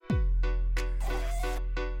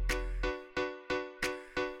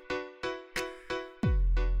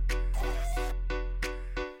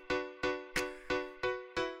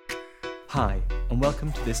Hi, and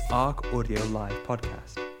welcome to this ARC Audio Live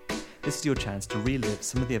podcast. This is your chance to relive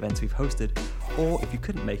some of the events we've hosted, or if you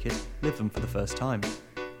couldn't make it, live them for the first time.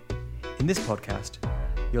 In this podcast,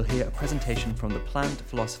 you'll hear a presentation from the plant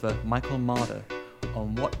philosopher Michael Marder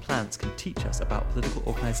on what plants can teach us about political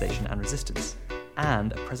organisation and resistance,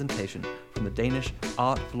 and a presentation from the Danish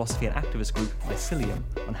art, philosophy and activist group Mycelium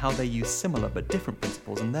on how they use similar but different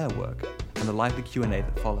principles in their work, and the lively Q&A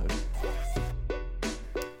that followed.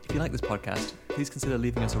 If you like this podcast, please consider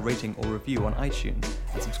leaving us a rating or review on iTunes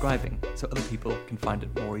and subscribing so other people can find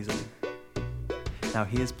it more easily. Now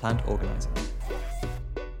here's Plant Organising.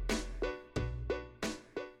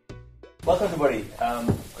 Welcome everybody.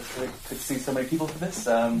 It's really good to see so many people for this.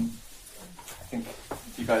 I think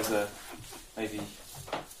you guys are maybe...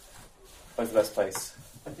 Where's the best place?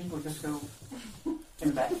 I think we'll just go in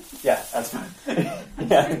the back. Yeah, that's fine.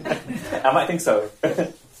 Yeah. I might think so.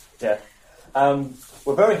 Yeah.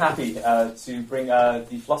 We're very happy to bring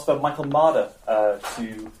the philosopher Michael Marder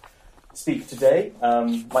to speak today. My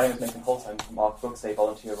name is Nathan Holt. I'm from ARC Books, a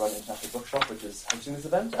volunteer-run international bookshop, which is hosting this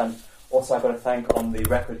event. And also I've got to thank on the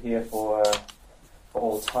record here for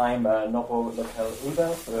all time Novo Local Uber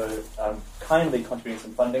for kindly contributing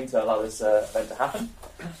some funding to allow this event to happen.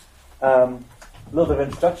 A little bit of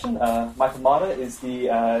introduction. Michael Marder is the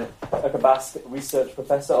Erka Basque Research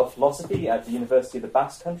Professor of Philosophy at the University of the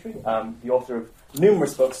Basque Country, the author of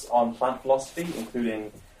numerous books on plant philosophy,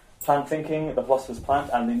 including Plant Thinking, The Philosopher's Plant,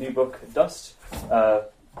 and the new book, Dust.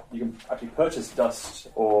 You can actually purchase Dust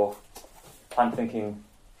or Plant Thinking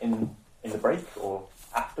in the break, or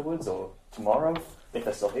afterwards, or tomorrow, if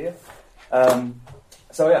they're still here.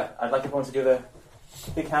 So yeah, I'd like everyone to give a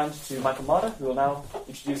big hand to Michael Marder, who will now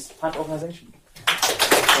introduce Plant Organisation.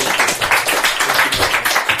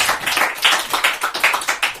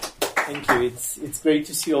 Thank you. It's great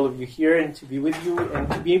to see all of you here and to be with you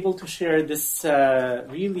and to be able to share this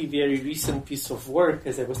really very recent piece of work.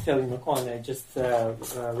 As I was telling Macon, I just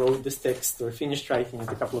wrote this text or finished writing it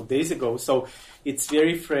a couple of days ago. So it's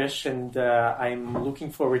very fresh and I'm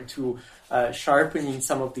looking forward to sharpening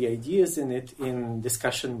some of the ideas in it in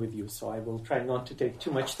discussion with you. So I will try not to take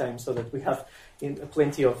too much time so that we have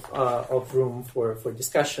plenty of room for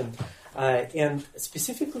discussion. And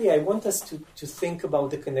specifically, I want us to think about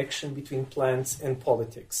the connection between plants and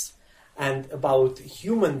politics and about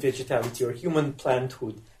human vegetality or human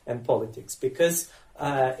planthood and politics. Because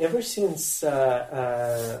ever since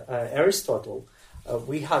Aristotle,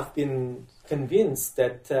 we have been convinced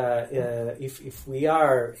that if we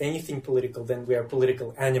are anything political, then we are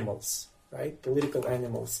political animals. Right, political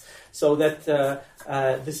animals. So that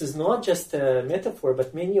this is not just a metaphor,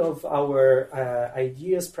 but many of our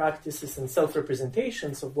ideas, practices, and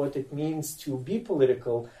self-representations of what it means to be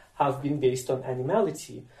political have been based on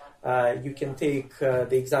animality. You can take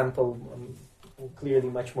the example, clearly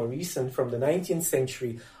much more recent, from the 19th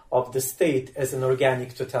century of the state as an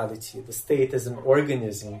organic totality, the state as an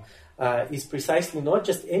organism. Is precisely not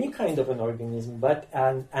just any kind of an organism, but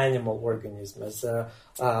an animal organism, as a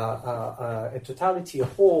totality, a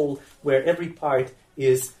whole, where every part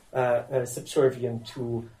is subservient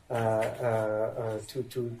to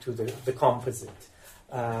the composite.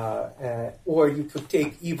 Or you could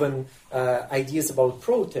take even ideas about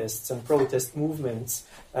protests and protest movements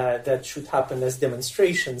that should happen as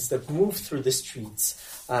demonstrations that move through the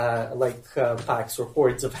streets. Like packs or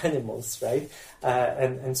hordes of animals, right?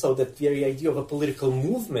 And so that very idea of a political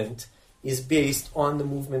movement is based on the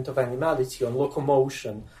movement of animality, on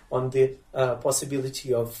locomotion, on the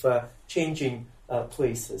possibility of changing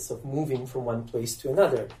places, of moving from one place to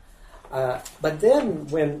another. But then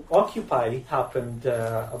when Occupy happened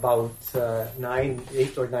about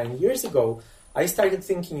 8 or 9 years ago, I started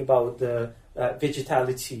thinking about the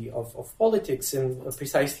vegetality of politics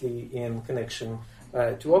precisely in connection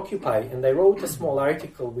to Occupy, and I wrote a small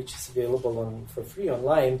article which is available for free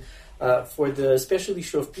online for the special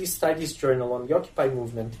issue of Peace Studies Journal on the Occupy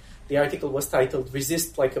movement. The article was titled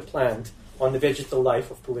 "Resist Like a Plant on the Vegetal Life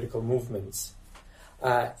of Political Movements."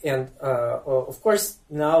 Of course,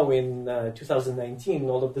 now in 2019,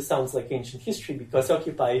 all of this sounds like ancient history because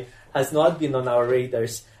Occupy has not been on our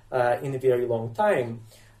radars in a very long time.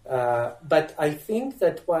 But I think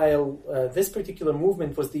that while this particular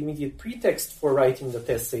movement was the immediate pretext for writing the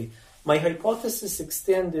essay, my hypothesis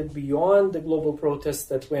extended beyond the global protests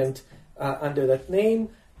that went under that name,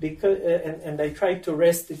 and I tried to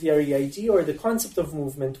wrest the very idea or the concept of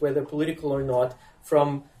movement, whether political or not,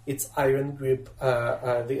 from its iron grip,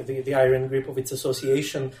 the iron grip of its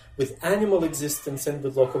association with animal existence and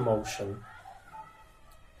with locomotion.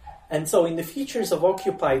 And so in the features of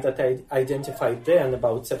Occupy that I identified then,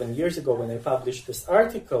 about 7 years ago when I published this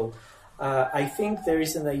article, I think there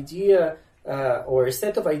is an idea or a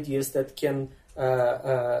set of ideas that can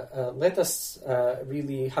let us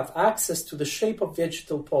really have access to the shape of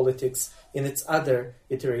vegetal politics in its other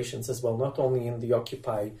iterations as well, not only in the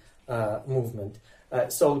Occupy movement.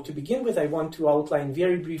 So to begin with, I want to outline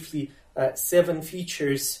very briefly 7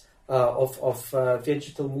 features of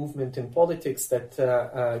vegetal movement in politics that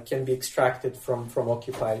can be extracted from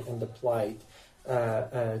Occupy and applied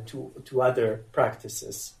to other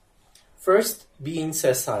practices. First, being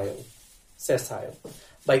sessile.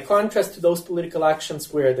 By contrast to those political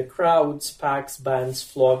actions where the crowds, packs, bands,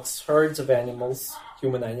 flocks, herds of animals,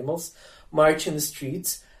 human animals, march in the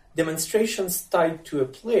streets, demonstrations tied to a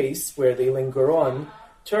place where they linger on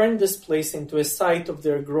turn this place into a site of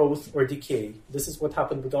their growth or decay. This is what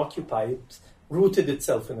happened with Occupy. It rooted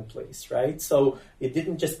itself in a place, right? So it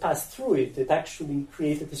didn't just pass through it. It actually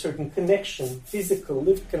created a certain connection, physical,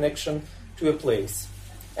 lived connection to a place,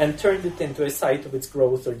 and turned it into a site of its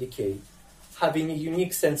growth or decay. Having a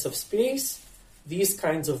unique sense of space, these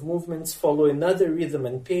kinds of movements follow another rhythm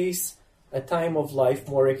and pace, a time of life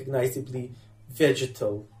more recognizably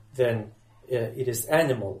vegetal than it is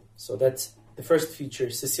animal. So that's the first feature,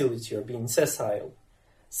 sessility, or being sessile.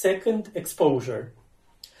 Second, exposure.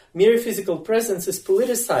 Mere physical presence is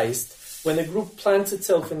politicized when a group plants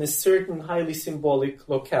itself in a certain highly symbolic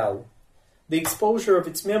locale. The exposure of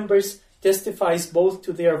its members testifies both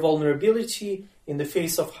to their vulnerability in the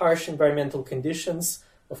face of harsh environmental conditions.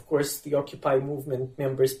 Of course, the Occupy movement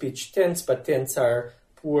members pitch tents, but tents are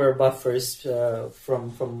poor buffers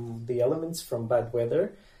from the elements, from bad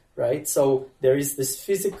weather, right? So there is this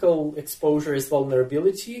physical exposure as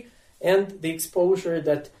vulnerability, and the exposure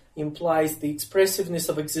that implies the expressiveness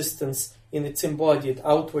of existence in its embodied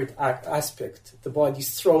outward aspect. The body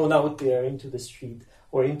is thrown out there into the street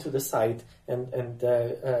or into the site and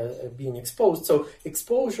being exposed. So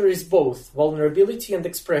exposure is both vulnerability and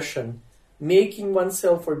expression, making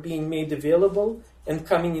oneself or being made available and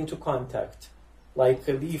coming into contact, like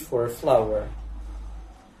a leaf or a flower.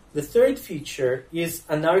 The third feature is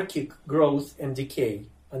anarchic growth and decay.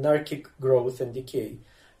 Anarchic growth and decay.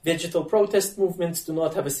 Vegetal protest movements do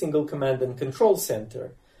not have a single command and control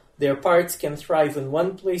center. Their parts can thrive in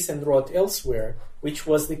one place and rot elsewhere, which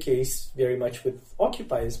was the case very much with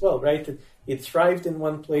Occupy as well, right? It thrived in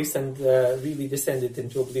one place and really descended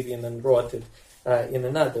into oblivion and rotted in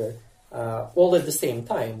another, all at the same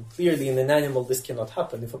time. Clearly, in an animal, this cannot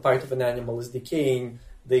happen. If a part of an animal is decaying,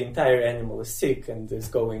 the entire animal is sick and is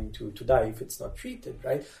going to die if it's not treated,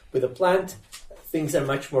 right? With a plant, things are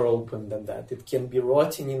much more open than that. It can be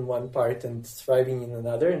rotting in one part and thriving in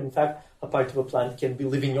another. And in fact, a part of a plant can be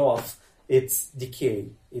living off its decay.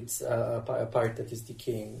 It's a part that is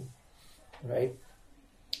decaying, right?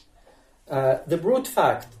 The brute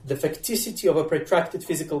fact, the facticity of a protracted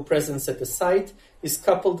physical presence at the site, is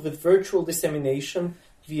coupled with virtual dissemination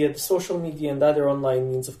via the social media and other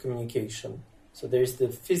online means of communication. So there's the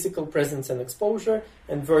physical presence and exposure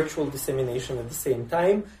and virtual dissemination at the same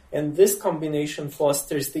time. And this combination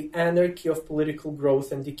fosters the anarchy of political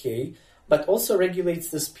growth and decay, but also regulates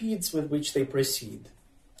the speeds with which they proceed.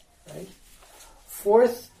 Right?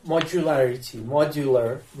 Fourth, modularity.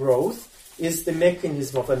 Modular growth is the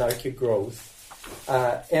mechanism of anarchic growth.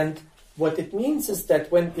 And what it means is that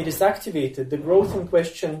when it is activated, the growth in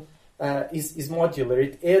question is modular.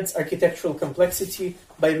 It adds architectural complexity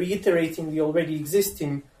by reiterating the already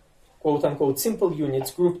existing, quote-unquote, simple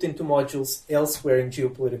units grouped into modules elsewhere in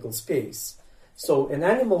geopolitical space. So an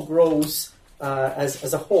animal grows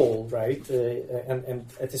as a whole, right? And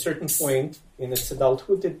at a certain point in its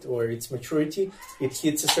adulthood or its maturity, it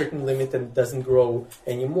hits a certain limit and doesn't grow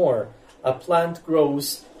anymore. A plant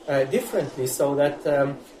grows differently, so that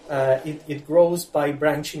it grows by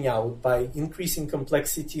branching out, by increasing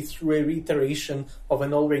complexity through a reiteration of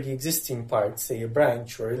an already existing part, say a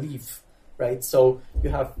branch or a leaf, right? So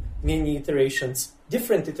you have many iterations,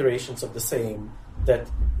 different iterations of the same that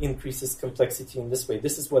increases complexity in this way.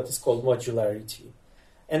 This is what is called modularity.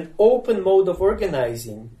 An open mode of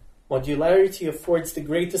organizing, modularity affords the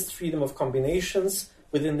greatest freedom of combinations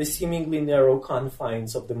within the seemingly narrow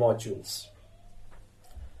confines of the modules.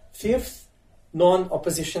 Fifth,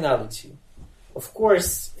 non-oppositionality. Of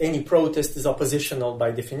course, any protest is oppositional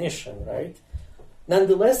by definition, right?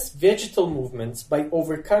 Nonetheless, vegetal movements, by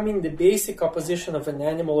overcoming the basic opposition of an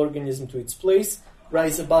animal organism to its place,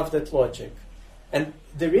 rise above that logic. And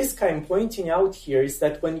the risk I'm pointing out here is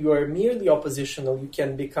that when you are merely oppositional, you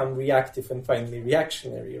can become reactive and finally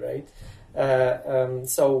reactionary, right?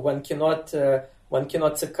 So one cannot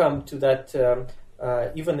succumb to that,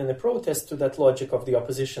 even in a protest, to that logic of the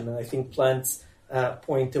opposition. And I think plants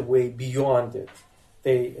point a way beyond it.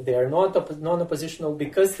 They are not non-oppositional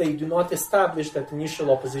because they do not establish that initial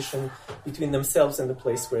opposition between themselves and the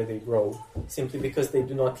place where they grow, simply because they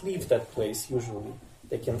do not leave that place usually.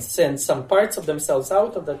 They can send some parts of themselves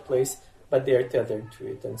out of that place, but they are tethered to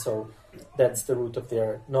it. And so that's the root of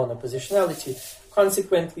their non-oppositionality.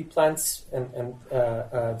 Consequently, plants and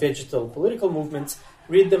vegetal political movements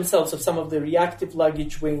rid themselves of some of the reactive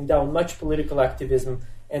luggage weighing down much political activism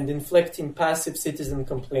and inflicting passive citizen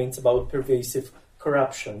complaints about pervasive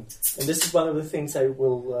corruption. And this is one of the things I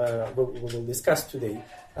will discuss today: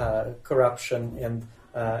 corruption and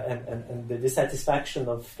the dissatisfaction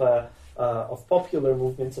of popular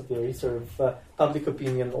movements, of the sort of public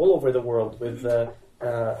opinion all over the world with a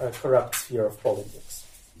corrupt sphere of politics.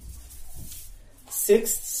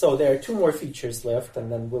 Sixth, so there are two more features left,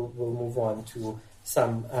 and then we'll move on to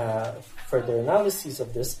some further analyses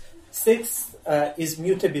of this. Sixth is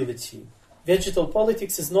mutability. Vegetal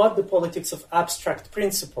politics is not the politics of abstract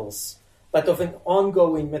principles, but of an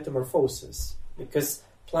ongoing metamorphosis, because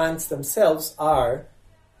plants themselves are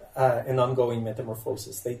an ongoing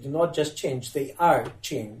metamorphosis. They do not just change, they are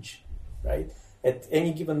change, right? At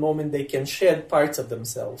any given moment, they can shed parts of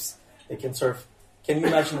themselves. They can can you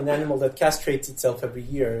imagine an animal that castrates itself every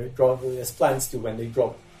year, as plants do when they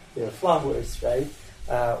drop their flowers, right?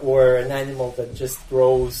 Or an animal that just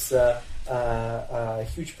grows a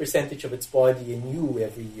huge percentage of its body anew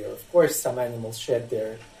every year. Of course, some animals shed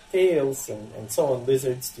their tails and so on,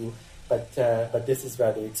 lizards do, but this is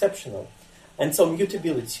rather exceptional. And so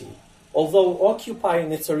mutability, although Occupy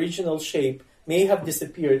in its original shape may have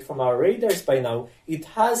disappeared from our radars by now, it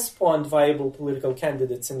has spawned viable political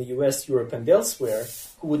candidates in the US, Europe, and elsewhere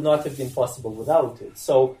who would not have been possible without it.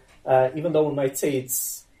 So even though we might say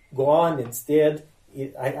it's gone, it's dead,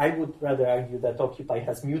 I would rather argue that Occupy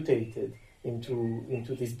has mutated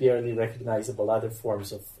into these barely recognizable other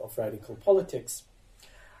forms of radical politics.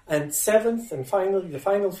 And seventh, and finally, the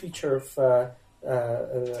final feature of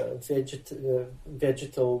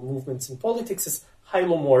vegetal movements in politics is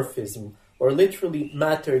hylomorphism, or literally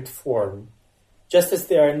mattered form. Just as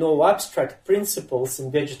there are no abstract principles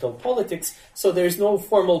in vegetal politics, so there is no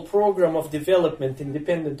formal program of development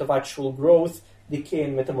independent of actual growth, decay,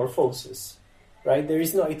 and metamorphosis. Right?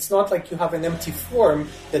 It's not like you have an empty form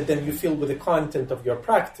that then you fill with the content of your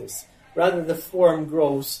practice. Rather, the form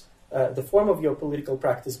grows, the form of your political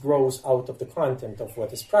practice grows out of the content of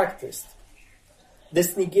what is practiced.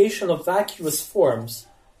 This negation of vacuous forms,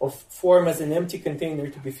 of form as an empty container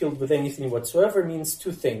to be filled with anything whatsoever, means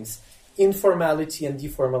two things: informality and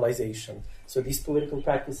deformalization. So these political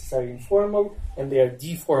practices are informal and they are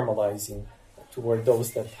deformalizing toward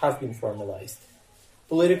those that have been formalized.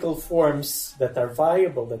 Political forms that are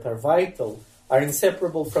viable, that are vital, are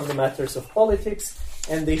inseparable from the matters of politics,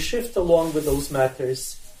 and they shift along with those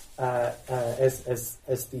matters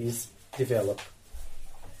as these develop.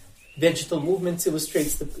 Vegetal movements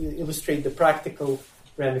illustrate the practical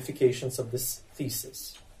ramifications of this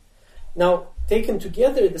thesis. Now, taken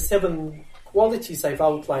together, the 7 qualities I've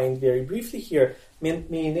outlined very briefly here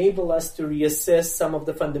may enable us to reassess some of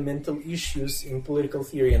the fundamental issues in political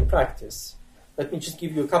theory and practice. Let me just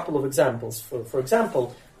give you a couple of examples. For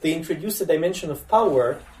example, they introduce a dimension of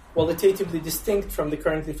power qualitatively distinct from the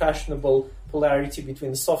currently fashionable polarity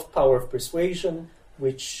between the soft power of persuasion,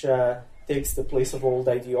 which takes the place of old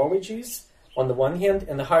ideologies, on the one hand,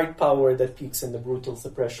 and the hard power that peaks in the brutal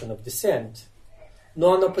suppression of dissent.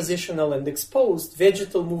 Non-oppositional and exposed,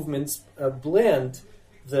 vegetal movements blend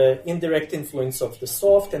the indirect influence of the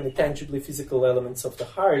soft and the tangibly physical elements of the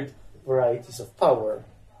hard varieties of power.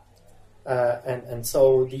 And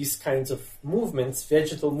so these kinds of movements,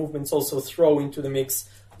 vegetal movements, also throw into the mix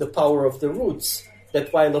the power of the roots,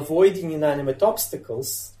 that while avoiding inanimate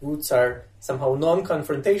obstacles, roots are somehow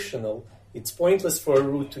non-confrontational. It's pointless for a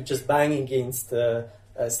root to just bang against a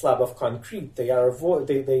slab of concrete. They are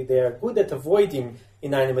good at avoiding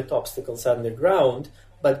inanimate obstacles underground,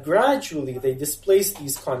 but gradually they displace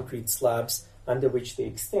these concrete slabs under which they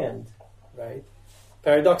extend, right?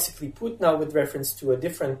 Paradoxically put, now with reference to a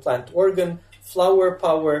different plant organ, flower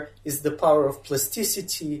power is the power of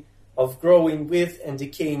plasticity, of growing with and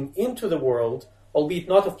decaying into the world, albeit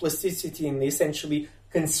not of plasticity in the essentially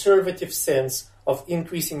conservative sense of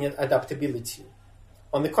increasing adaptability.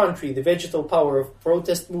 On the contrary, the vegetal power of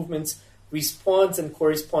protest movements responds and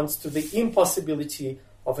corresponds to the impossibility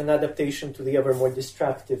of an adaptation to the ever more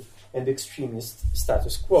destructive and extremist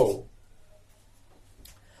status quo.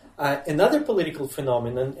 Another political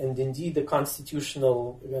phenomenon, and indeed a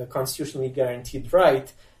constitutionally guaranteed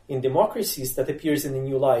right in democracies that appears in a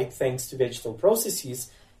new light thanks to vegetal processes,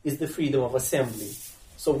 is the freedom of assembly.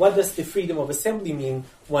 So what does the freedom of assembly mean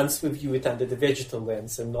once we view it under the vegetal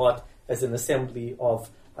lens and not as an assembly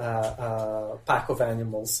of a pack of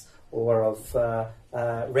animals or of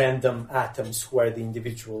random atoms who are the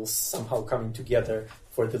individuals somehow coming together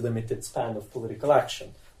for the limited span of political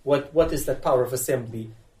action? What is that power of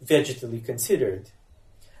assembly vegetally considered?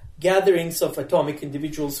 Gatherings of atomic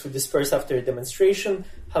individuals who disperse after a demonstration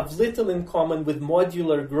have little in common with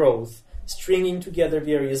modular growth, stringing together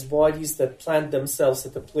various bodies that plant themselves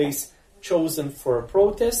at a place chosen for a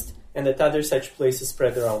protest and at other such places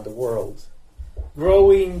spread around the world.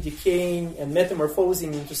 Growing, decaying, and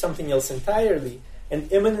metamorphosing into something else entirely, an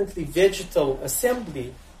eminently vegetal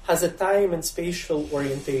assembly has a time and spatial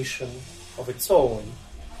orientation of its own.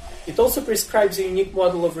 It also prescribes a unique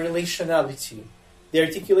model of relationality, the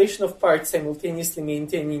articulation of parts simultaneously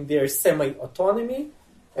maintaining their semi-autonomy,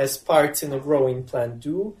 as parts in a growing plant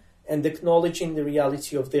do, and acknowledging the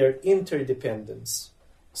reality of their interdependence.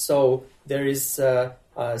 So there is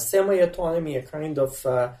semi-autonomy, a kind of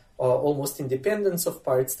almost independence of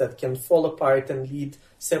parts that can fall apart and lead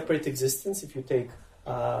separate existence. If you take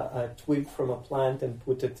a twig from a plant and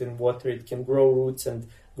put it in water, it can grow roots and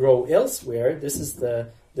grow elsewhere. This is the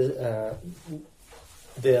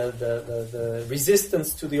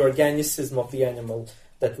resistance to the organism of the animal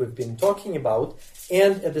that we've been talking about,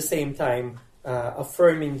 and at the same time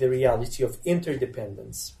affirming the reality of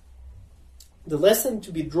interdependence. The lesson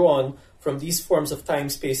to be drawn from these forms of time,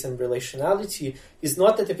 space, and relationality is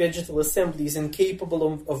not that a vegetal assembly is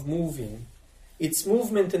incapable of moving. Its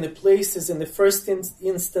movement in a place is in the first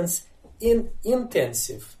instance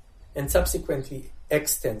intensive and subsequently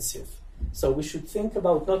extensive. So we should think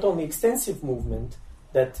about not only extensive movement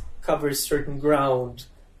that covers certain ground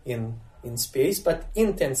in space, but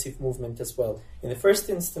intensive movement as well. In the first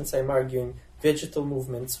instance, I'm arguing vegetal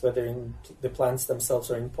movements, whether in the plants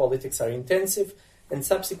themselves or in politics, are intensive and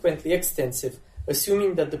subsequently extensive,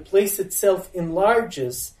 assuming that the place itself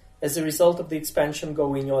enlarges as a result of the expansion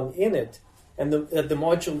going on in it, and the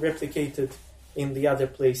module replicated in the other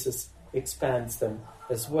places expands them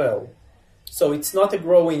as well. So it's not a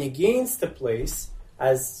growing against the place,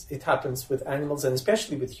 as it happens with animals and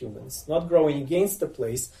especially with humans, not growing against the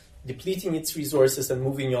place, depleting its resources and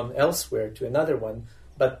moving on elsewhere to another one,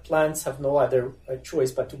 but plants have no other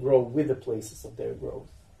choice but to grow with the places of their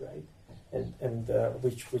growth, right? And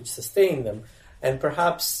which sustain them. And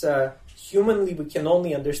perhaps humanly we can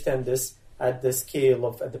only understand this at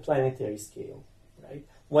the planetary scale, right?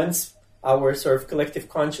 Once our sort of collective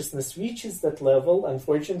consciousness reaches that level,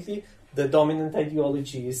 unfortunately, the dominant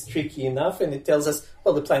ideology is tricky enough, and it tells us,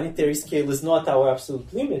 well, the planetary scale is not our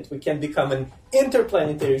absolute limit. We can become an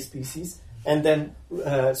interplanetary species and then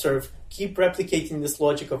sort of keep replicating this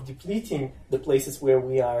logic of depleting the places where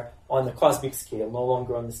we are on a cosmic scale, no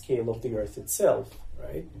longer on the scale of the Earth itself,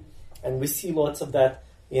 right? And we see lots of that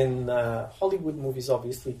in Hollywood movies,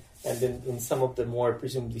 obviously, and in some of the more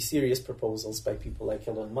presumably serious proposals by people like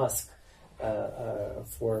Elon Musk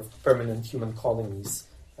for permanent human colonies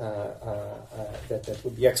that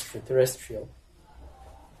would be extraterrestrial.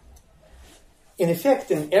 In effect,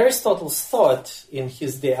 in Aristotle's thought, in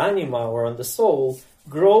his De Anima, or on the soul,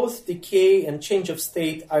 growth, decay, and change of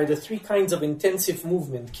state are the three kinds of intensive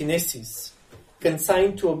movement, kinesis,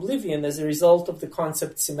 consigned to oblivion as a result of the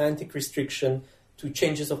concept's semantic restriction to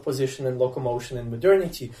changes of position and locomotion in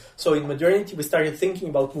modernity. So in modernity, we started thinking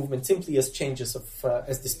about movement simply as changes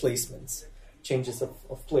as displacements, changes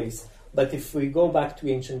of place. But if we go back to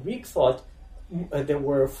ancient Greek thought, there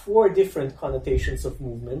were 4 different connotations of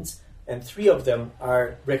movements, and 3 of them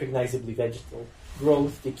are recognizably vegetal: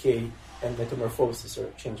 growth, decay, and metamorphosis,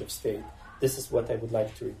 or change of state. This is what I would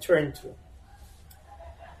like to return to.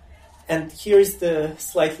 And here's the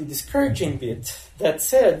slightly discouraging bit. That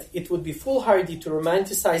said, it would be foolhardy to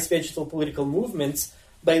romanticize vegetal political movements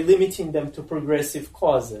by limiting them to progressive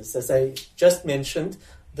causes. As I just mentioned,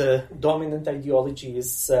 the dominant ideology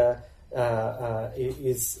is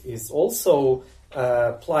also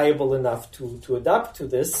pliable enough to adapt to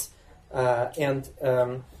this, and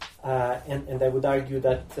I would argue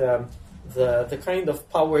that the kind of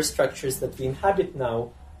power structures that we inhabit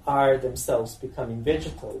now are themselves becoming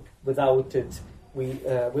vegetal. Without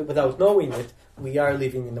knowing it, we are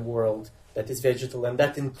living in a world that is vegetal, and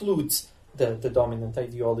that includes the dominant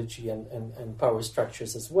ideology and power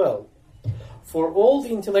structures as well. For all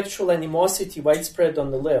the intellectual animosity widespread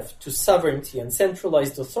on the left to sovereignty and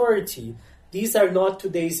centralized authority, these are not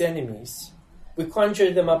today's enemies. We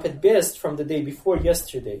conjure them up at best from the day before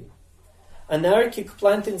yesterday. Anarchic,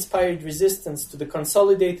 plant-inspired resistance to the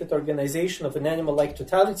consolidated organization of an animal-like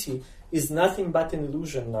totality is nothing but an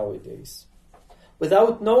illusion nowadays.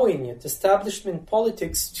 Without knowing it, establishment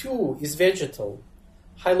politics too is vegetal,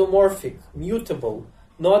 hylomorphic, mutable,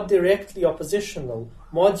 not directly oppositional,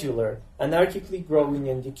 modular, anarchically growing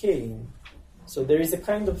and decaying. So there is a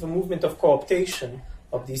kind of a movement of co-optation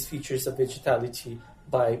of these features of vegetality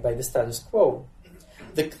by the status quo.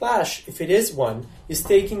 The clash, if it is one, is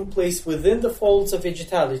taking place within the folds of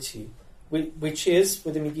vegetality, which is,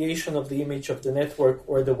 with the mediation of the image of the network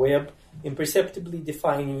or the web, imperceptibly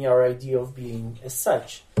defining our idea of being as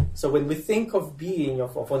such. So when we think of being,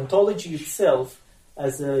 of ontology itself,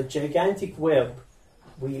 as a gigantic web,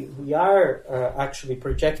 we are actually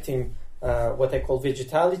projecting what I call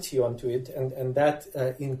vegetality onto it, and that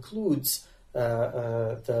includes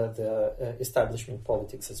the establishment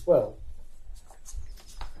politics as well.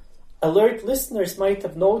 Alert listeners might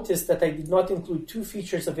have noticed that I did not include two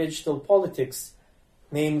features of vegetal politics,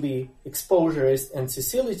 namely exposure and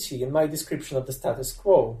sessility, in my description of the status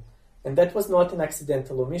quo. And that was not an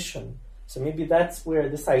accidental omission. So maybe that's where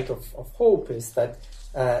the site of hope is, that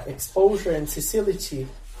exposure and sessility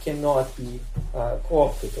cannot be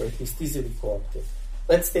co-opted, or at least easily co-opted.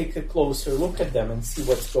 Let's take a closer look at them and see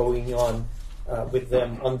what's going on with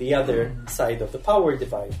them on the other side of the power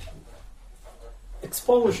divide.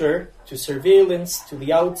 Exposure to surveillance, to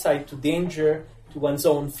the outside, to danger, to one's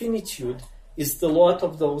own finitude, is the lot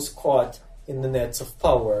of those caught in the nets of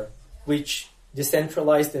power, which,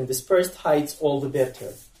 decentralized and dispersed, hides all the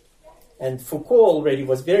better. And Foucault already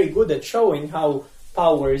was very good at showing how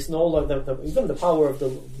power is no longer, even the power of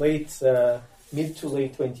the mid to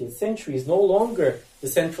late 20th century is no longer the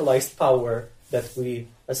centralized power that we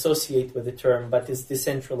associate with the term, but is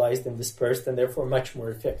decentralized and dispersed, and therefore much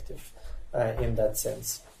more effective in that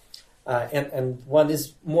sense. And one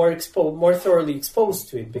is more thoroughly exposed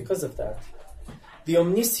to it because of that. The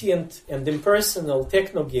omniscient and impersonal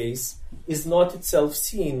techno-gaze is not itself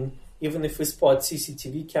seen, even if we spot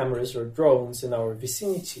CCTV cameras or drones in our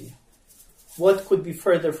vicinity. What could be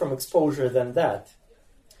further from exposure than that?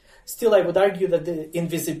 Still, I would argue that the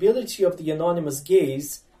invisibility of the anonymous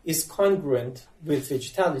gaze is congruent with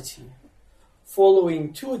vegetality.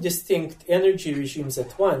 Following two distinct energy regimes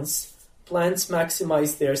at once, plants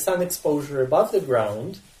maximize their sun exposure above the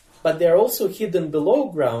ground, but they are also hidden below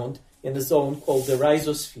ground in a zone called the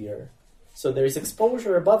rhizosphere. So there is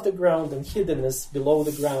exposure above the ground and hiddenness below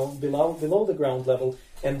the ground level,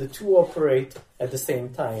 and the two operate at the same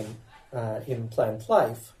time in plant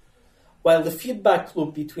life. While the feedback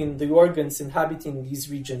loop between the organs inhabiting these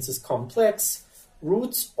regions is complex,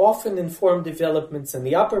 roots often inform developments in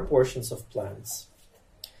the upper portions of plants.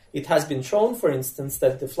 It has been shown, for instance,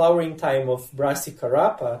 that the flowering time of Brassica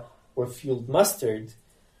rapa, or field mustard,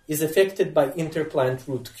 is affected by interplant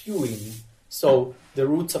root cueing. So the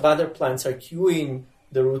roots of other plants are cueing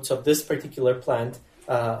the roots of this particular plant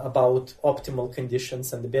about optimal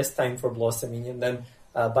conditions and the best time for blossoming, and then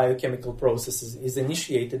biochemical processes is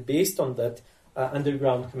initiated based on that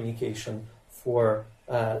underground communication for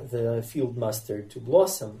the field mustard to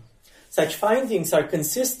blossom. Such findings are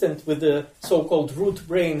consistent with the so-called root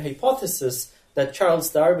brain hypothesis that Charles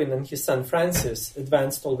Darwin and his son Francis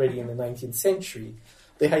advanced already in the 19th century.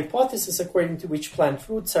 The hypothesis according to which plant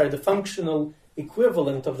roots are the functional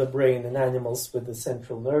equivalent of the brain in animals with the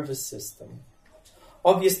central nervous system.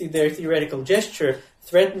 Obviously, their theoretical gesture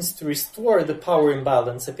threatens to restore the power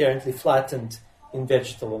imbalance apparently flattened in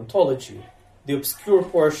vegetal ontology. The obscure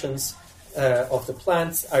portions of the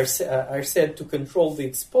plants are said to control the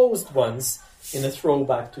exposed ones in a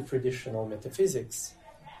throwback to traditional metaphysics.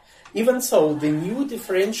 Even so, the new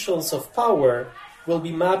differentials of power will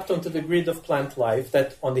be mapped onto the grid of plant life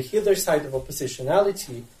that, on the hither side of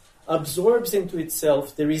oppositionality, absorbs into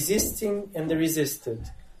itself the resisting and the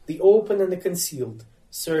resisted, the open and the concealed,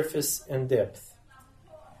 surface and depth.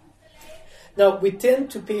 Now, we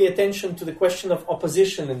tend to pay attention to the question of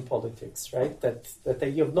opposition in politics, right? That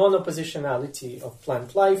idea of non-oppositionality of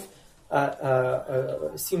plant life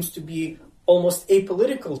seems to be almost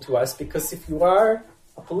apolitical to us, because if you are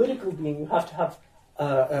a political being, you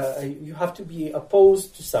have to be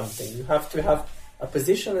opposed to something. You have to have a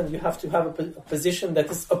position, and you have to have a position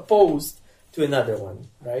that is opposed to another one,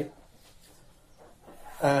 right?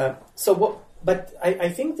 But I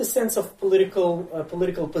think the sense of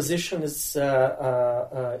political position is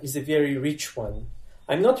a very rich one.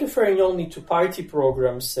 I'm not referring only to party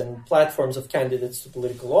programs and platforms of candidates to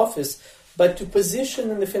political office, but to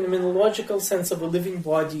position in the phenomenological sense of a living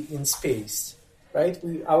body in space, right?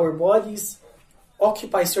 Our bodies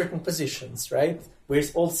occupy certain positions, right? We're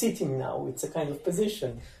all sitting now. It's a kind of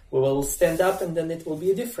position. We will stand up, and then it will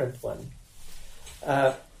be a different one.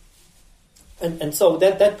 And so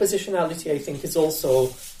that positionality, I think, is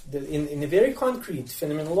also, in a very concrete,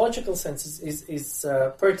 phenomenological sense, is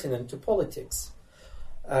pertinent to politics.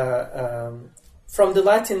 From the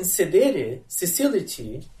Latin sedere,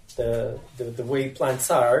 sessility, the way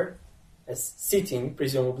plants are, as sitting,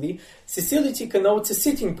 presumably, sessility connotes a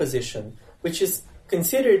sitting position, which is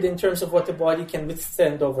considered in terms of what the body can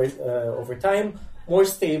withstand over time, more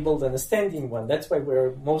stable than a standing one. That's why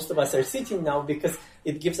most of us are sitting now, because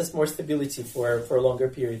it gives us more stability for a longer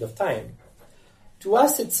period of time. To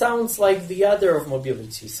us, it sounds like the other of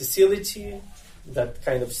mobility. Sessility, that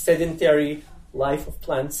kind of sedentary life of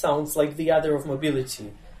plants, sounds like the other of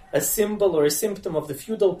mobility, a symbol or a symptom of the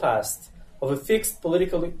feudal past, of a fixed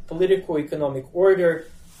politico-economic order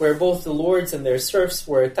where both the lords and their serfs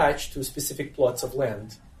were attached to specific plots of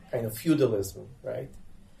land, kind of feudalism, right?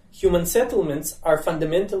 Human settlements are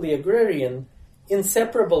fundamentally agrarian,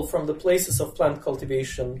 inseparable from the places of plant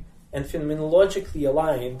cultivation, and phenomenologically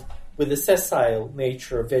aligned with the sessile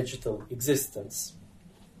nature of vegetal existence.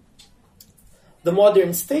 The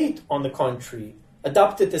modern state, on the contrary,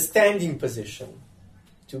 adopted a standing position.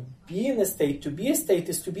 To be in a state, to be a state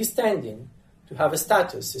is to be standing. To have a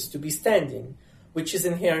status is to be standing, which is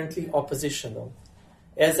inherently oppositional.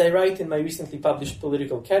 As I write in my recently published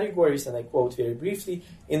Political Categories, and I quote very briefly,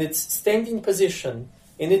 in its standing position,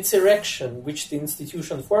 in its erection, which the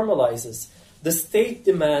institution formalizes, the state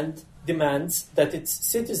demands that its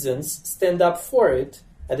citizens stand up for it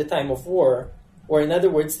at a time of war, or in other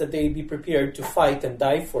words, that they be prepared to fight and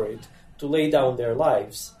die for it, to lay down their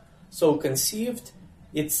lives. So conceived,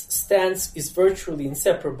 its stance is virtually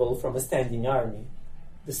inseparable from a standing army.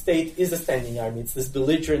 The state is a standing army. It's this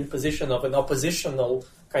belligerent position of an oppositional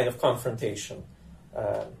kind of confrontation.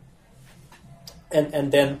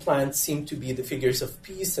 And then plants seem to be the figures of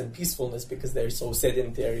peace and peacefulness because they're so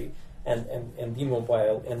sedentary and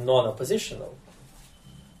immobile and non-oppositional.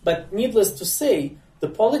 But needless to say, the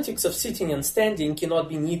politics of sitting and standing cannot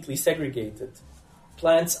be neatly segregated.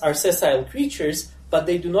 Plants are sessile creatures, but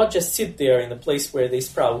they do not just sit there in the place where they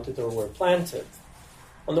sprouted or were planted.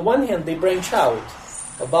 On the one hand, they branch out,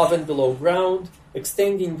 above and below ground,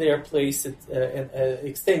 extending their place,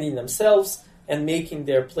 extending themselves, and making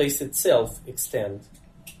their place itself extend.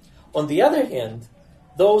 On the other hand,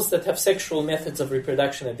 those that have sexual methods of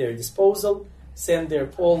reproduction at their disposal send their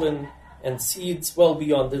pollen and seeds well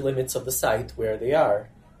beyond the limits of the site where they are.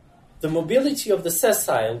 The mobility of the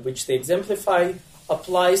sessile, which they exemplify,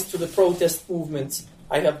 applies to the protest movements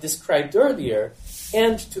I have described earlier,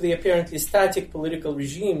 and to the apparently static political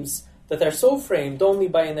regimes that are so framed only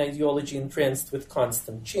by an ideology entranced with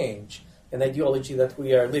constant change, an ideology that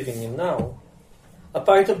we are living in now. A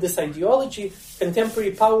part of this ideology,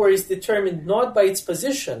 contemporary power is determined not by its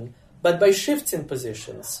position, but by shifts in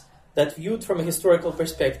positions that, viewed from a historical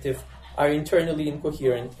perspective, are internally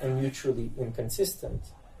incoherent and mutually inconsistent.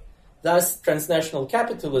 Thus, transnational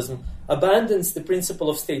capitalism abandons the principle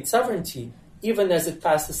of state sovereignty even as it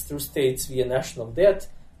passes through states via national debt,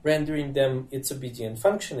 rendering them its obedient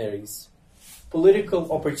functionaries.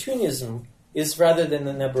 Political opportunism is, rather than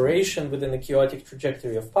an aberration within the chaotic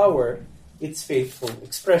trajectory of power, its faithful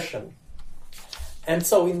expression. And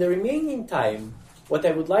so in the remaining time, what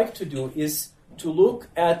I would like to do is to look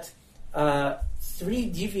at three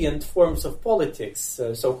deviant forms of politics,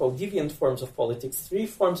 so-called deviant forms of politics, three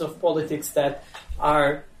forms of politics that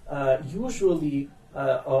are usually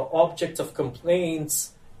objects of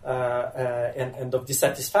complaints and of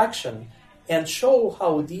dissatisfaction, and show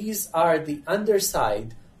how these are the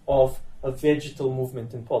underside of a vegetal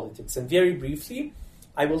movement in politics. And very briefly,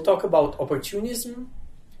 I will talk about opportunism,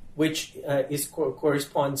 which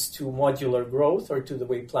corresponds to modular growth, or to the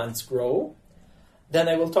way plants grow. Then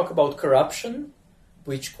I will talk about corruption,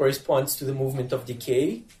 which corresponds to the movement of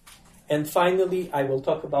decay. And finally, I will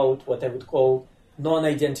talk about what I would call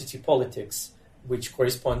non-identity politics, which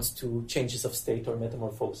corresponds to changes of state or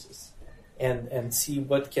metamorphosis, and see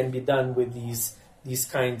what can be done with these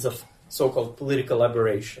kinds of so-called political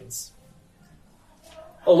aberrations.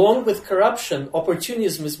 Along with corruption,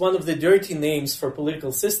 opportunism is one of the dirty names for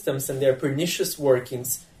political systems and their pernicious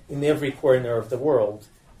workings in every corner of the world.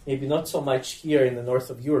 Maybe not so much here in the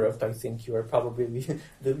north of Europe. I think you are probably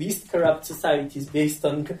the least corrupt societies based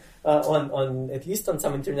on at least on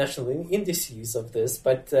some international indices of this.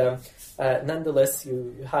 But nonetheless,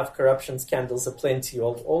 you have corruption scandals aplenty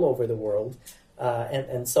all over the world,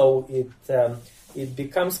 and so it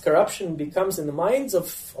becomes, corruption becomes, in the minds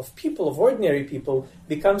of people, of ordinary people,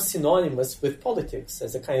 becomes synonymous with politics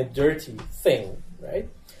as a kind of dirty thing, right?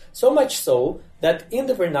 So much so that in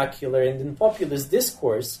the vernacular and in populist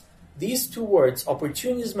discourse, these two words,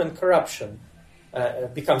 opportunism and corruption,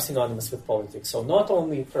 become synonymous with politics. So not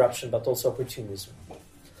only corruption, but also opportunism.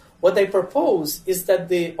 What I propose is that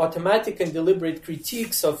the automatic and deliberate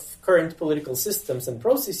critiques of current political systems and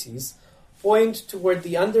processes point toward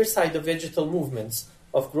the underside of vegetal movements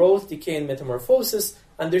of growth, decay, and metamorphosis,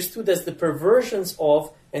 understood as the perversions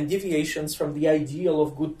of and deviations from the ideal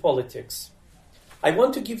of good politics. I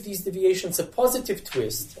want to give these deviations a positive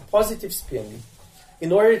twist, a positive spin,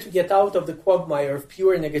 in order to get out of the quagmire of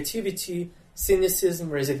pure negativity, cynicism,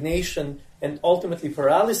 resignation, and ultimately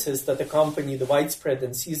paralysis that accompany the widespread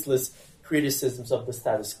and ceaseless criticisms of the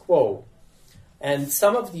status quo. And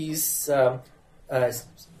some of these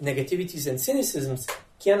negativities and cynicisms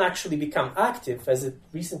can actually become active, as it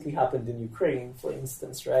recently happened in Ukraine, for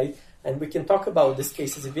instance, right? And we can talk about this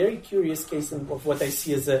case as a very curious case of what I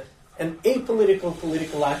see as an apolitical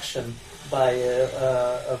political action by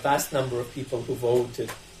a vast number of people who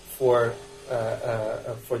voted for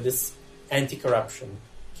this anti-corruption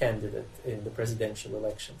candidate in the presidential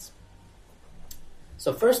elections.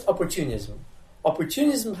 So first, opportunism.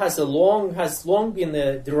 Opportunism has long been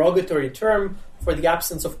a derogatory term for the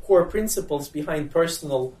absence of core principles behind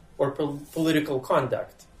personal or political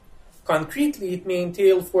conduct. Concretely, it may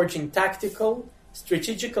entail forging tactical,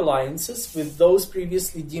 strategic alliances with those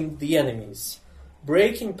previously deemed the enemies,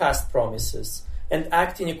 breaking past promises, and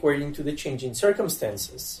acting according to the changing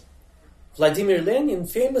circumstances. Vladimir Lenin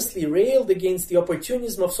famously railed against the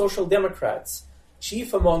opportunism of social democrats,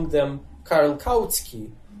 chief among them Karl Kautsky,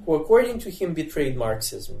 who according to him betrayed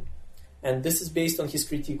Marxism. And this is based on his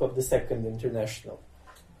critique of the Second International.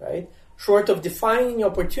 Right? Short of defining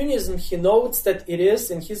opportunism, he notes that it is,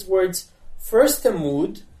 in his words, first a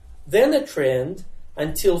mood, then a trend,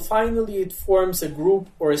 until finally it forms a group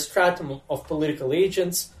or a stratum of political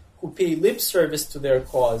agents who pay lip service to their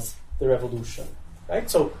cause, the revolution. Right?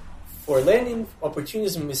 So for Lenin,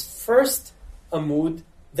 opportunism is first a mood,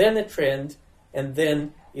 then a trend, and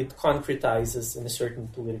then it concretizes in a certain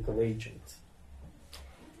political agent.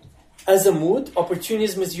 As a mood,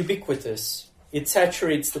 opportunism is ubiquitous. It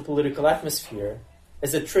saturates the political atmosphere.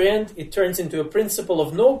 As a trend, it turns into a principle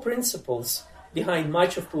of no principles behind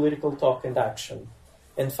much of political talk and action.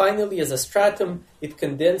 And finally, as a stratum, it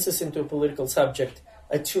condenses into a political subject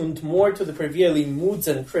attuned more to the prevailing moods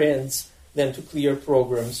and trends than to clear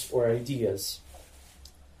programs or ideas.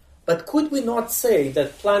 But could we not say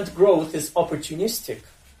that plant growth is opportunistic?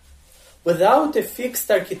 Without a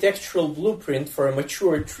fixed architectural blueprint for a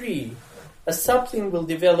mature tree, a sapling will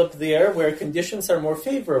develop there where conditions are more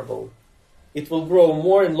favorable. It will grow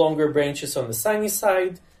more and longer branches on the sunny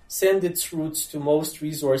side, send its roots to most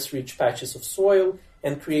resource-rich patches of soil,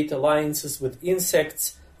 and create alliances with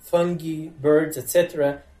insects, fungi, birds,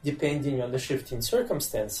 etc., depending on the shifting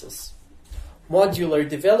circumstances. Modular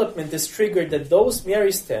development is triggered at those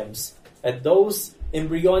meristems, at those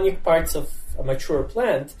embryonic parts of a mature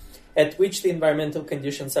plant, at which the environmental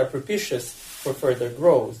conditions are propitious for further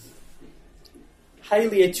growth.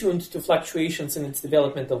 Highly attuned to fluctuations in its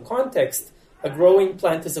developmental context, a growing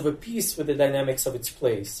plant is of a piece with the dynamics of its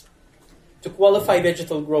place. To qualify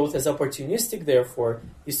vegetal growth as opportunistic, therefore,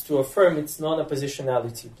 is to affirm its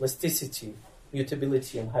non-oppositionality, plasticity,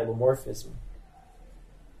 mutability, and hylomorphism.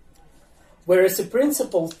 Whereas a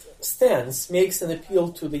principled stance makes an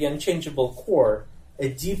appeal to the unchangeable core, a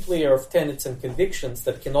deep layer of tenets and convictions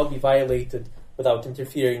that cannot be violated without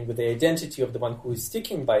interfering with the identity of the one who is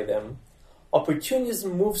sticking by them,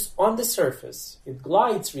 opportunism moves on the surface. It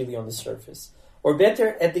glides really on the surface, or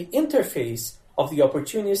better, at the interface of the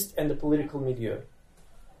opportunist and the political milieu,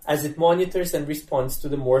 as it monitors and responds to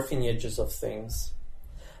the morphing edges of things.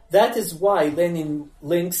 That is why Lenin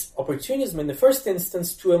links opportunism in the first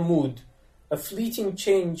instance to a mood, a fleeting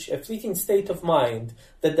change, a fleeting state of mind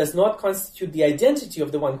that does not constitute the identity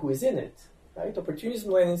of the one who is in it. Right?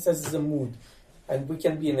 Opportunism, Lenin says, is a mood. And we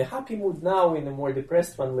can be in a happy mood now, in a more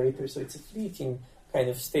depressed one later. So it's a fleeting kind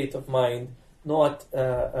of state of mind, not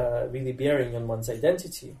really bearing on one's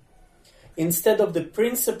identity. Instead of the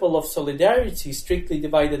principle of solidarity strictly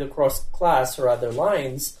divided across class or other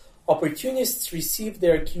lines, opportunists receive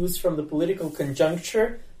their cues from the political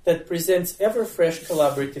conjuncture that presents ever-fresh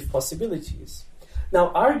collaborative possibilities.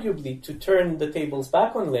 Now, arguably, to turn the tables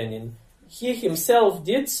back on Lenin, he himself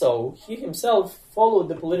did so. He himself followed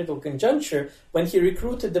the political conjuncture when he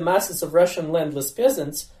recruited the masses of Russian landless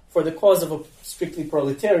peasants for the cause of a strictly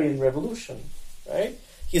proletarian revolution. Right?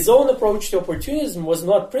 His own approach to opportunism was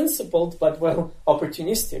not principled, but, well,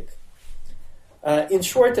 opportunistic. In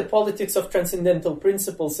short, a politics of transcendental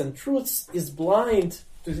principles and truths is blind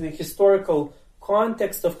to the historical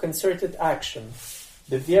context of concerted action,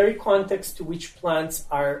 the very context to which plants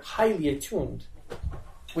are highly attuned.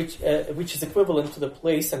 which is equivalent to the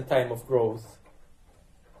place and time of growth.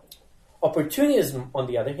 Opportunism, on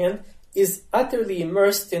the other hand, is utterly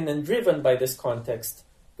immersed in and driven by this context,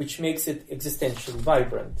 which makes it existentially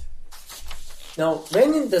vibrant. Now,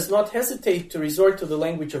 Lenin does not hesitate to resort to the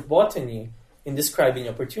language of botany in describing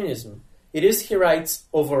opportunism. It is, he writes,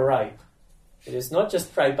 overripe. It is not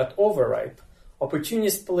just ripe, but overripe.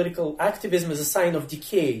 Opportunist political activism is a sign of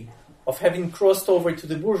decay, of having crossed over to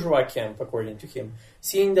the bourgeois camp, according to him,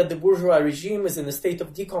 seeing that the bourgeois regime is in a state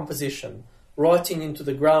of decomposition, rotting into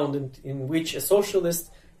the ground in which a socialist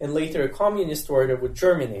and later a communist order would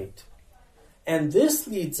germinate. And this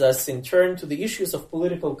leads us, in turn, to the issues of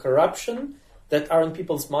political corruption that are on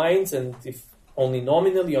people's minds, and if only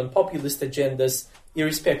nominally on populist agendas,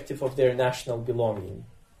 irrespective of their national belonging.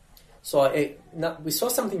 So we saw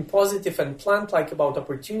something positive and plant-like about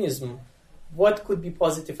opportunism. What could be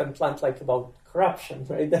positive and plant-like about corruption,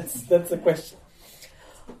 right? That's the question.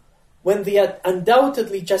 When the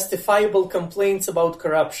undoubtedly justifiable complaints about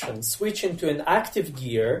corruption switch into an active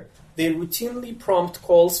gear, they routinely prompt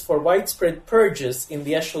calls for widespread purges in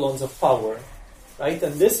the echelons of power, right?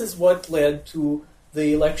 And this is what led to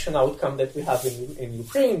the election outcome that we have in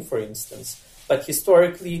Ukraine, for instance. But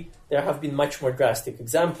historically, there have been much more drastic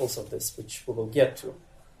examples of this, which we will get to.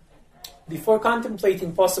 Before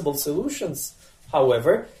contemplating possible solutions,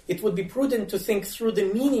 however, it would be prudent to think through the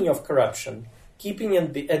meaning of corruption, keeping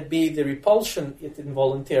at bay the repulsion it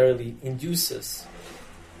involuntarily induces.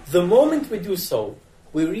 The moment we do so,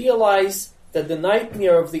 we realize that the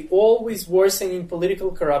nightmare of the always worsening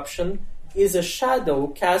political corruption is a shadow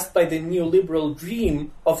cast by the neoliberal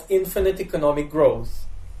dream of infinite economic growth.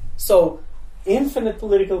 So, infinite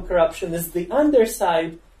political corruption is the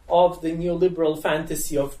underside of the neoliberal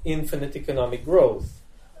fantasy of infinite economic growth.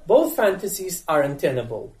 Both fantasies are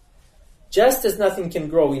untenable. Just as nothing can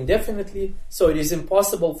grow indefinitely, so it is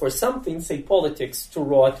impossible for something, say politics, to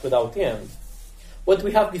rot without end. What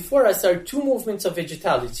we have before us are two movements of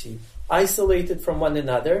vegetality, isolated from one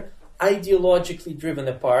another, ideologically driven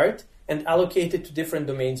apart, and allocated to different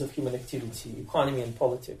domains of human activity, economy and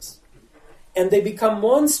politics. And they become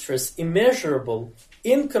monstrous, immeasurable,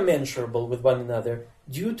 incommensurable with one another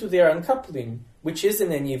due to their uncoupling, which is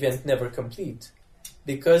in any event never complete.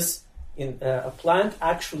 Because a plant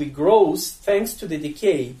actually grows thanks to the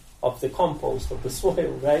decay of the compost, of the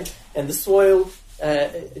soil, right? And the soil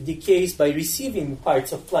decays by receiving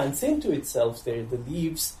parts of plants into itself, the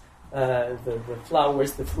leaves, the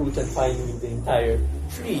flowers, the fruit, and finally the entire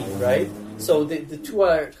tree, right? So the two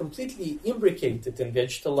are completely imbricated in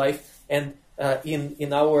vegetal life, and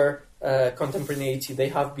in our contemporaneity, they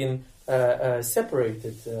have been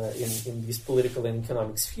separated in these political and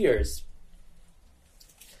economic spheres.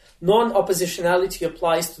 Non-oppositionality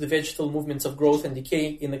applies to the vegetal movements of growth and decay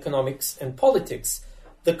in economics and politics.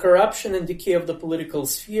 The corruption and decay of the political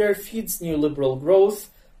sphere feeds neoliberal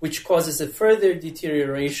growth, which causes a further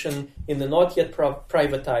deterioration in the not yet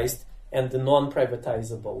privatized and the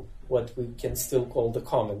non-privatizable, what we can still call the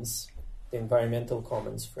commons, the environmental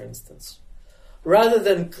commons, for instance. Rather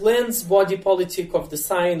than cleanse body politic of the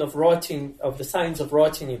signs of rotting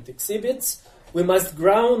it exhibits, we must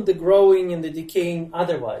ground the growing and the decaying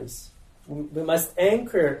otherwise. We must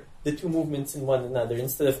anchor the two movements in one another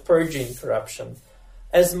instead of purging corruption,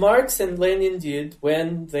 as Marx and Lenin did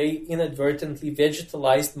when they inadvertently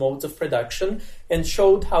vegetalized modes of production and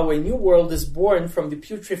showed how a new world is born from the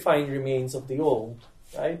putrefying remains of the old,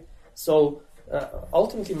 right? So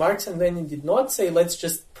ultimately, Marx and Lenin did not say, let's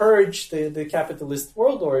just purge the capitalist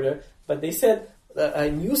world order, but they said,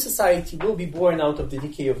 a new society will be born out of the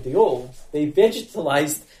decay of the old. They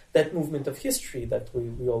vegetalized that movement of history that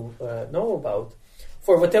we all know about.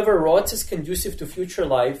 For whatever rots is conducive to future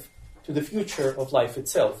life, to the future of life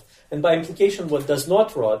itself. And by implication, what does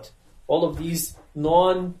not rot, all of these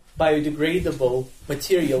non-biodegradable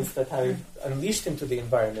materials that are unleashed into the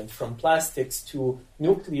environment, from plastics to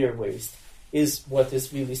nuclear waste, is what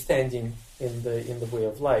is really standing in the way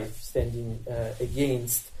of life, standing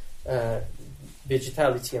against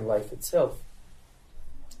vegetality and life itself.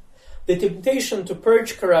 The temptation to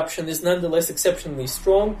purge corruption is nonetheless exceptionally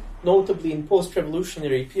strong, notably in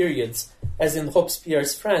post-revolutionary periods, as in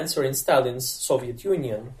Robespierre's France or in Stalin's Soviet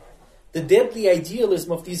Union. The deadly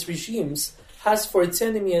idealism of these regimes has for its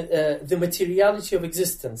enemy the materiality of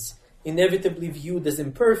existence, inevitably viewed as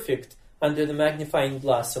imperfect under the magnifying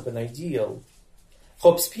glass of an ideal.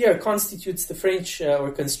 Robespierre constitutes the French,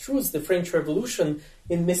 or construes the French Revolution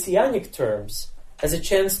in messianic terms, as a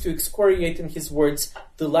chance to excoriate, in his words,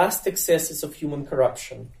 the last excesses of human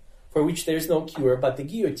corruption, for which there is no cure but the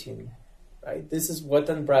guillotine. Right? This is what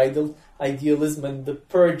unbridled idealism and the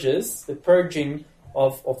purging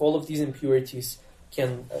of all of these impurities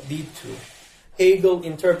can lead to. Hegel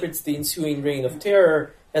interprets the ensuing reign of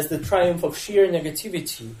terror as the triumph of sheer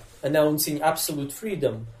negativity, announcing absolute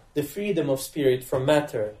freedom, the freedom of spirit from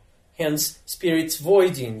matter, hence spirit's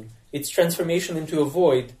voiding, its transformation into a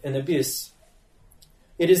void, an abyss.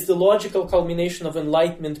 It is the logical culmination of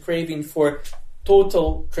Enlightenment craving for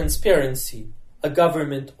total transparency, a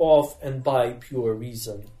government of and by pure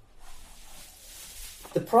reason.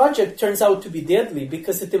 The project turns out to be deadly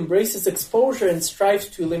because it embraces exposure and strives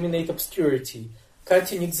to eliminate obscurity,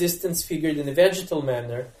 cutting existence figured in a vegetal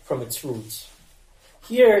manner from its roots.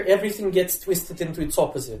 Here, everything gets twisted into its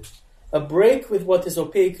opposite. A break with what is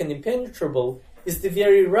opaque and impenetrable is the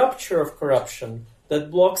very rupture of corruption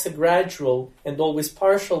that blocks a gradual and always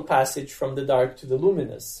partial passage from the dark to the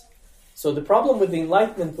luminous. So the problem with the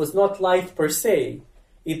Enlightenment was not light per se.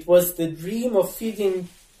 It was the dream of feeding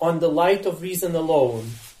on the light of reason alone,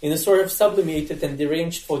 in a sort of sublimated and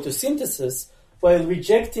deranged photosynthesis, while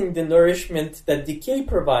rejecting the nourishment that decay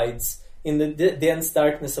provides in the dense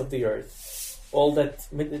darkness of the earth, all that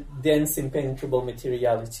dense, impenetrable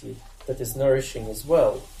materiality that is nourishing as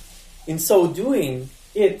well. In so doing,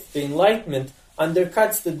 the Enlightenment,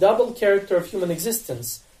 undercuts the double character of human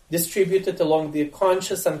existence, distributed along the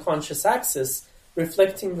conscious-unconscious axis,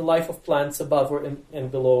 reflecting the life of plants above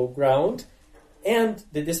and below ground, and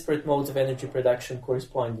the disparate modes of energy production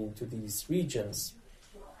corresponding to these regions.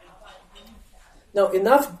 Now,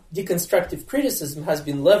 enough deconstructive criticism has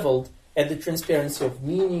been leveled at the transparency of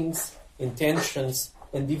meanings, intentions,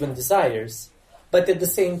 and even desires, but at the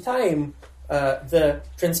same time, the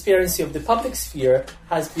transparency of the public sphere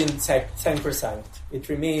has been sacrosanct. It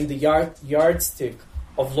remained the yardstick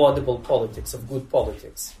of laudable politics, of good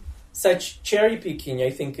politics. Such cherry-picking, I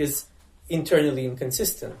think, is internally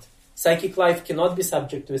inconsistent. Psychic life cannot be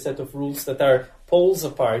subject to a set of rules that are poles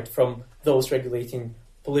apart from those regulating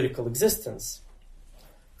political existence.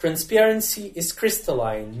 Transparency is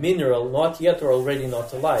crystalline, mineral, not yet or already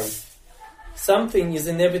not alive. Something is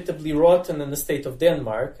inevitably rotten in the state of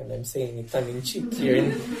Denmark, and I'm saying it tongue-in-cheek here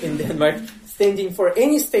in Denmark, standing for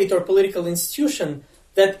any state or political institution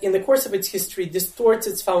that in the course of its history distorts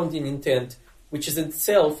its founding intent, which is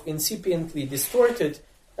itself incipiently distorted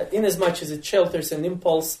inasmuch as it shelters an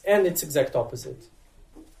impulse and its exact opposite.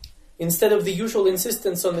 Instead of the usual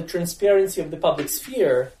insistence on the transparency of the public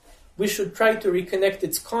sphere, we should try to reconnect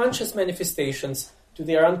its conscious manifestations to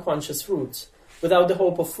their unconscious roots, without the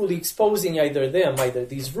hope of fully exposing either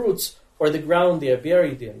these roots, or the ground they are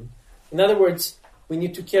buried in. In other words, we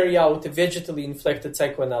need to carry out a vegetally inflected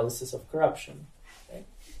psychoanalysis of corruption. Okay?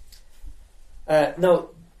 Now,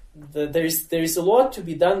 there is a lot to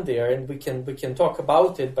be done there, and we can talk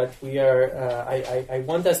about it. But I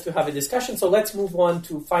want us to have a discussion. So let's move on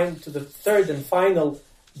to the third and final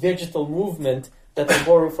vegetal movement that I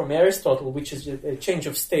borrow from Aristotle, which is a change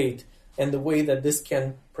of state, and the way that this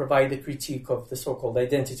can provide a critique of the so-called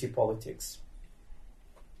identity politics.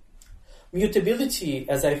 Mutability,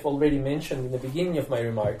 as I've already mentioned in the beginning of my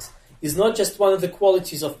remarks, is not just one of the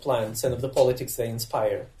qualities of plants and of the politics they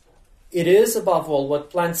inspire. It is, above all, what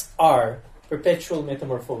plants are, perpetual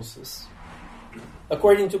metamorphosis.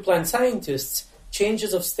 According to plant scientists,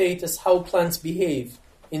 changes of state is how plants behave,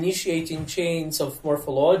 initiating chains of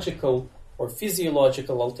morphological or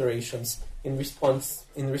physiological alterations in response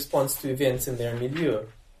to events in their milieu.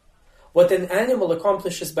 What an animal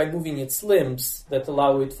accomplishes by moving its limbs that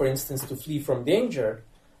allow it, for instance, to flee from danger,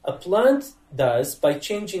 a plant does by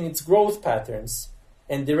changing its growth patterns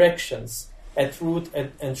and directions at root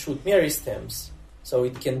and shoot meristems. So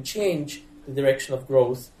it can change the direction of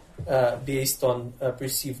growth based on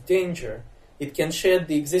perceived danger. It can shed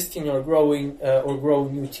the existing or grow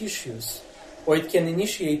new tissues, or it can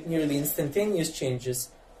initiate nearly instantaneous changes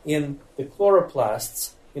in the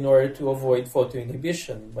chloroplasts in order to avoid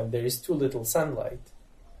photoinhibition when there is too little sunlight.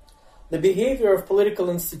 The behavior of political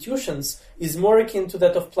institutions is more akin to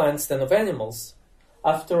that of plants than of animals.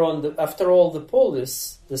 After all, the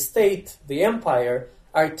polis, the state, the empire,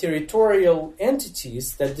 are territorial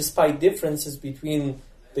entities that, despite differences between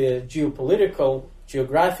the geopolitical,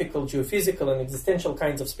 geographical, geophysical, and existential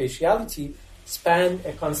kinds of spatiality, span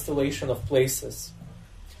a constellation of places.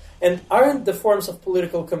 And aren't the forms of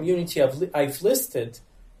political community I've listed,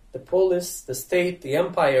 the polis, the state, the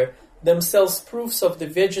empire, themselves proofs of the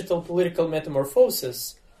vegetal political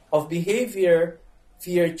metamorphosis, of behavior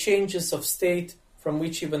via changes of state from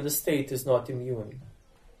which even the state is not immune?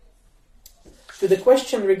 To the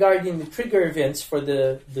question regarding the trigger events for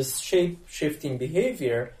this shape-shifting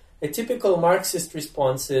behavior, a typical Marxist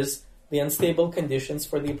response is the unstable conditions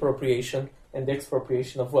for the appropriation and the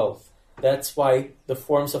expropriation of wealth. That's why the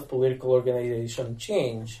forms of political organization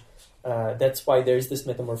change. That's why there is this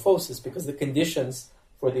metamorphosis, because the conditions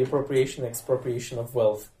for the appropriation and expropriation of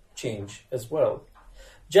wealth change as well.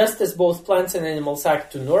 Just as both plants and animals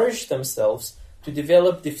act to nourish themselves, to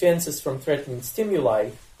develop defenses from threatening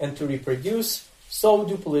stimuli, and to reproduce, so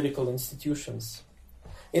do political institutions.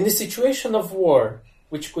 In the situation of war,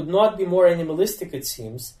 which could not be more animalistic, it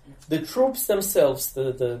seems, the troops themselves,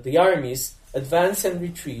 the armies, advance and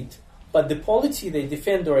retreat, but the polity they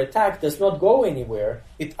defend or attack does not go anywhere.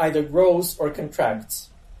 It either grows or contracts.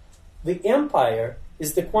 The empire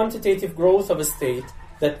is the quantitative growth of a state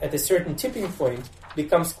that at a certain tipping point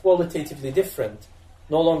becomes qualitatively different,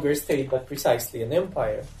 no longer a state but precisely an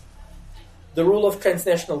empire. The rule of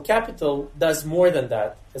transnational capital does more than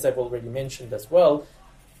that, as I've already mentioned as well.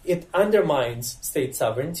 It undermines state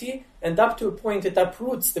sovereignty, and up to a point it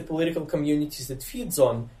uproots the political communities it feeds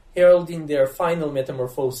on, heralding their final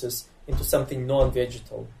metamorphosis into something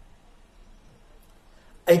non-vegetal.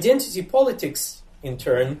 Identity politics, in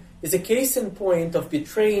turn, is a case in point of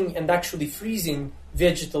betraying and actually freezing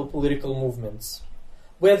vegetal political movements.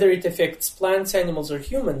 Whether it affects plants, animals, or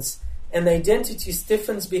humans, an identity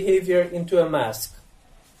stiffens behavior into a mask.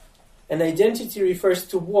 An identity refers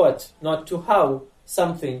to what, not to how,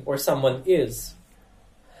 something or someone is.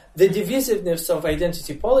 The divisiveness of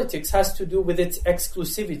identity politics has to do with its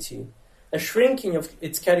exclusivity, a shrinking of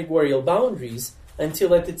its categorical boundaries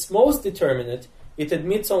until at its most determinate, it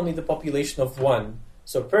admits only the population of one.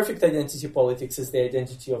 So perfect identity politics is the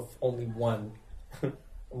identity of only one,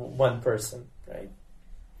 one person, right?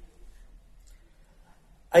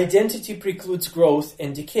 Identity precludes growth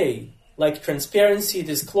and decay. Like transparency, it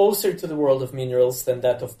is closer to the world of minerals than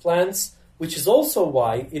that of plants, which is also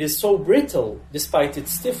why it is so brittle despite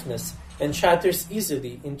its stiffness and shatters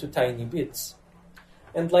easily into tiny bits.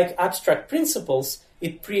 And like abstract principles,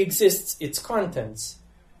 it pre-exists its contents.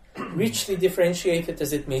 Richly differentiated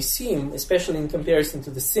as it may seem, especially in comparison to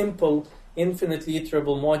the simple, infinitely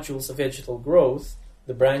iterable modules of vegetal growth,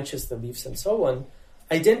 the branches, the leaves, and so on,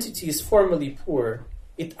 identity is formally poor.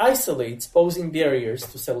 It isolates, posing barriers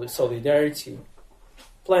to solidarity.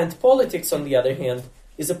 Plant politics, on the other hand,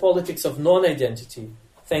 is a politics of non-identity,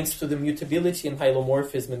 thanks to the mutability and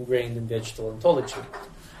hylomorphism ingrained in vegetal ontology.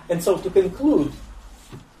 And so to conclude,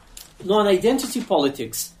 non-identity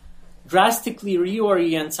politics drastically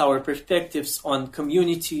reorients our perspectives on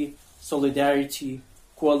community, solidarity,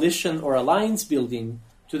 coalition, or alliance building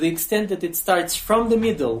to the extent that it starts from the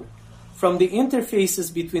middle, from the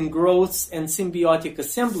interfaces between growths and symbiotic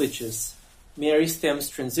assemblages,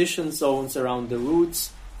 meristems, transition zones around the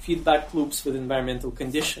roots, feedback loops with environmental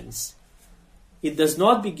conditions. It does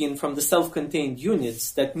not begin from the self-contained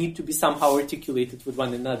units that need to be somehow articulated with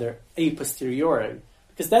one another a posteriori.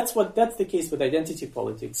 Because that's the case with identity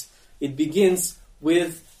politics. It begins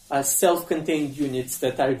with self-contained units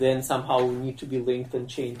that are then somehow need to be linked and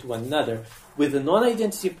chained to one another. With the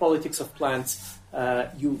non-identity politics of plants,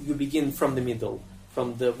 you begin from the middle,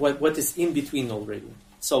 from the what is in between already.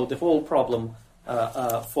 So the whole problem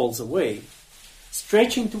falls away.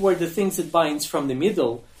 Stretching toward the things it binds from the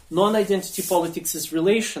middle, non-identity politics is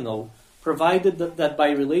relational, provided that by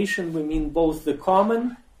relation we mean both the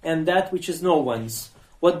common and that which is no one's,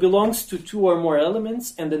 what belongs to two or more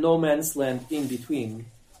elements and the no man's land in between.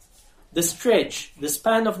 The stretch, the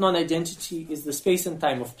span of non-identity is the space and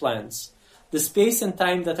time of plants, the space and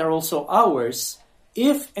time that are also ours,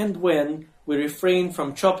 if and when we refrain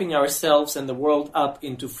from chopping ourselves and the world up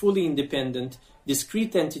into fully independent,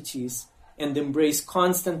 discrete entities and embrace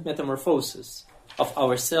constant metamorphosis of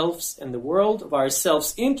ourselves and the world, of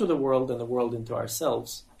ourselves into the world and the world into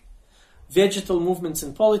ourselves. Vegetal movements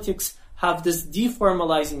in politics have this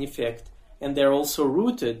deformalizing effect, and they're also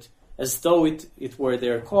rooted, as though it were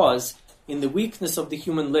their cause, in the weakness of the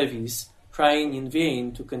human levees, trying in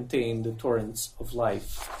vain to contain the torrents of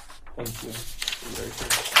life. Thank you.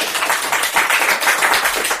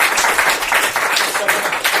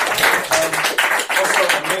 Also,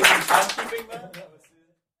 amazing housekeeping there.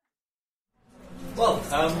 Well,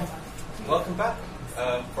 welcome back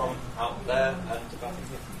from out there and back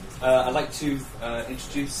here. I'd like to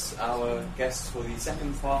introduce our guests for the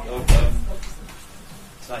second part of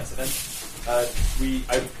tonight's event.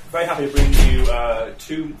 I'm very happy to bring you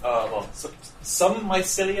some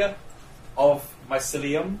mycelia of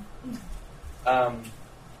mycelium.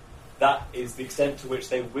 That is the extent to which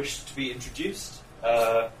they wish to be introduced.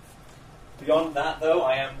 Beyond that, though,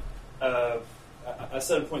 I am at a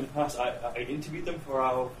certain point in the past, I interviewed them for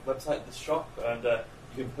our website, The Shop, and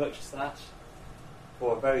you can purchase that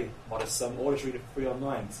for a very modest sum, or just read it free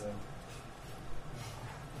online. So.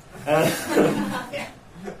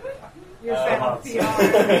 You're a fan of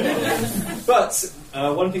PR. But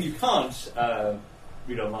one thing you can't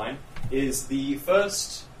read online is the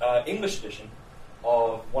first English edition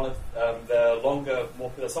of one of the longer,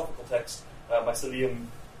 more philosophical texts, Mycelium.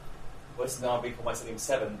 Well, it's now being called Mycelium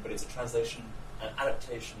 7, but it's a translation and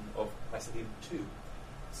adaptation of Mycelium 2.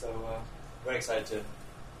 So, very excited to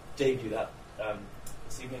debut that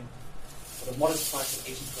this evening for the modest price of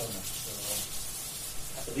 80 krona.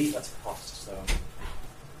 So, I believe that's a cost.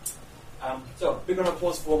 So, big round of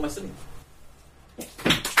applause for Mycelium.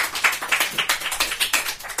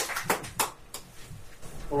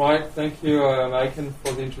 All right, thank you, Maiken,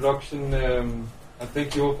 for the introduction, and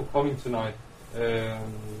thank you all for coming tonight.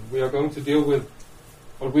 We are going to deal with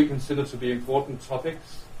what we consider to be important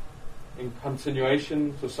topics in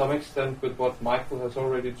continuation to some extent with what Michael has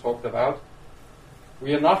already talked about.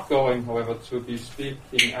 We are not going, however, to be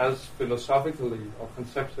speaking as philosophically or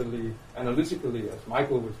conceptually, analytically as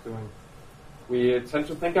Michael was doing. We tend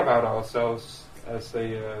to think about ourselves as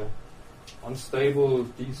a unstable,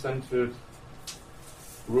 decentered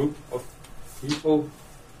group of people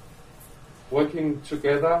working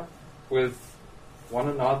together with one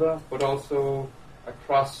another, but also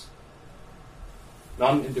across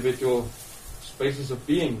non-individual spaces of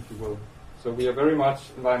being, if you will. So we are very much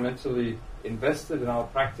environmentally invested in our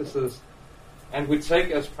practices, and we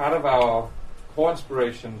take as part of our core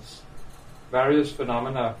inspirations various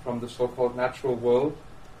phenomena from the so-called natural world,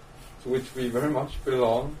 to which we very much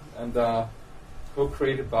belong and are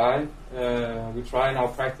co-created by. We try in our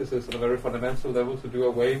practices at a very fundamental level to do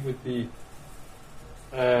away with the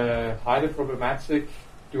highly problematic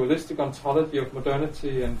dualistic ontology of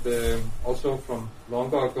modernity, and also from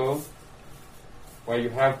longer ago, where you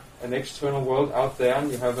have an external world out there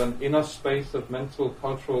and you have an inner space of mental,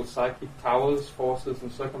 cultural, psychic powers, forces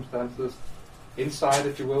and circumstances inside,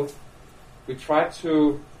 if you will. We try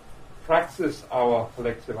to practice our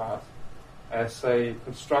collective art as a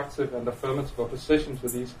constructive and affirmative opposition to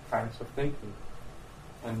these kinds of thinking.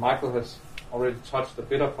 And Michael has already touched a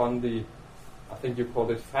bit upon the, I think you called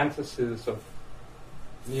it, fantasies of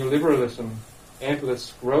neoliberalism,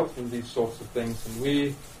 endless growth in these sorts of things. And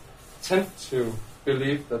we tend to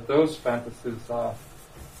believe that those fantasies are,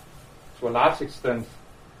 to a large extent,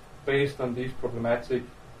 based on these problematic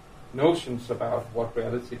notions about what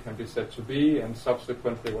reality can be said to be, and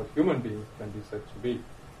subsequently what human beings can be said to be.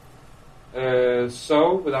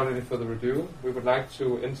 So, without any further ado, we would like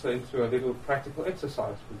to enter into a little practical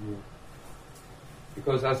exercise with you.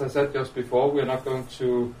 Because, as I said just before, we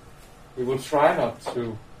will try not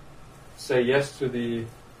to say yes to the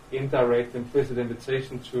indirect, implicit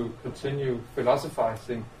invitation to continue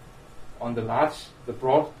philosophizing on in the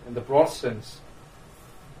broad sense,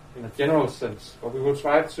 in a general sense. But we will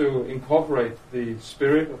try to incorporate the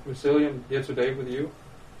spirit of Mycelium here today with you,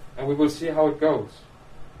 and we will see how it goes.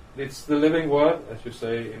 It's the living word, as you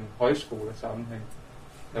say in højskole or something,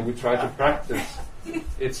 that we try to practice.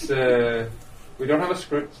 It's we don't have a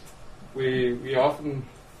script. We often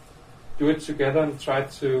do it together and try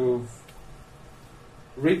to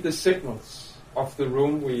read the signals of the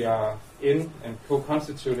room we are in and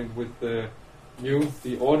co-constituting with the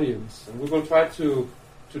audience. And we will try to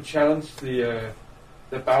challenge the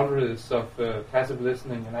boundaries of passive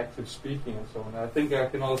listening and active speaking and so on. I think I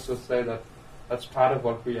can also say that that's part of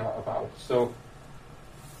what we are about. So,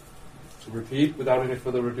 to repeat, without any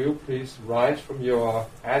further ado, please rise from your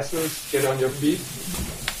asses, get on your feet,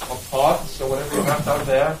 or pods, or whatever you have down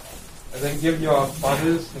there, and then give your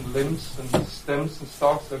bodies and limbs and stems and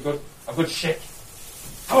stalks a good shake.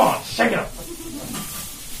 Come on, shake it up.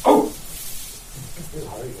 Oh!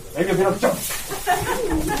 Maybe a bit of jump.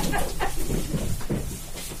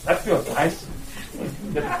 That feels nice.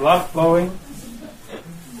 Get the blood flowing.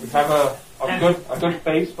 We have a good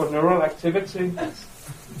base for neural activity.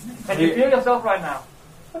 Can you feel yourself right now?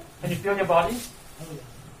 Can you feel your body?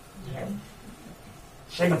 Yeah.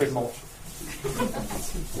 Shake a bit more.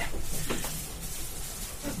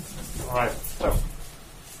 Alright, so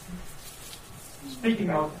speaking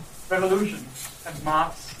of revolution and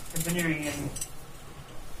Marx, continuing in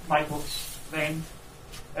Michael's vein,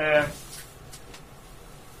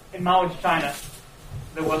 in Maoist China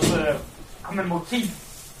there was a common motif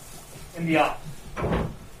in the art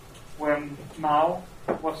where Mao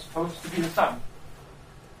was supposed to be the sun,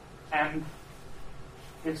 and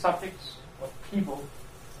his subjects, or people,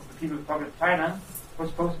 the people who talk of China, were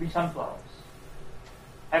supposed to be sunflowers.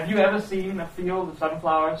 Have you ever seen a field of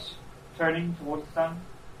sunflowers turning towards the sun?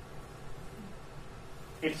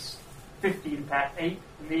 It's 15 past 8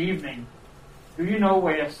 in the evening. Do you know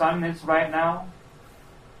where your sun is right now?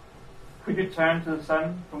 Could you turn to the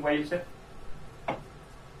sun from where you sit?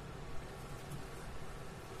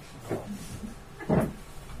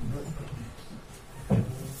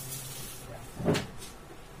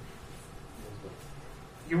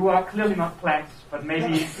 You are clearly not plants, but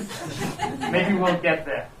maybe we'll get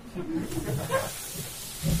there.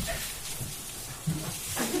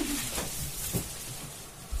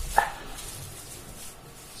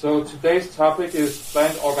 So today's topic is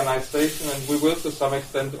plant organization, and we will to some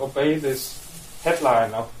extent obey this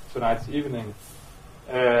headline of tonight's evening.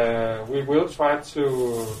 We will try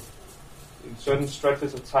to, in certain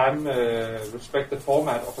stretches of time, respect the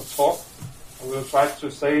format of a talk. And we'll try to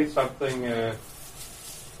say something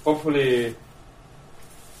hopefully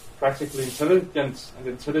practically intelligent and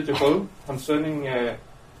intelligible concerning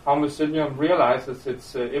how Mycelium realizes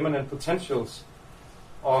its immanent potentials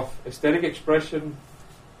of aesthetic expression,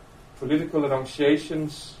 political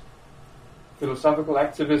enunciations, philosophical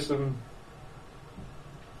activism,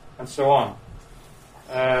 and so on.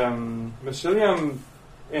 Mycelium,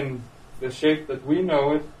 in the shape that we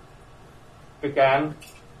know it, began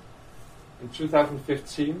in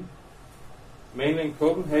 2015, mainly in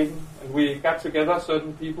Copenhagen, and we got together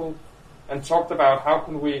certain people and talked about how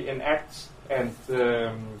can we enact and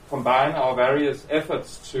combine our various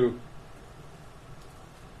efforts to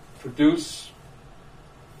produce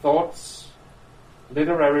thoughts,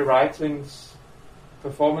 literary writings,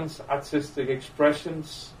 performance artistic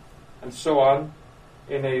expressions, and so on,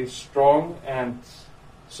 in a strong and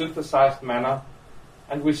synthesized manner.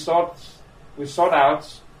 And we sought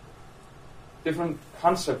out different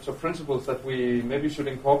concepts or principles that we maybe should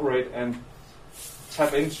incorporate and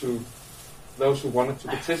tap into those who wanted to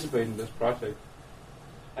participate in this project.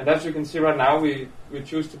 And as you can see right now, we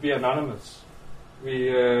choose to be anonymous.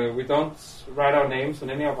 We don't write our names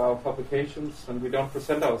in any of our publications, and we don't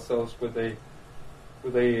present ourselves with a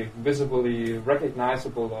visibly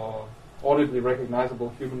recognizable or audibly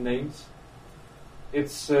recognizable human names.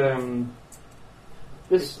 It's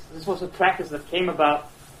This was a practice that came about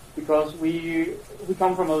because we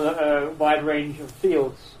come from a wide range of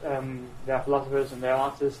fields. There are philosophers and there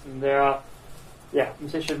are artists and there are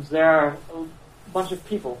musicians. There are a bunch of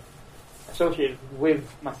people associated with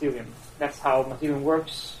mycelium. That's how mycelium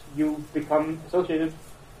works. You become associated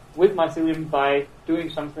with mycelium by doing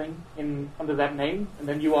something under that name, and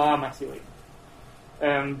then you are mycelium.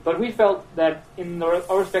 But we felt that in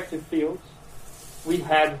our respective fields, we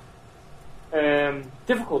had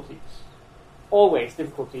always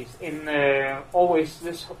difficulties in always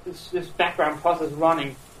this background process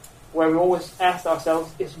running, where we always asked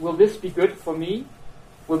ourselves: will this be good for me?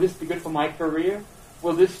 Will this be good for my career?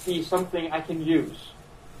 Will this be something I can use?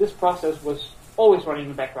 This process was always running in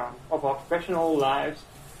the background of our professional lives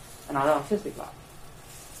and our artistic lives.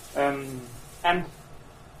 And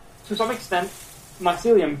to some extent,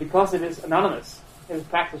 mycelium, because it is anonymous, is a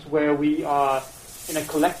practice where we are in a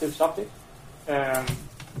collective subject.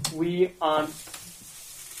 We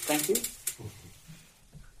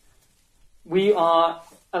are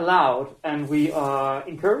allowed and we are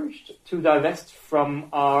encouraged to divest from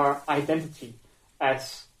our identity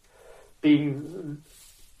as being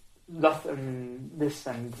love and this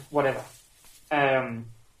and whatever. And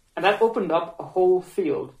that opened up a whole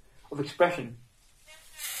field of expression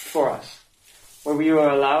for us, where we were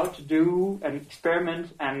allowed to do and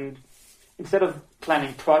experiment, and instead of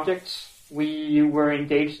planning projects, we were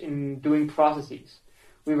engaged in doing processes.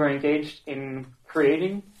 We were engaged in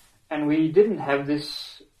creating, and we didn't have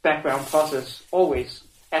this background process always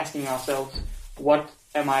asking ourselves, what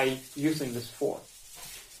am I using this for?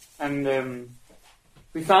 And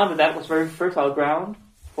we found that was very fertile ground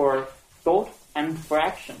for thought and for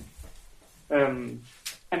action. And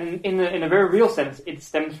in a very real sense, it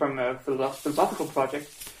stems from a philosophical project,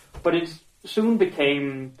 but it soon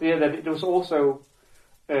became clear that it was also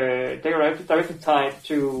directly tied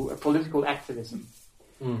to a political activism.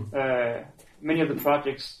 Many of the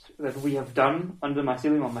projects that we have done under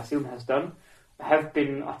Mycelium, or Mycelium has done, have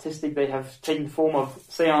been artistic. They have taken the form of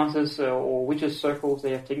seances or witches' circles.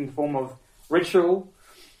 They have taken the form of ritual.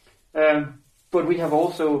 But we have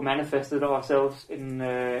also manifested ourselves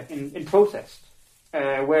in protest,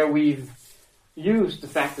 where we've used the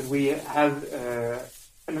fact that we have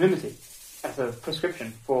anonymity as a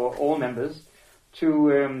prescription for all members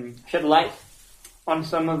to shed light on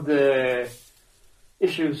some of the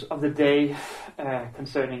issues of the day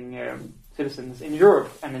concerning citizens in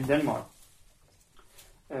Europe and in Denmark.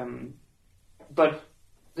 But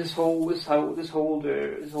this whole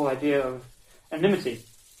idea of anonymity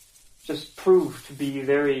just proved to be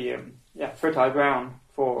very fertile ground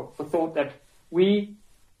for thought that we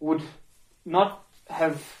would not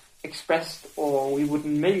have expressed, or we would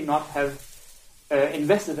maybe not have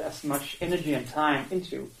invested as much energy and time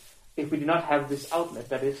into if we did not have this outlet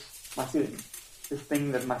that is mycelium, this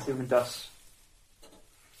thing that mycelium does.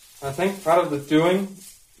 I think part of the doing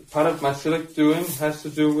part of mycelic doing has to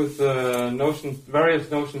do with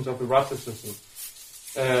various notions of eroticism.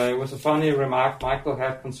 It was a funny remark Michael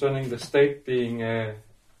had concerning the state being an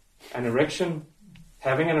erection,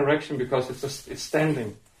 having an erection because it's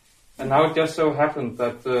standing. And now it just so happened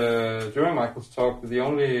that during Michael's talk, the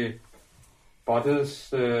only bodies,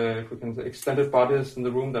 if we can say extended bodies in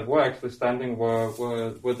the room that were actually standing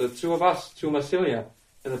were the two of us, two mycelia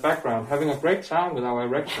in the background, having a great time with our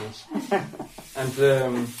erections.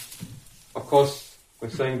 And of course, we're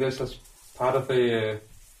saying this as part of a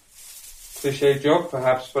cliche joke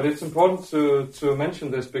perhaps, but it's important to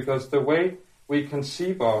mention this because the way we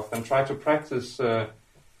conceive of and try to practice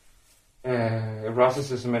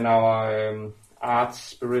eroticism in our art,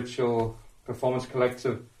 spiritual, performance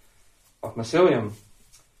collective of Mycelium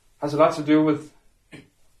has a lot to do with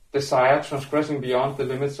desire transgressing beyond the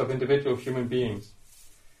limits of individual human beings.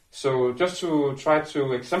 So just to try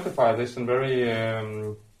to exemplify this in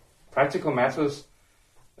very practical matters,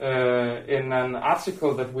 in an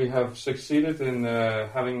article that we have succeeded in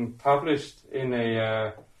having published in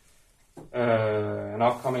an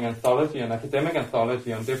upcoming anthology, an academic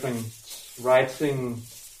anthology on different writing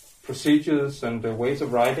procedures and ways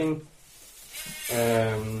of writing,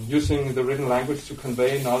 using the written language to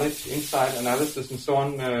convey knowledge, insight, analysis, and so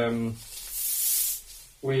on.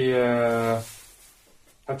 We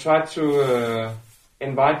have tried to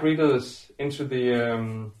invite readers into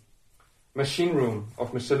the machine room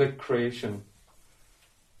of mycelic creation.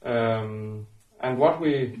 And what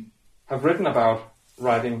we have written about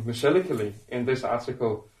writing mycelically in this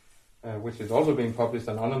article, which is also being published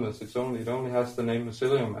anonymous, it only has the name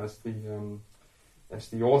Mycelium as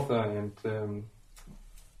the author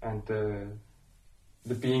and the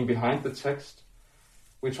being behind the text.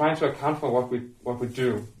 We're trying to account for what we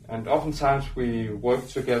do, and oftentimes we work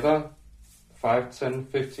together, 5, 10,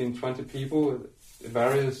 15, 20 people. It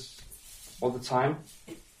varies all the time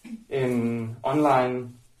in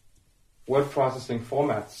online word processing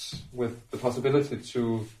formats with the possibility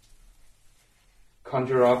to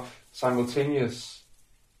conjure up simultaneous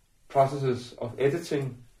processes of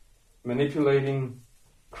editing, manipulating,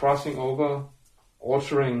 crossing over,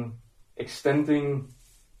 altering, extending,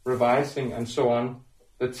 revising, and so on,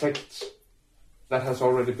 the text that has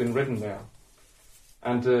already been written there.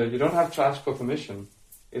 And you don't have to ask for permission.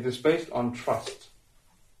 It is based on trust.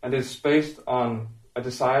 And it's based on a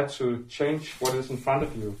desire to change what is in front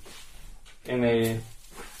of you in a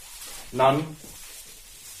non-deferred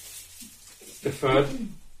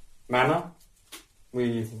manner.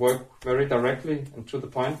 We work very directly and to the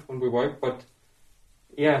point when we work, but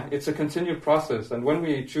yeah, it's a continued process. And when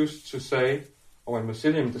we choose to say, or when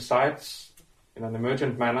Mycelium decides in an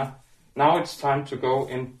emergent manner, now it's time to go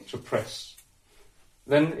into press,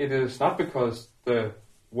 then it is not because the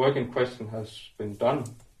work in question has been done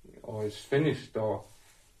or is finished or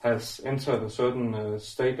has entered a certain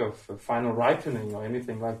state of final ripening or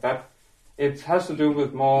anything like that. It has to do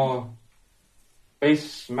with more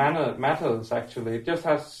base matters, actually. It just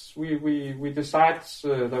has, we decide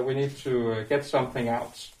that we need to get something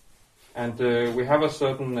out. And we have a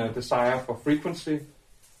certain desire for frequency.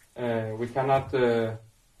 We cannot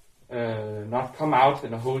not come out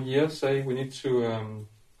in a whole year, say. We need to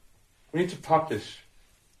publish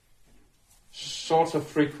sort of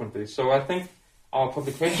frequently. So I think our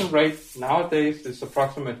publication rate nowadays is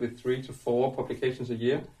approximately 3 to 4 publications a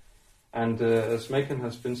year. And as Macon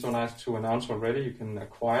has been so nice to announce already, you can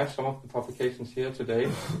acquire some of the publications here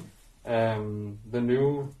today. The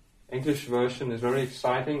new English version is very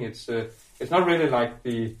exciting. It's not really like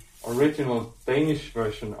the original Danish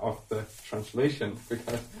version of the translation,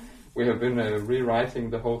 because we have been rewriting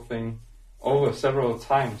the whole thing over several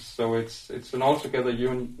times. So it's an altogether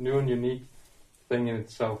new and unique thing in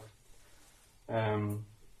itself. But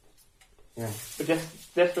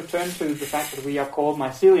just return to the fact that we are called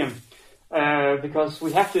Mycelium, because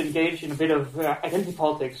we have to engage in a bit of identity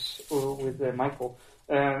politics with Michael,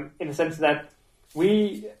 in the sense that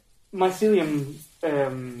Mycelium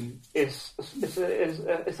is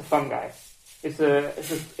a fungi. It's a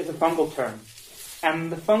fungal term,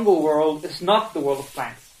 and the fungal world is not the world of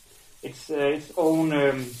plants. It's its own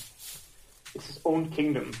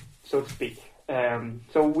kingdom, so to speak.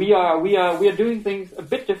 So we are doing things a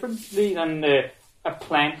bit differently than a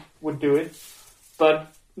plant would do it, but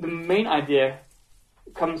the main idea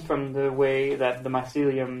comes from the way that the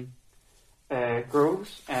mycelium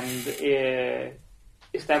grows and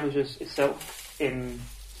establishes itself in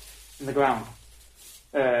the ground,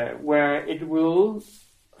 where it will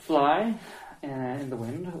fly in the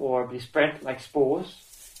wind or be spread like spores,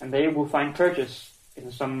 and they will find purchase in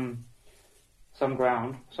some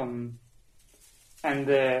ground, some and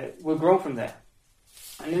will grow from there.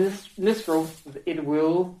 And in this growth, it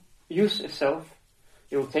will use itself.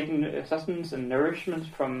 It will take in sustenance and nourishment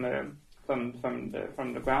from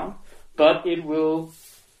the ground, but it will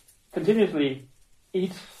continuously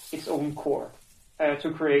eat its own core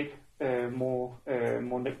to create more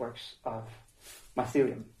networks of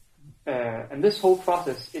mycelium. And this whole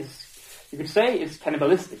process is, you could say, is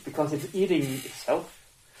cannibalistic because it's eating itself.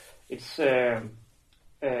 It's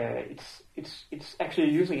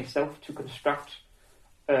actually using itself to construct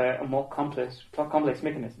a more complex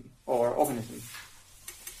mechanism or organism.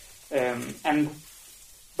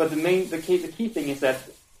 But the key thing is that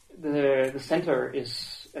the center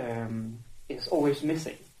is always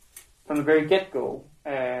missing from the very get-go.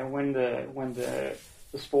 When the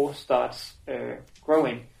spore starts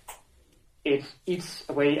growing, it eats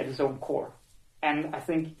away at its own core, and I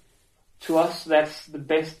think to us that's the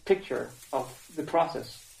best picture of the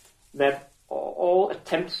process. That all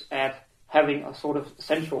attempts at having a sort of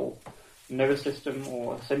central nervous system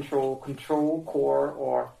or central control core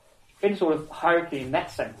or any sort of hierarchy in that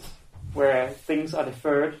sense, where things are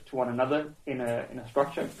deferred to one another in a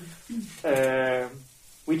structure,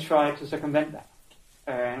 we try to circumvent that,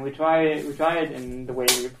 and we try it in the way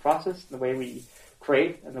we process, the way we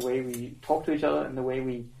create, and the way we talk to each other, and the way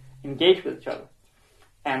we engage with each other.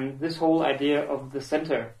 And this whole idea of the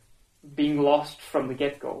center being lost from the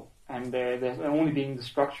get-go, and there's only being the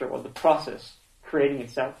structure or the process creating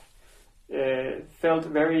itself, felt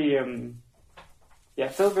very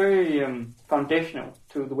foundational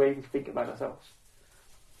to the way we think about ourselves.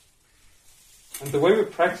 And the way we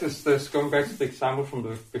practice this, going back to the example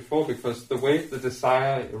from before, because the way the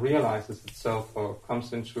desire realizes itself or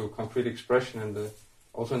comes into concrete expression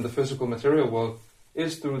also in the physical material world,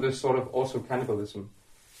 is through this sort of auto-cannibalism.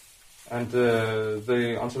 And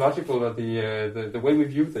the ontological, or the way we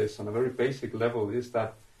view this on a very basic level, is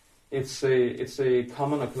that it's a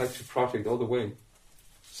common or collective project all the way.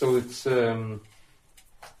 So it's a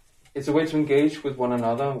way to engage with one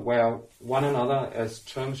another, where one another, as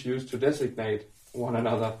terms used to designate one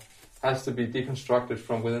another, has to be deconstructed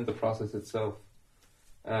from within the process itself.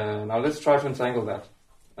 Now let's try to untangle that.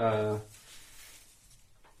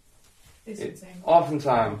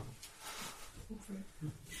 Oftentimes,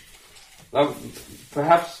 now,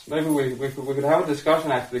 perhaps maybe we could have a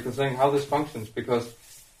discussion actually concerning how this functions, because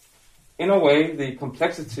in a way the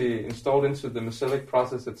complexity installed into the mycelic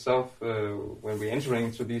process itself, when we're entering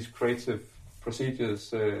into these creative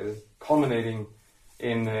procedures, culminating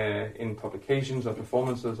in publications or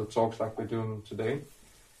performances or talks like we're doing today,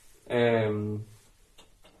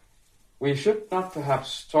 we should not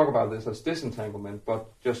perhaps talk about this as disentanglement, but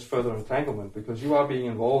just further entanglement, because you are being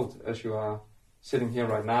involved as you are sitting here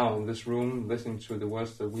right now in this room, listening to the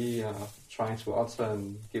words that we are trying to utter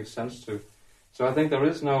and give sense to. So I think there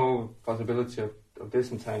is no possibility of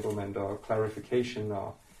disentanglement or clarification,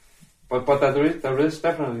 but that there is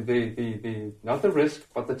definitely the not the risk,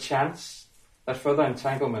 but the chance that further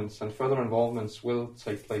entanglements and further involvements will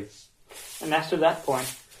take place. And as to that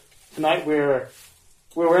point, tonight we're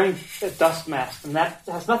wearing a dust mask, and that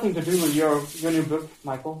has nothing to do with your new book,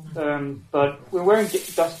 Michael. But we're wearing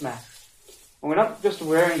dust masks. And we're not just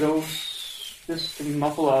wearing this to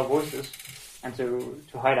muffle our voices and to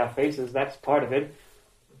hide our faces. That's part of it.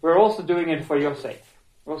 We're also doing it for your sake.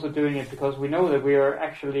 We're also doing it because we know that we are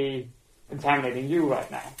actually contaminating you right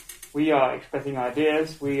now. We are expressing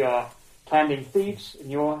ideas. We are planting seeds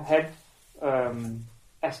in your head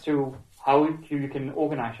as to how you can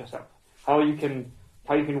organize yourself, how you can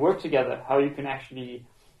work together, how you can actually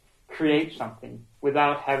create something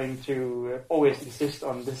without having to always insist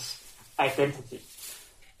on this identity.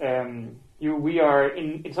 We are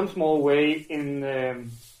in some small way in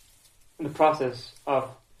the process of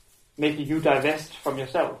making you divest from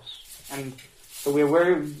yourselves, and so we're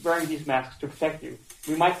wearing these masks to protect you.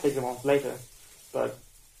 We might take them off later, but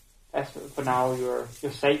as for now, you're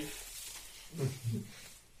safe.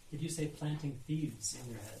 Did you say planting thieves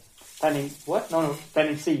in your head? Planting what? No,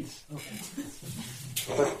 planting seeds. Okay.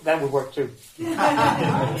 But that would work too.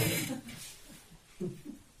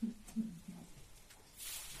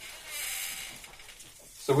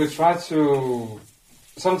 So we try to.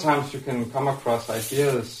 Sometimes you can come across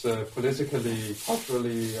ideas politically,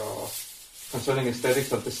 culturally, or concerning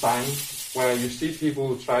aesthetics of design, where you see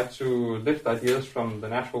people try to lift ideas from the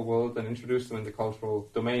natural world and introduce them in the cultural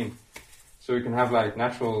domain. So you can have like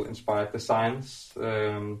natural-inspired designs,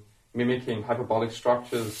 mimicking hyperbolic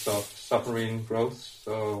structures of submarine growth.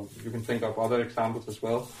 So you can think of other examples as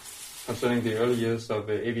well, concerning the early years of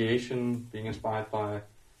aviation, being inspired by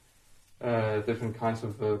different kinds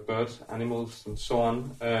of birds, animals, and so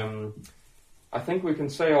on. I think we can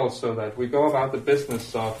say also that we go about the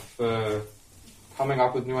business of coming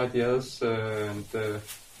up with new ideas and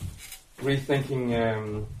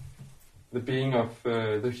rethinking the being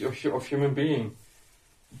of human being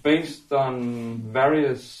based on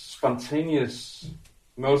various spontaneous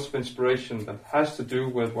modes of inspiration that has to do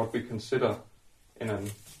with what we consider in an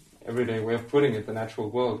everyday way of putting it, the natural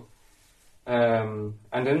world. And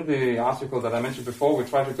in the article that I mentioned before, we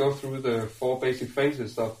try to go through the 4 basic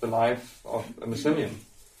phases of the life of a mycelium.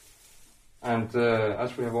 And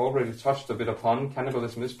as we have already touched a bit upon,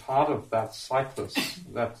 cannibalism is part of that cyclus,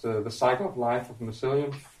 the cycle of life of a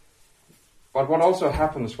mycelium. But what also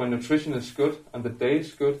happens when nutrition is good, and the day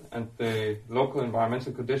is good, and the local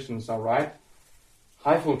environmental conditions are right,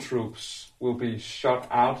 hyphal troops will be shot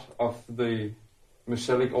out of the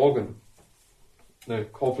mycelic organ, the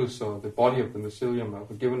corpus or the body of the mycelium,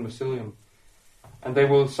 of a given mycelium. And they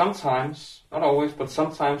will sometimes, not always, but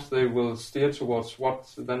sometimes they will steer towards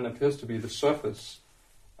what then appears to be the surface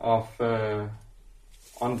of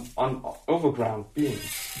on overground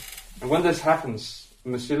beings. And when this happens,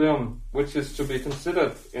 mycelium, which is to be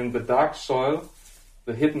considered in the dark soil,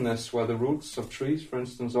 the hiddenness where the roots of trees, for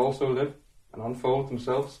instance, also live and unfold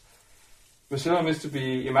themselves, mycelium is to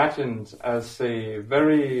be imagined as a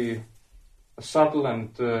very subtle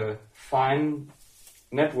and fine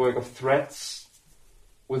network of threads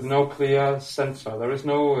with no clear center. There is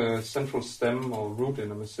no central stem or root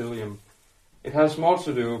in a mycelium. It has more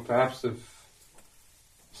to do, perhaps, if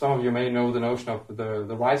some of you may know the notion of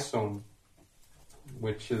the rhizome,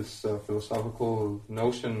 which is a philosophical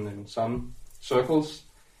notion in some circles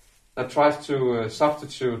that tries to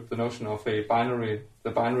substitute the notion of the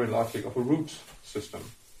binary logic of a root system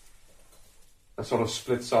that sort of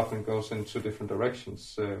splits up and goes into different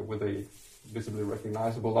directions with a visibly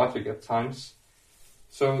recognizable logic at times.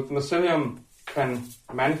 So the mycelium can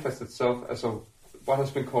manifest itself as what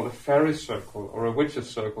has been called a fairy circle or a witch's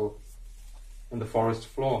circle in the forest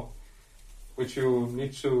floor, which you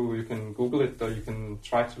can Google it or you can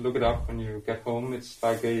try to look it up when you get home. It's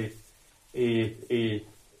like a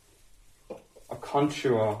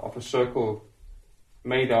contour of a circle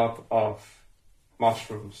made up of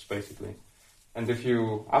mushrooms, basically. And if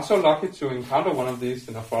you are so lucky to encounter one of these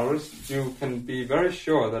in a forest, you can be very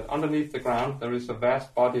sure that underneath the ground there is a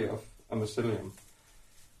vast body of a mycelium,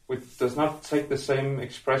 which does not take the same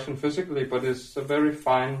expression physically, but is a very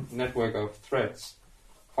fine network of threads,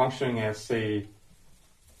 functioning as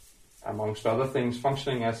amongst other things,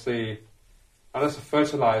 functioning as not as a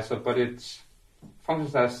fertilizer, but it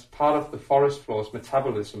functions as part of the forest floor's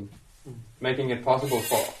metabolism, making it possible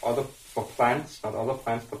for plants, not other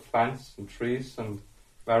plants, but plants and trees and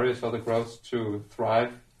various other growths to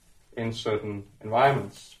thrive in certain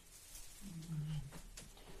environments.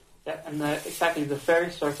 Yeah, and exactly, the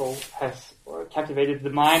fairy circle has captivated the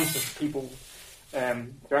minds of people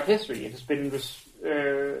throughout history. It has been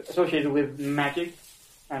associated with magic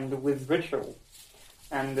and with ritual.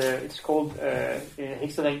 And it's called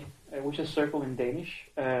Hexering, which is circle in Danish.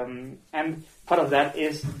 And part of that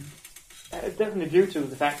is definitely due to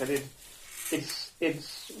the fact that it's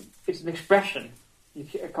an expression you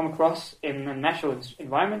come across in a natural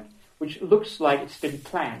environment which looks like it's been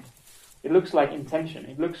planned. It looks like intention.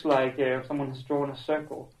 It looks like someone has drawn a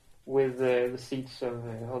circle with the seeds of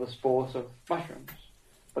or the spores of mushrooms.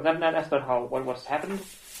 But that's not what's happened.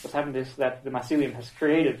 What's happened is that the mycelium has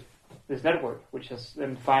created this network, which has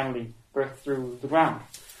then finally birthed through the ground.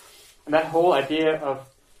 And that whole idea of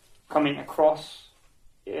coming across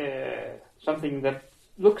something that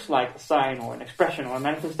looks like a sign or an expression or a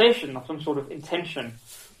manifestation of some sort of intention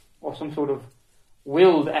or some sort of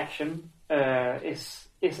willed action is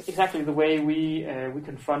exactly the way we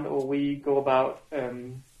confront or we go about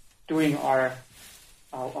doing our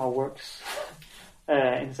works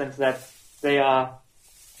in the sense that they are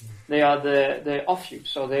the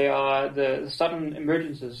offshoots, so they are the sudden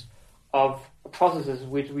emergences of processes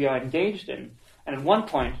which we are engaged in, and at one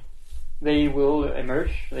point they will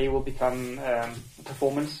emerge, they will become a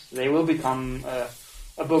performance, they will become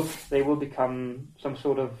a book, they will become some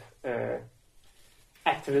sort of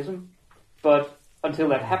activism, but until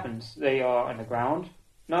that happens, they are underground,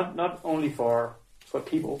 not only for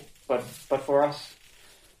people, but for us,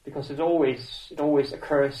 because it always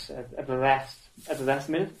occurs at the last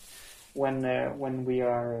minute when we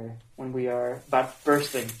are about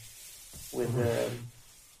bursting with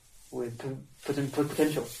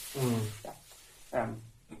potential. Yeah.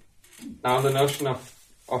 Now the notion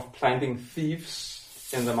of planting thieves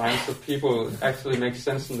in the minds of people actually makes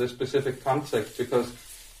sense in this specific context, because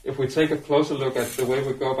if we take a closer look at the way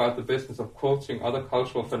we go about the business of quoting other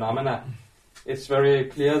cultural phenomena, it's very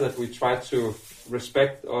clear that we try to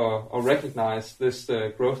respect or recognize this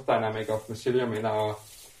growth dynamic of mycelium in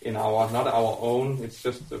our not our own. It's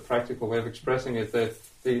just a practical way of expressing it.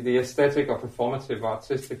 The aesthetic or performative,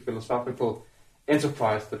 artistic, philosophical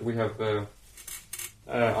enterprise that we have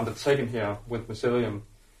undertaken here with mycelium.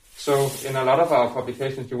 So in a lot of our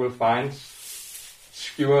publications, you will find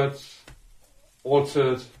skewered,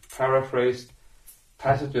 altered, paraphrased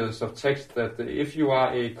passages of text that if you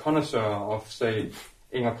are a connoisseur of, say,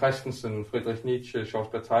 Inger Christensen, Friedrich Nietzsche,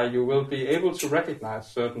 Georges Bataille, you will be able to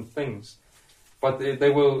recognize certain things. But they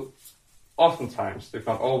will oftentimes, if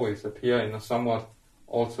not always, appear in a somewhat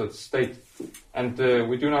altered state. And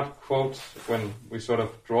we do not quote when we sort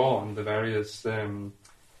of draw on the various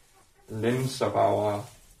limbs of our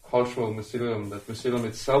cultural mycelium that mycelium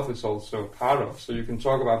itself is also part of. So you can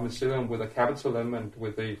talk about mycelium with a capital M and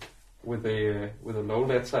with a low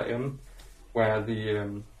letter M, where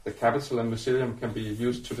the capital M mycelium can be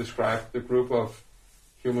used to describe the group of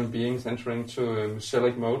human beings entering into a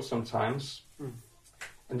mycelic mode sometimes.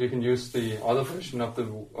 And you can use the other version of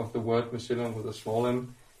the word mycelium with a small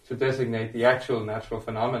m to designate the actual natural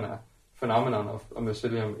phenomenon of a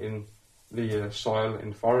mycelium in the soil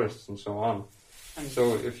in forests and so on. And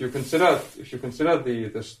so if you consider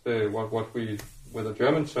the what we with a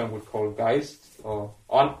German term would call Geist or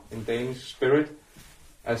ånd in Danish, spirit,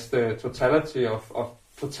 as the totality of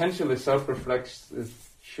potentially self-reflects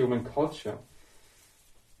human culture,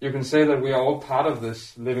 you can say that we are all part of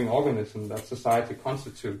this living organism that society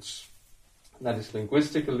constitutes, that is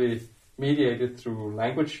linguistically mediated through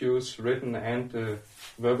language use, written and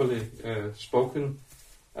verbally spoken,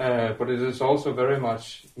 but it is also very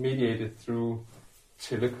much mediated through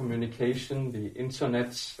telecommunication, the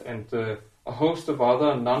internet, and a host of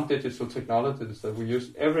other non-digital technologies that we use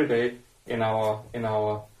every day in our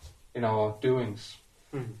doings.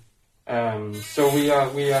 So we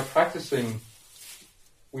are practicing.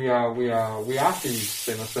 We are thieves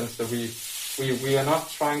in a sense that we are not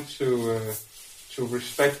trying to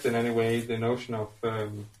respect in any way the notion of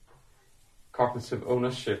cognitive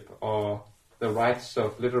ownership or the rights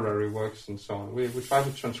of literary works and so on. We try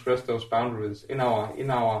to transgress those boundaries in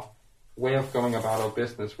our way of going about our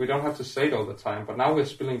business. We don't have to say it all the time, but now we're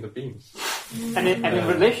spilling the beans. And in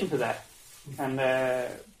relation to that, and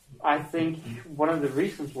I think one of the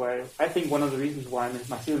reasons why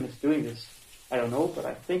mycelium is doing this, I don't know, but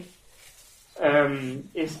I think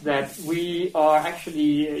is that we are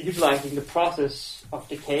actually utilizing the process of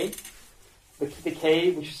decay, the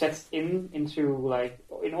decay which sets into like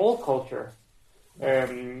in all culture.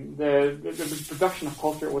 The production of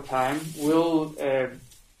culture over time will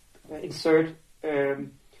insert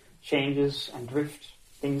changes and drift.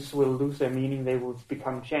 Things will lose their meaning. They will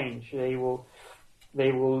become change. They will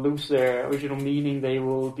lose their original meaning. They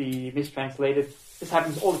will be mistranslated. This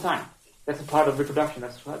happens all the time. That's a part of reproduction.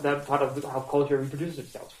 That's part of how culture reproduces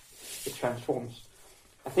itself. It transforms.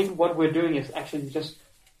 I think what we're doing is actually just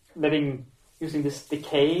using this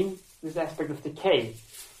decay, this aspect of decay,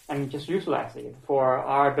 and just utilizing it for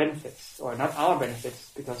our benefits, or not our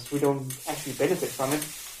benefits, because we don't actually benefit from it,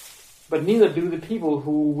 but neither do the people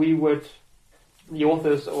the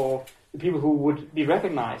authors or the people who would be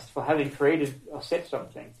recognized for having created or said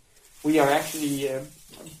something. We are actually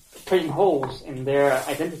putting holes in their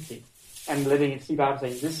identity and letting it seep out,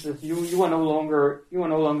 saying, "This is you are no longer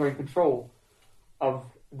in control of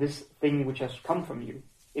this thing which has come from you.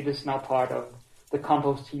 It is now part of the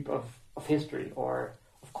compost heap of history or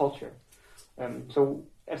of culture." So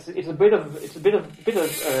it's a bit of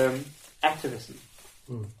activism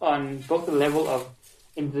on both the level of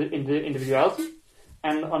individuality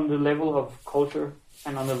and on the level of culture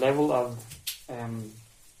and on the level of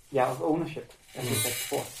ownership, as we said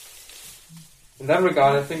before. In that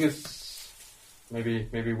regard, I think it's maybe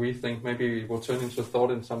it will turn into a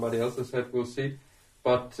thought in somebody else's head. We'll see.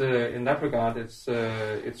 But in that regard,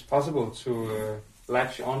 it's possible to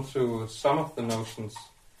latch onto some of the notions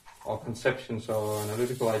or conceptions or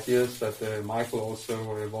analytical ideas that Michael also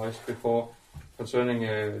voiced before concerning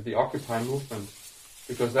the Occupy movement,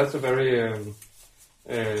 because that's a very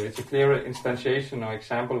it's a clear instantiation or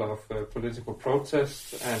example of political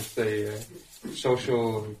protest and the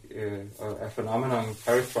social a phenomenon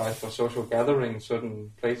characterized by social gathering in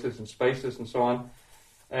certain places and spaces and so on,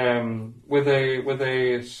 with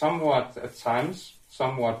a somewhat at times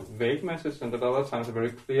somewhat vague message, and at other times a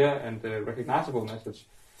very clear and recognizable message.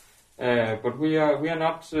 But we are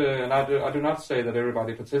not, and I do not say that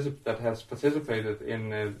everybody that has participated in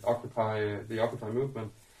the Occupy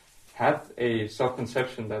movement had a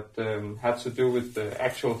self-conception that had to do with the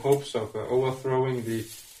actual hopes of overthrowing the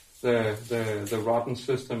the rotten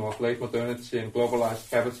system of late modernity and globalized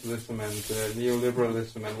capitalism and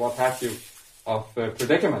neoliberalism and what have you, of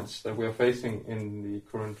predicaments that we are facing in the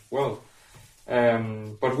current world.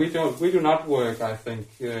 But we do not work, I think,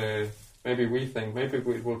 maybe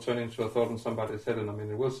it will turn into a thought in somebody's head in a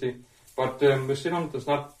minute, we'll see. But Museum does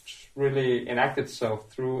not really enact itself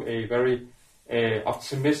through a very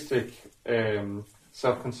optimistic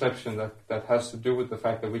self-conception that has to do with the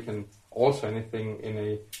fact that we can alter anything in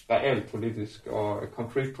a realpolitisk or a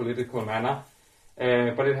concrete political manner.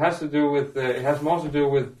 But it has more to do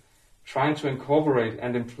with trying to incorporate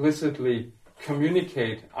and implicitly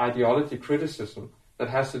communicate ideology criticism that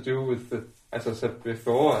has to do with the, as we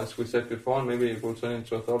said before, and maybe it will turn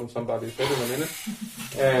into a thought in somebody's head in a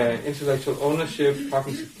minute, intellectual ownership,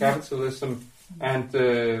 cognitive capitalism, and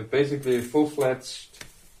basically full-fledged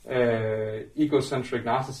egocentric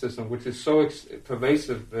narcissism, which is so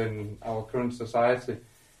pervasive in our current society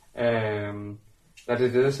that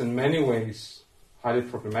it is in many ways highly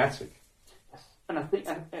problematic. And I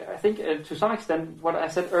think to some extent what I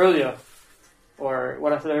said earlier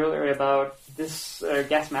about this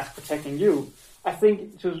gas mask protecting you, I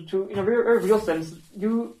think to in a very real sense,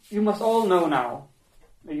 you must all know now,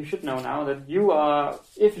 you should know now that you are,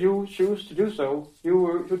 if you choose to do so, you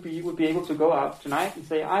would be able to go out tonight and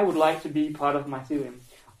say, I would like to be part of Mycelium.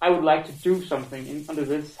 I would like to do something under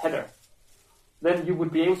this header. Then you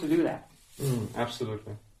would be able to do that.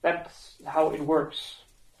 Absolutely. That's how it works.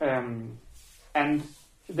 And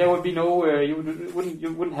there would be no, you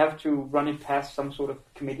wouldn't have to run it past some sort of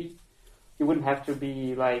committee. You wouldn't have to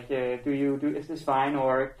be like, is this fine,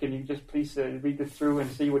 or can you just please read this through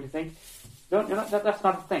and see what you think? That's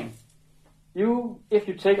not the thing. If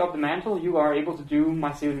you take up the mantle, you are able to do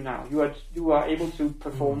mycelium now. You are able to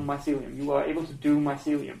perform mycelium. You are able to do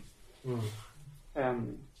mycelium.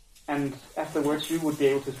 And afterwards, you would be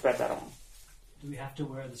able to spread that on. Do we have to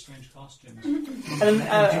wear the strange costumes? And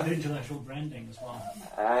do the intellectual branding as well?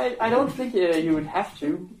 I don't think you would have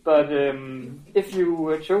to, but if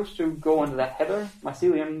you chose to go under that header,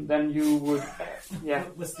 mycelium, then you would, yeah.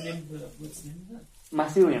 What's the name of it?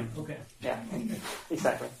 Mycelium. Okay. Yeah,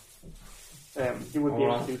 exactly. You would be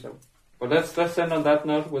able to do so. But let's end on that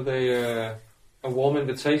note with a warm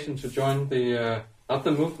invitation to join the not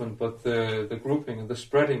the movement, but the grouping and the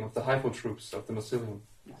spreading of the hypo troops of the Mycelium.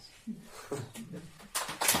 Yes.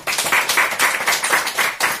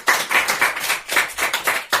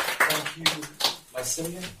 Thank you,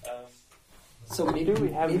 Mycelium. So maybe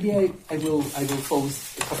I will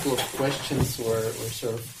pose a couple of questions or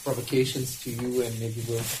sort of provocations to you, and maybe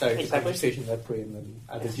we'll start the conversation that way, and then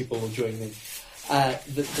other people will join in.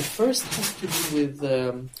 The first has to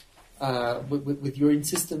do with your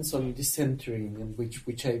insistence on decentering, and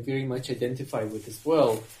which I very much identify with as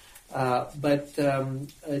well. But do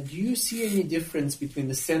you see any difference between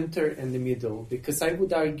the center and the middle? Because I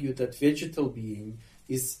would argue that vegetal being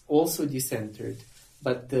is also decentered,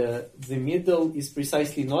 but the middle is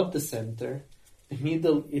precisely not the center. The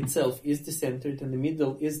middle itself is decentered, and the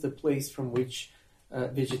middle is the place from which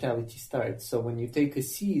vegetality starts. So when you take a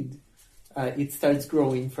seed, it starts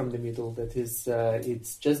growing from the middle. That is,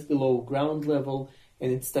 it's just below ground level,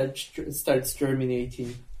 and it starts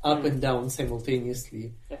germinating up and down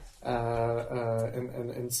simultaneously. Yes.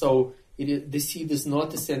 And so the seed is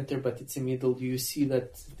not a center, but it's a middle. Do you see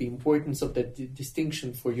that the importance of that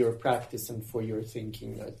distinction for your practice and for your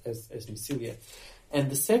thinking as mycelia? And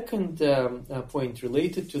the second point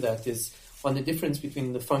related to that is on the difference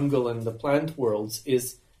between the fungal and the plant worlds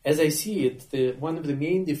is, as I see it, one of the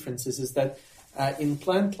main differences is that in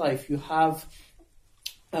plant life you have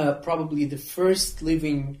probably the first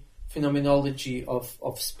living phenomenology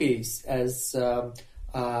of space as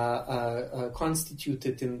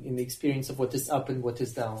constituted in the experience of what is up and what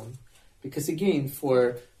is down. Because again,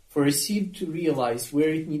 for a seed to realize where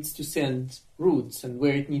it needs to send roots and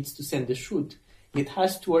where it needs to send a shoot, it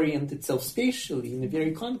has to orient itself spatially in a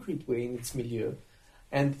very concrete way in its milieu.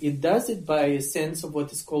 And it does it by a sense of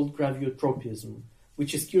what is called graviotropism,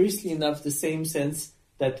 which is curiously enough the same sense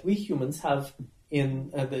that we humans have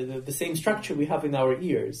in the same structure we have in our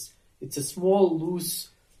ears. It's a small, loose,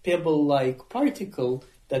 pebble-like particle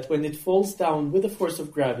that when it falls down with the force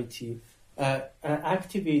of gravity,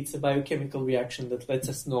 activates a biochemical reaction that lets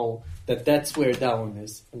us know that that's where down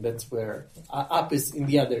is, and that's where up is in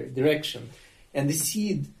the other direction. And the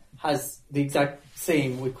seed has the exact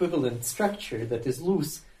same equivalent structure that is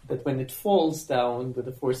loose, that when it falls down with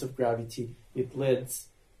the force of gravity, it lets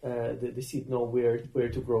the seed know where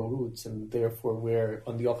to grow roots, and therefore where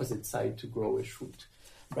on the opposite side to grow a shoot.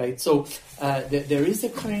 Right? So there is a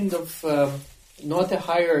kind of not a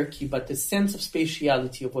hierarchy, but a sense of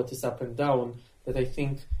spatiality of what is up and down that I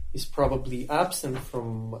think is probably absent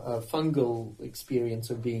from fungal experience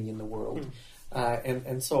of being in the world.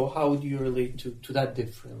 And so how do you relate to that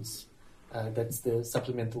difference? That's the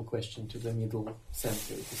supplemental question to the middle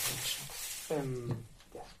center distinction.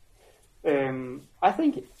 I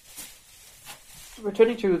think,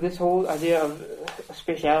 returning to this whole idea of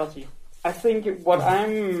spatiality, I think what I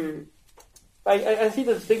see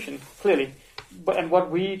the distinction clearly, and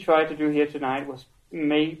what we tried to do here tonight was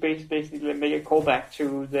basically make a callback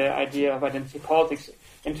to the idea of identity politics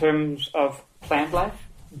in terms of plant life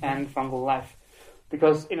and fungal life,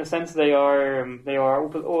 because in a sense they are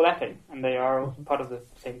overlapping and they are part of the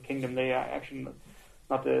same kingdom. They are actually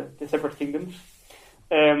not the separate kingdoms.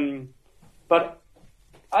 But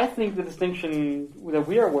I think the distinction that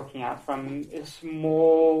we are working out from is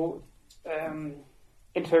more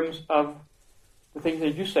in terms of the things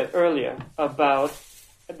that you said earlier about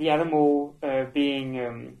the animal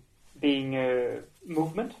being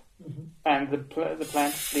movement, and the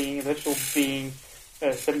plant being vegetable being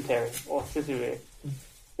sedentary or sedentary.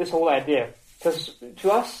 This whole idea, because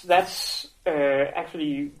to us that's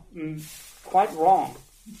actually quite wrong,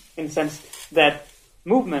 in the sense that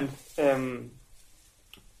movement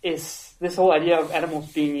is this whole idea of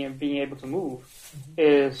animals being able to move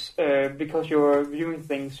is because you're viewing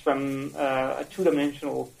things from a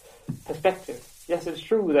two-dimensional perspective. Yes, it's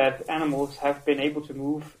true that animals have been able to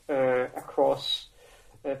move across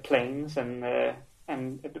plains and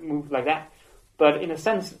move like that, but in a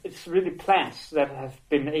sense, it's really plants that have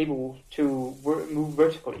been able to move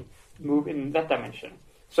vertically, move in that dimension.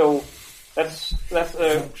 So that's not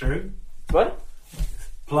true. What?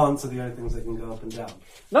 Plants are the only things that can go up and down.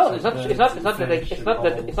 No, it's not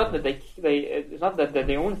that they're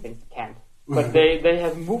the only things that can't, but they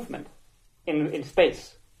have movement in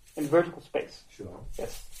space, in vertical space. Sure.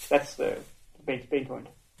 Yes, that's the main point.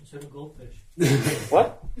 So do goldfish.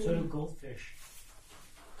 What? So do goldfish.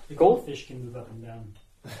 The Goldfish can move up and down.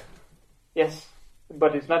 Yes,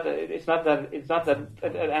 but it's not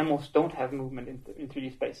that animals don't have movement in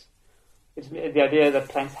 3D space. It's the idea that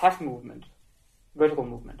plants have movement, vertical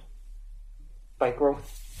movement, by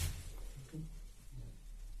growth.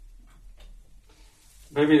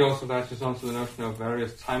 Maybe it also latches onto the notion of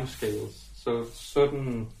various time scales. So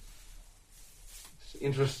certain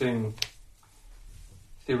interesting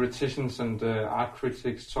theoreticians and art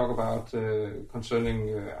critics talk about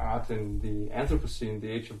concerning art in the Anthropocene, the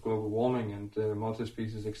age of global warming and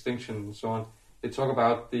multi-species extinction and so on. They talk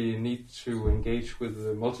about the need to engage with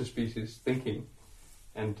multi-species thinking.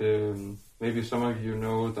 And maybe some of you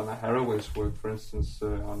know Donna Haraway's work, for instance,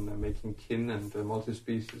 on making kin and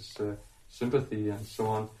multi-species sympathy and so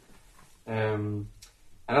on.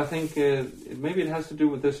 And I think maybe it has to do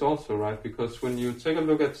with this also, right? Because when you take a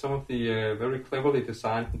look at some of the very cleverly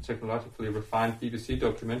designed and technologically refined BBC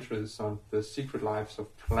documentaries on the secret lives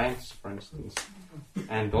of plants, for instance,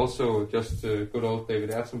 and also just good old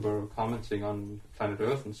David Attenborough commenting on Planet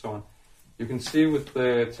Earth and so on, you can see with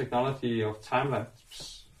the technology of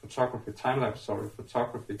time-lapse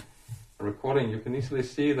photography and recording, you can easily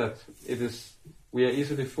see that we are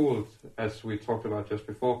easily fooled, as we talked about just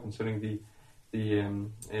before, concerning the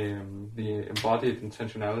embodied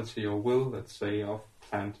intentionality or will, let's say, of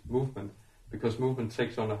plant movement, because movement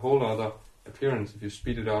takes on a whole other appearance if you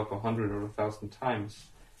speed it up 100 or 1,000 times,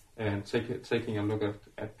 and taking a look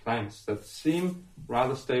at plants that seem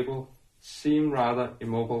rather stable, seem rather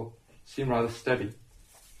immobile, seem rather steady.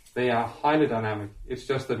 They are highly dynamic. It's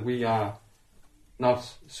just that we are not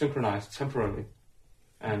synchronized temporally,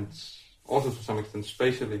 and also to some extent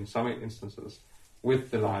spatially in some instances,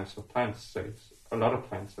 with the lives of plants, say, a lot of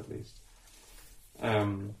plants at least.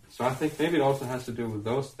 So I think maybe it also has to do with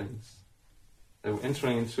those things. That we're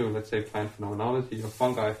entering into, let's say, plant phenomenology or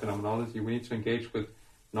fungi phenomenology, we need to engage with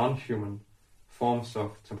non-human forms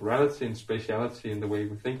of temporality and spatiality in the way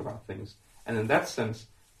we think about things. And in that sense,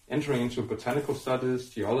 entering into botanical studies,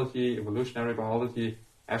 geology, evolutionary biology,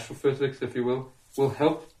 astrophysics, if you will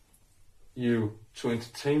help you to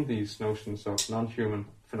entertain these notions of non-human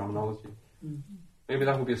phenomenology. Mm-hmm. Maybe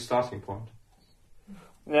that would be a starting point.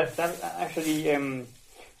 That actually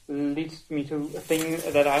leads me to a thing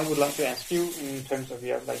that I would like to ask you in terms of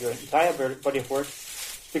your entire body of work,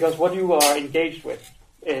 because what you are engaged with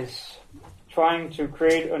is trying to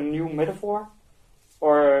create a new metaphor,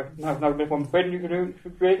 or not metaphor,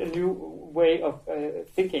 create a new way of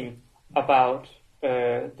thinking about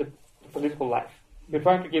the political life. You're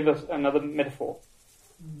trying to give us another metaphor.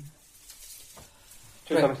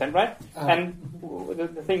 To some extent, right? And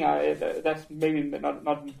the thing, that's maybe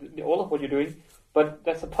not all of what you're doing, but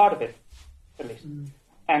that's a part of it. at least.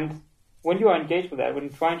 And when you are engaged with that, when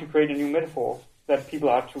trying to create a new metaphor that people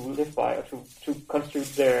are to live by or to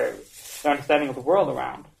constitute their understanding of the world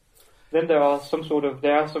around, then there are some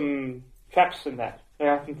traps in that.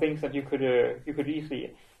 There are some things that you could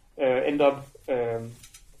easily end up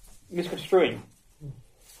misconstruing.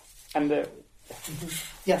 And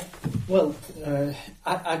yeah, well,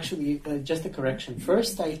 actually, just a correction.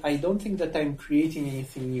 First, I don't think that I'm creating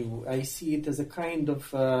anything new. I see it as a kind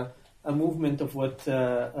of a movement of what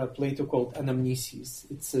Plato called anamnesis.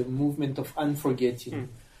 It's a movement of unforgetting.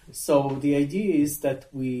 So the idea is that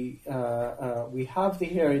we have the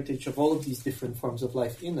heritage of all of these different forms of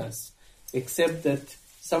life in us, except that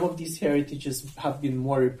some of these heritages have been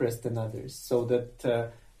more repressed than others. So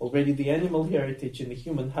that already the animal heritage in the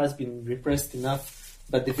human has been repressed enough,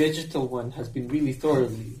 but the vegetal one has been really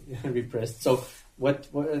thoroughly repressed. So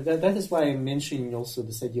that is why I'm mentioning also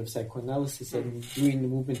this idea of psychoanalysis and doing the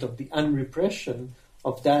movement of the unrepression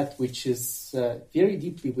of that which is very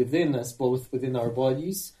deeply within us, both within our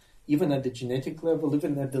bodies, even at the genetic level,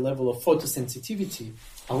 even at the level of photosensitivity.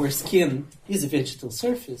 Our skin is a vegetal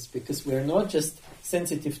surface because we are not just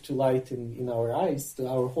sensitive to light in our eyes.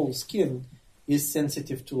 Our whole skin is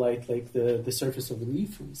sensitive to light, like the surface of a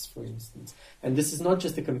leaf is, for instance. And this is not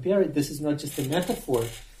just a comparison, this is not just a metaphor.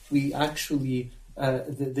 We actually,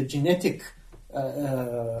 the genetic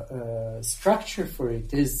structure for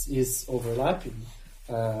it is overlapping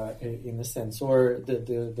in a sense. Or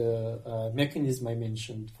the mechanism I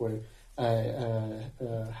mentioned for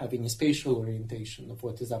having a spatial orientation of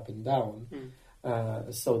what is up and down.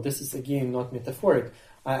 So this is, again, not metaphoric.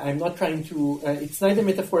 I'm not trying to, it's neither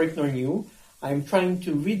metaphoric nor new. I'm trying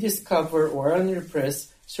to rediscover or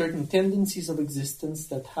unrepress certain tendencies of existence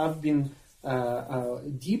that have been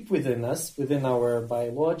deep within us, within our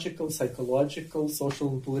biological, psychological, social,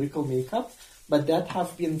 and political makeup, but that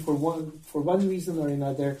have been, for one reason or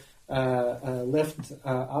another, left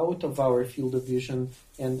out of our field of vision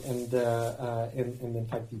and in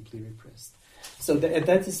fact deeply repressed. So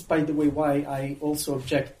that is, by the way, why I also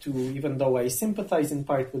object to, even though I sympathize in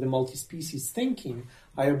part with the multi-species thinking,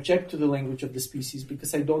 I object to the language of the species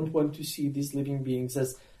because I don't want to see these living beings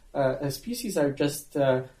as species are just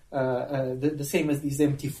the same as these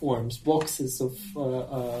empty forms, boxes of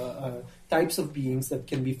types of beings that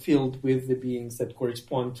can be filled with the beings that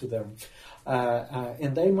correspond to them.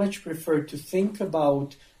 And I much prefer to think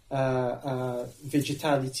about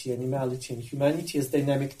vegetality, animality, and humanity as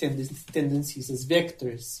dynamic tendencies, as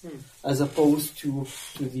vectors, as opposed to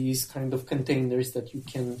these kind of containers that you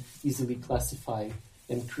can easily classify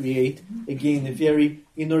and create, again, a very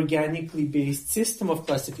inorganically based system of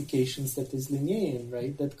classifications that is Linnaean,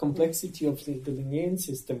 right? That complexity of the Linnaean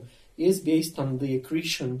system is based on the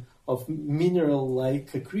accretion of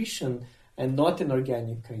mineral-like accretion and not an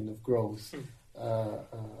organic kind of growth that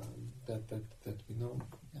we know.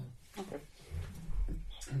 Yeah. Okay.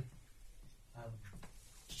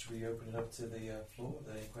 Should we open it up to the floor? Are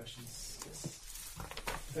there any questions? Yes.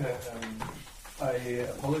 I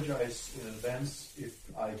apologize in advance if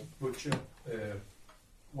I butcher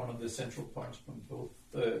one of the central points from both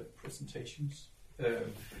presentations.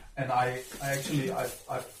 And I've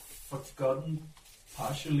forgotten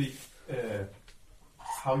partially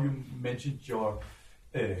how you mentioned your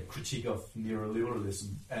critique of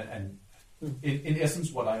neoliberalism. And in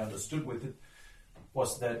essence, what I understood with it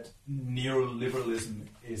was that neoliberalism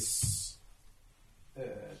is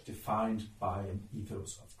defined by an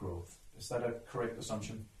ethos of growth. Is that a correct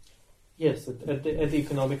assumption? Yes, at the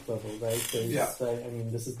economic level, right? I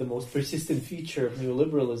mean, this is the most persistent feature of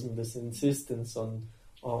neoliberalism, this insistence on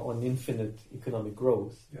infinite economic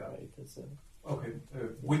growth. Yeah. Right? Okay.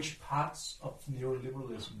 Which parts of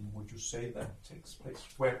neoliberalism would you say that takes place?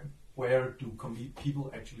 Where do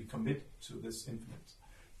people actually commit to this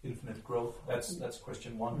infinite growth? That's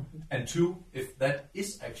question one. Mm-hmm. And two, if that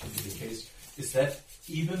is actually the case, is that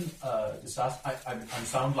even disaster? I'm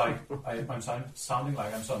sounding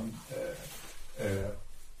like I'm some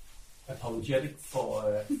apologetic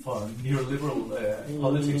for neoliberal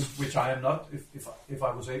politics, which I am not. If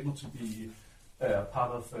I was able to be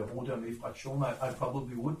part of Rote Armee Fraktion, I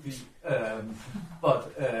probably would be.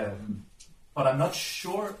 But I'm not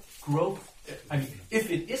sure growth. I mean,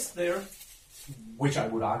 if it is there, which I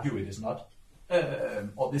would argue it is not,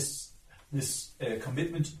 or this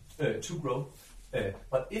commitment to growth.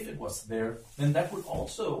 But if it was there, then that would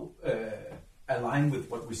also align with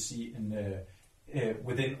what we see in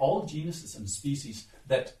within all genuses and species,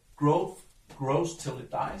 that growth grows till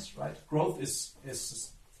it dies, right? Growth is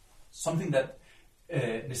something that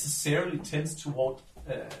necessarily tends toward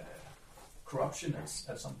corruption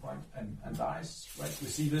at some point and dies. Right? We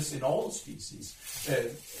see this in all species,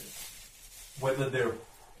 whether they're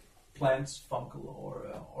plants, fungal,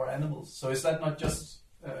 or animals. So is that not just?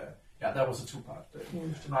 That was a two-part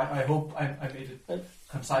question. I hope I made it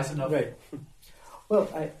concise enough. Right. Well,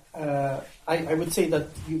 I would say that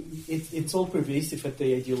it's all pervasive at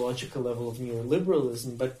the ideological level of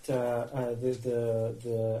neoliberalism, but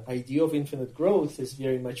the idea of infinite growth is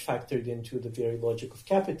very much factored into the very logic of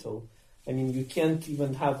capital. I mean, you can't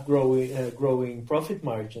even have growing profit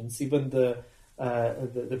margins. Even the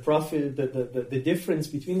profit, the difference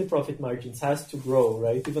between the profit margins has to grow,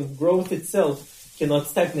 right? Even growth itself cannot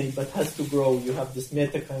stagnate, but has to grow. You have this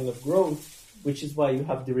meta kind of growth, which is why you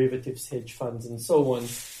have derivatives, hedge funds, and so on,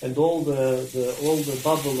 and all the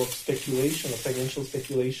bubble of speculation, of financial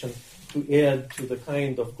speculation, to add to the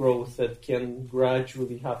kind of growth that can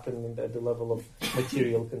gradually happen at the level of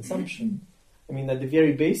material consumption. I mean, at the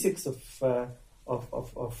very basics of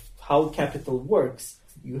how capital works,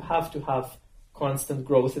 you have to have constant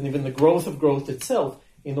growth, and even the growth of growth itself,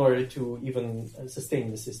 in order to even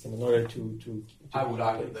sustain the system, in order to I would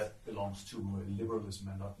argue that belongs to liberalism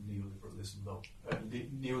and not neoliberalism, though.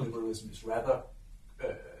 Neoliberalism is rather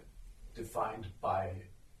defined by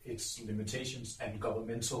its limitations and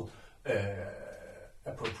governmental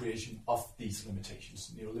appropriation of these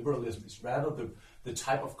limitations. Neoliberalism is rather the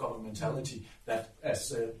type of governmentality that,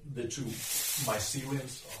 as the two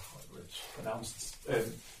Mycelians, or however it's pronounced,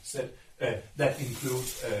 said, that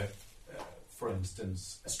includes for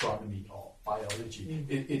instance, astronomy or biology.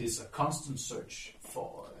 It is a constant search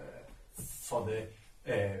for the.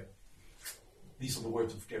 These are the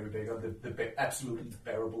words of Gary Becker: the absolutely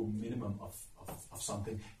bearable minimum of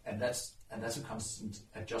something, and that's a constant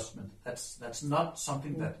adjustment. That's not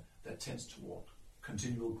something that tends toward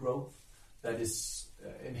continual growth. That is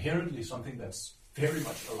inherently something that's very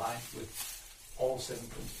much aligned with all 7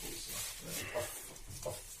 principles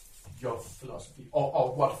of your philosophy,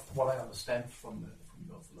 or what I understand from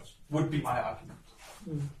your philosophy, would be my argument.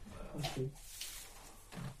 Okay.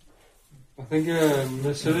 I think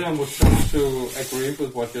Mycelium would tend to agree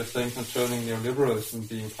with what you're saying concerning neoliberalism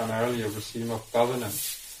being primarily a regime of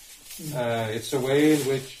governance. It's a way in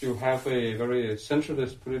which you have a very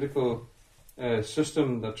centralist political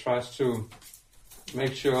system that tries to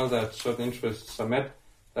make sure that certain interests are met,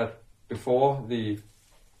 that before the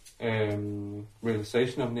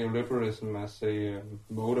realization of neoliberalism as a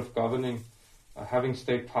mode of governing, having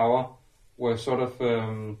state power, were sort of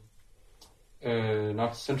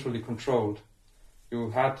not centrally controlled.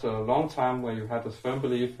 You had a long time where you had a firm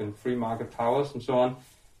belief in free market powers and so on,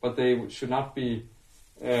 but they should not be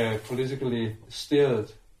politically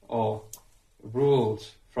steered or ruled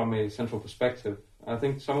from a central perspective. I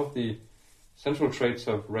think some of the central traits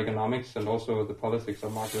of Reaganomics and also the politics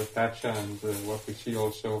of Margaret Thatcher and what we see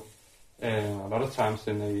also a lot of times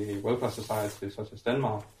in a welfare society such as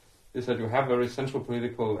Denmark is that you have very central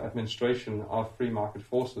political administration of free market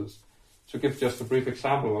forces. To give just a brief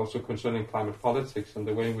example also concerning climate politics and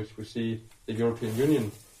the way in which we see the European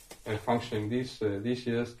Union functioning these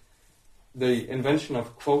years, the invention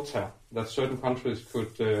of quota, that certain countries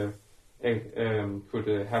could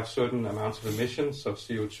have certain amounts of emissions of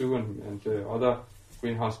CO2 and other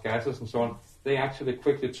greenhouse gases and so on, they actually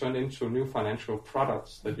quickly turned into new financial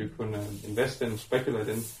products that you can invest in, speculate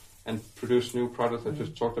in, and produce new products I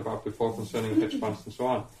just talked about before concerning hedge funds and so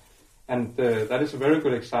on. And that is a very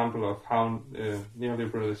good example of how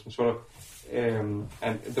neoliberalism sort of, and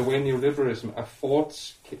the way neoliberalism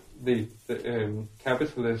affords the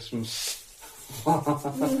capitalism's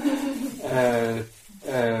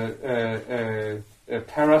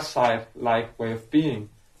parasite-like way of being.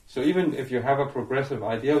 So even if you have a progressive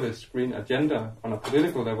idealist green agenda on a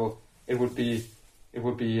political level, it would be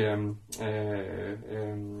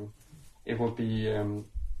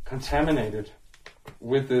contaminated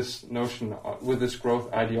with this notion, with this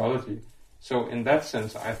growth ideology. So in that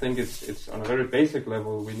sense, I think it's on a very basic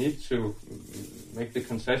level, we need to make the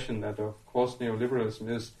concession that, of course, neoliberalism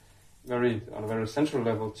is on a very central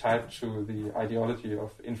level tied to the ideology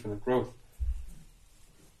of infinite growth.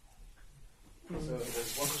 So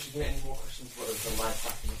there's one question here. Any more questions? What is the live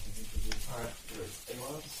platform? Alright.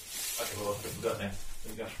 Anyone else? Okay, well, we've got there. There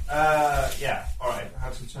we go. Yeah. All right. How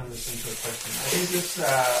to turn this into a question? I think this.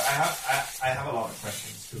 I have a lot of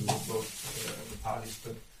questions to both the parties,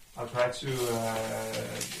 but I'll try to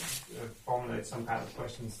formulate some kind of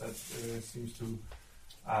questions that seems to,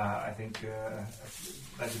 I think,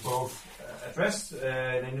 that you both addressed.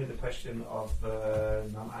 Namely, the question of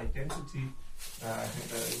non-identity. I think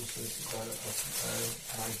that it was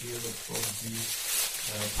an idea that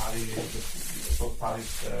both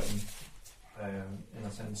parties in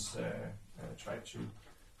a sense, tried to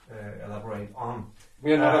elaborate on.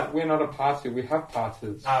 We're not a party. We have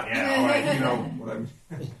parties. Oh yeah, all right. You know what I mean.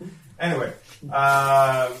 Anyway,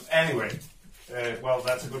 well,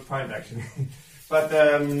 that's a good point actually. But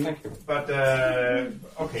Thank you. But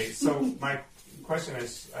okay. So my question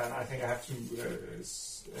is, and I think I have to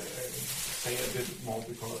say a bit more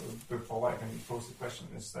before I can pose the question,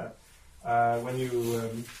 is that when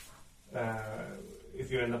you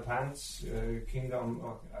if you're in the plant kingdom,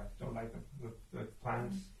 or I don't like the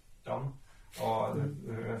plant dom or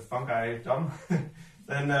the fungi dom,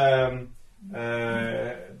 then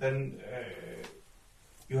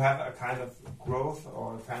you have a kind of growth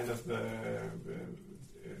or a kind of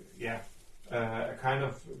a kind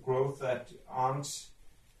of growth that aren't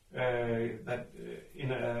that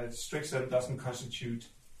in a strict sense doesn't constitute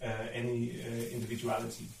any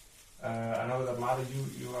individuality. I know that Martha,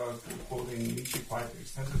 you are quoting Nietzsche quite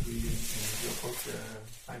extensively in your book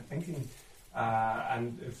Fine Thinking,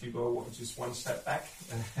 and if you go just one step back,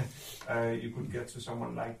 you could get to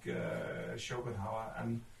someone like Schopenhauer,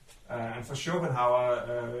 and for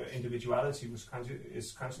Schopenhauer, individuality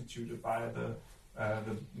is constituted by the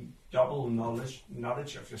double knowledge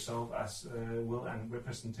of yourself as will and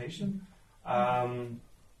representation, and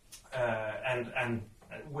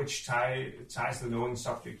which ties the knowing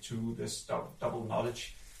subject to this double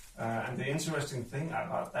knowledge. And the interesting thing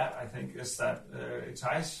about that, I think, is that it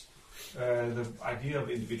ties the idea of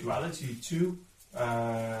individuality to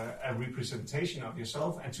a representation of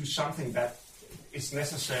yourself and to something that is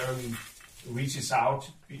necessarily reaches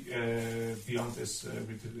out beyond this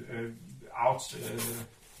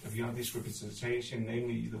beyond this representation,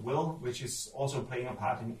 namely the will, which is also playing a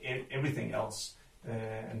part in everything else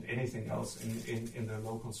and anything else in the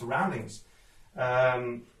local surroundings.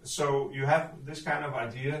 So you have this kind of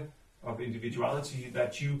idea of individuality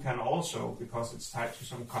that you can also, because it's tied to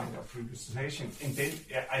some kind of representation,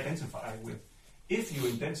 identify with. If you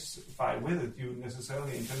identify with it, you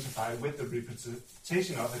necessarily identify with the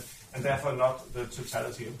representation of it, and therefore not the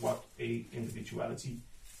totality of what a individuality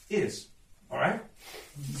is. All right?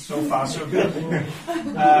 So far, so good.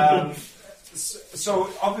 So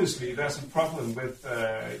obviously, there's a problem with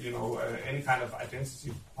any kind of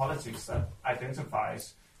identity politics that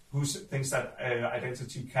identifies who thinks that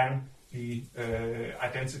identity can be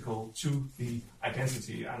identical to the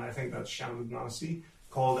identity, and I think that Jean-Luc Nancy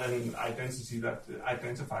called an identity that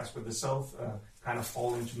identifies with the self kind of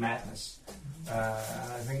fall into madness. And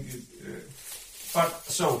I think,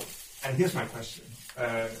 and here's my question.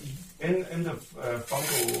 In the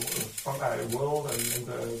fungi world and in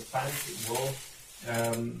the plant world,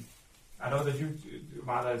 I know that you,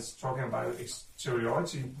 Martha, is talking about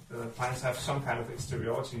exteriority. The plants have some kind of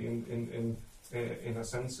exteriority in a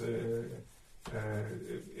sense. In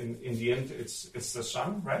the end, it's the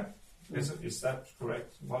sun, right? Is that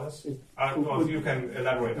correct, Wallace? Well, you can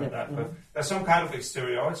elaborate on that. But there's some kind of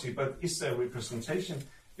exteriority. But is there representation?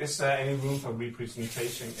 Is there any room for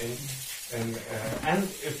representation? And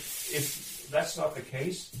if that's not the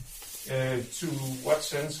case, to what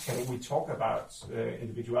sense can we talk about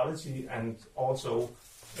individuality and also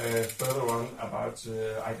further on about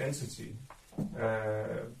identity?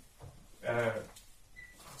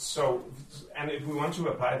 So, and if we want to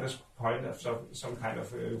apply this point of some kind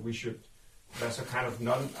of, there's a kind of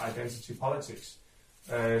non-identity politics.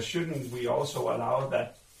 Shouldn't we also allow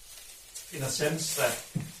that, in a sense, that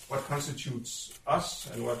what constitutes us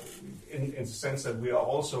and what, in the sense that we are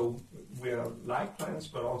like plants,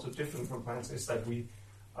 but also different from plants, is that we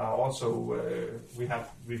are also, we have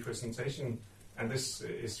representation, and this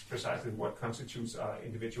is precisely what constitutes our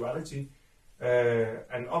individuality.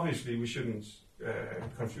 And obviously we shouldn't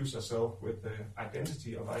confuse ourselves with the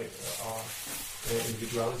identity of our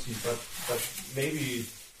individuality, but maybe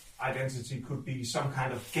identity could be some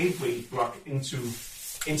kind of gateway drug into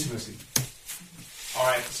intimacy. All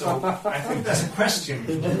right, so I think there's a question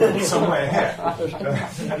somewhere here.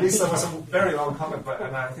 At least that was a very long comment,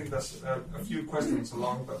 and I think there's a few questions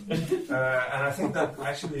along. But and I think that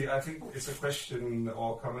actually, I think it's a question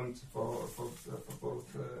or comment for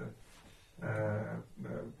both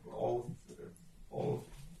all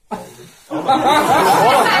I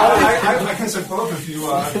can say both of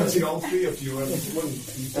you. I can see all three of you, and it wouldn't be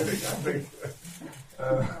fitting, I think.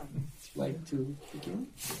 Would you like to begin?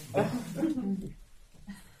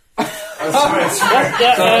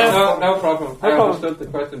 No problem. I understood the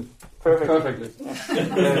question perfectly.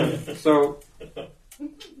 So,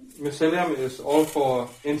 Mycelium is all for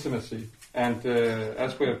intimacy, and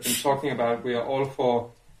as we have been talking about, we are all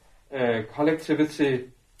for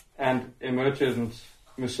collectivity and emergent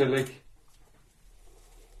mycelic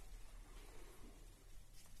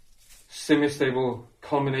semi-stable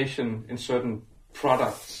culmination in certain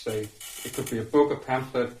products. Say it could be a book, a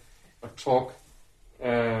pamphlet, a talk,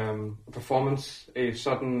 a performance, a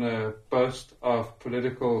sudden burst of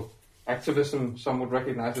political activism. Some would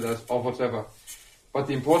recognize it as, or whatever. But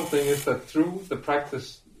the important thing is that through the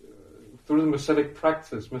practice, through the mycelic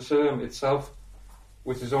practice, mycelium itself,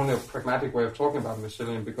 which is only a pragmatic way of talking about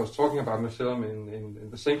mycelium, because talking about mycelium in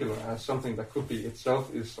the singular as something that could be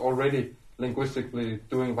itself is already linguistically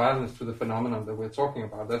doing violence to the phenomenon that we're talking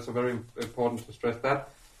about. That's a very important to stress that.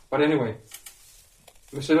 But anyway,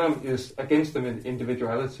 mycelium is against the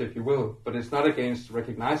individuality, if you will, but it's not against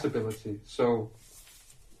recognizability. So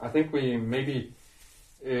I think we maybe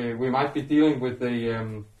we might be dealing with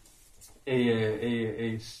a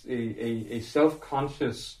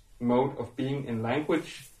self-conscious mode of being in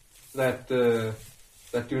language that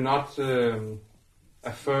do not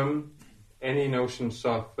affirm any notions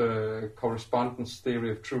of correspondence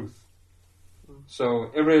theory of truth. So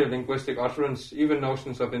every linguistic utterance, even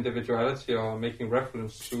notions of individuality or making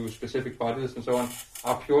reference to specific bodies and so on,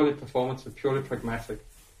 are purely performative, purely pragmatic,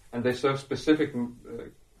 and they serve specific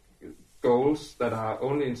goals that are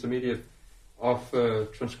only intermediate of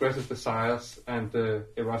transgressive desires and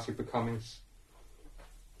erotic becomings.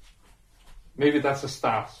 Maybe that's a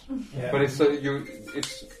start, but it's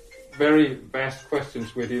very vast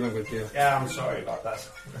questions we're dealing with here. Yeah, I'm sorry about that.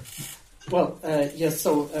 Well, yes,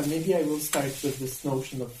 so maybe I will start with this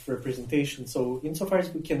notion of representation. So insofar as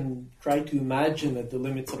we can try to imagine at the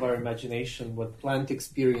limits of our imagination what plant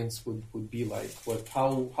experience would be like,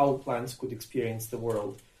 how plants could experience the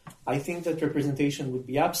world, I think that representation would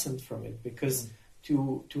be absent from it, because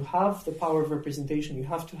to have the power of representation, you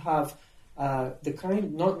have to have the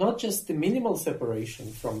kind, not just the minimal separation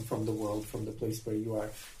from the world, from the place where you are,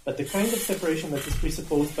 but the kind of separation that is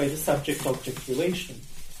presupposed by the subject-object relation.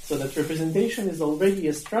 So that representation is already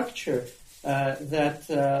a structure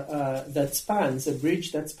that spans, a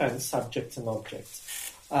bridge that spans subjects and objects.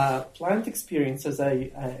 Plant experience, as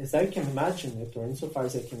I can imagine it, or insofar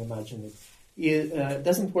as I can imagine it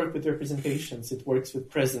doesn't work with representations, it works with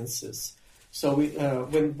presences. So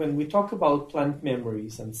when we talk about plant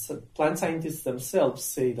memories, and plant scientists themselves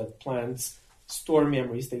say that plants store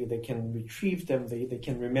memories, they can retrieve them, they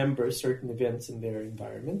can remember certain events in their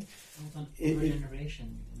environment. Over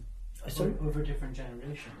generation. Sorry? Over different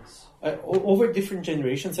generations. Over different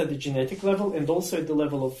generations at the genetic level and also at the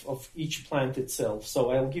level of each plant itself. So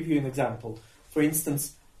I'll give you an example. For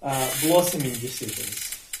instance, blossoming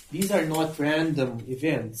decisions. These are not random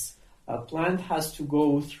events. A plant has to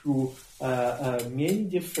go through many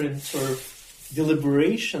different sort of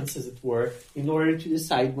deliberations, as it were, in order to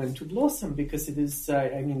decide when to blossom, because it is,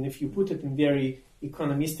 if you put it in very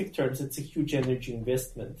economistic terms, it's a huge energy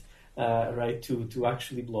investment, right, to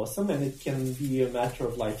actually blossom, and it can be a matter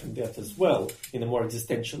of life and death as well, in a more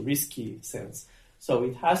existential, risky sense. So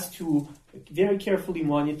it has to very carefully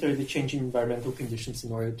monitor the changing environmental conditions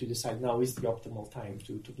in order to decide now is the optimal time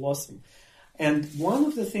to blossom. And one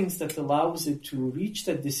of the things that allows it to reach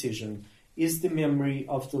that decision is the memory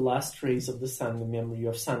of the last rays of the sun, the memory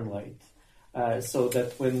of sunlight. So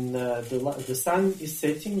that when the sun is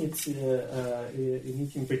setting, it's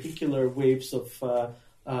emitting particular waves of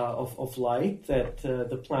light that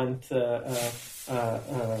the plant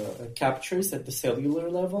captures at the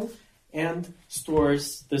cellular level and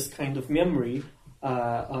stores this kind of memory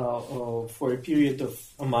for a period of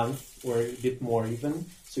a month or a bit more even.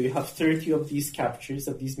 So you have 30 of these captures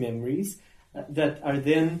of these memories that are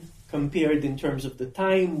then compared in terms of the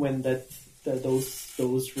time when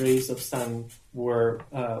those rays of sun were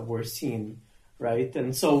seen, right?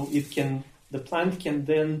 And so the plant can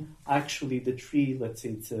then actually, the tree, let's say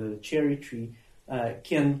it's a cherry tree,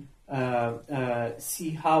 can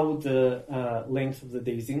see how the length of the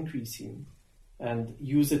day is increasing and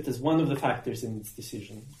use it as one of the factors in its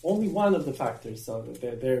decision. Only one of the factors, so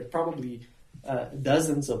there are probably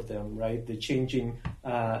dozens of them, right? The changing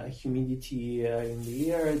humidity in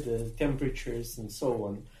the air, the temperatures, and so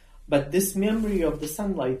on. But this memory of the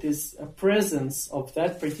sunlight is a presence of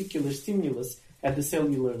that particular stimulus at the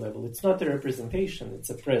cellular level. It's not a representation, it's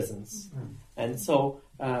a presence. Mm-hmm. And so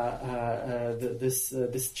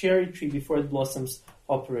this cherry tree, before it blossoms,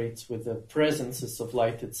 operates with the presences of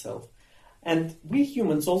light itself. And we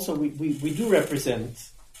humans also, we do represent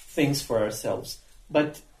things for ourselves.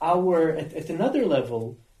 But at another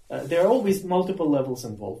level, there are always multiple levels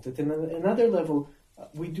involved. At another level,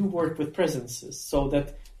 we do work with presences, so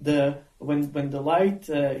that when the light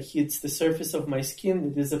hits the surface of my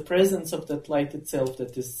skin, it is a presence of that light itself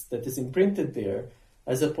that is imprinted there,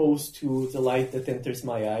 as opposed to the light that enters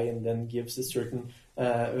my eye and then gives a certain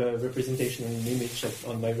representation in an image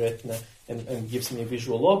on my retina and gives me a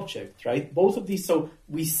visual object, right? Both of these, so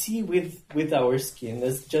we see with our skin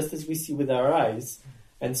just as we see with our eyes.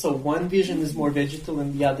 And so one vision is more vegetal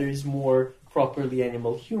and the other is more properly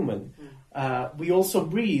animal-human. We also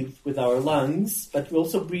breathe with our lungs, but we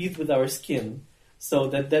also breathe with our skin. So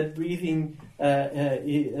that breathing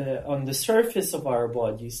on the surface of our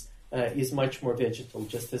bodies is much more vegetal,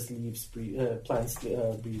 just as plants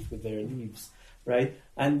breathe with their leaves, right?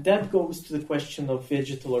 And that goes to the question of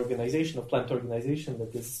vegetal organization, of plant organization,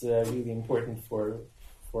 that is really important for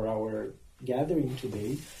our gathering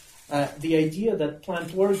today. The idea that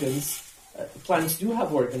plants do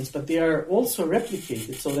have organs, but they are also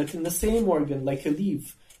replicated, so that in the same organ, like a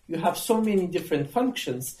leaf, you have so many different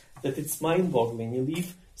functions that it's mind-boggling. A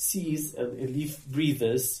leaf sees, a leaf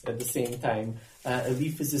breathes at the same time. A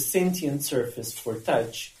leaf is a sentient surface for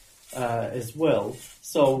touch as well.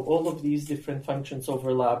 So all of these different functions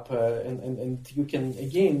overlap, and you can,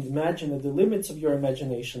 again, imagine at the limits of your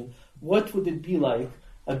imagination, what would it be like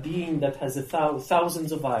a being that has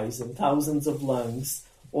thousands of eyes and thousands of lungs,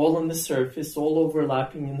 all on the surface, all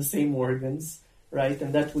overlapping in the same organs, right?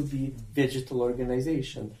 And that would be vegetal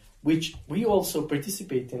organization, which we also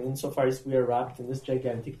participate in insofar as we are wrapped in this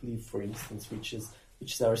gigantic leaf, for instance, which is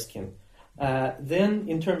our skin. Then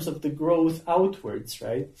in terms of the growth outwards,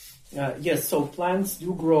 right? Yes, so plants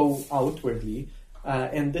do grow outwardly,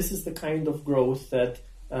 and this is the kind of growth that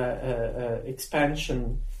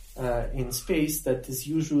expansion in space that is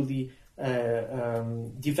usually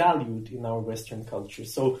devalued in our Western culture.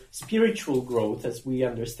 So spiritual growth, as we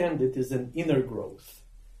understand it, is an inner growth,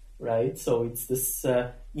 right? So it's this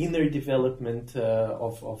inner development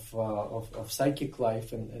of psychic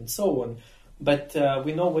life and so on. But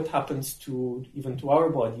we know what happens even to our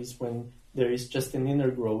bodies when there is just an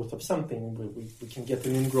inner growth of something. We can get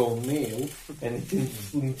an ingrown nail, and it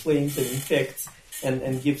inflames and infects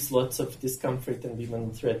and gives lots of discomfort and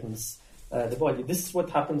even threatens the body. This is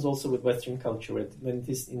what happens also with Western culture. When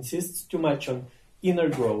it insists too much on inner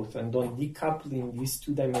growth and on decoupling these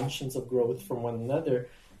two dimensions of growth from one another,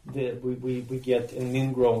 we get an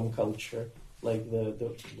ingrown culture, like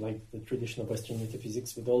the tradition of Western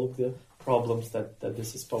metaphysics, with all of the problems that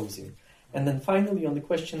this is posing. And then finally, on the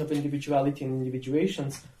question of individuality and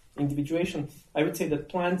individuation, I would say that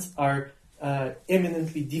plants are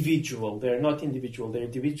eminently individual. They're not individual, they're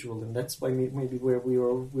individual, and that's why maybe where we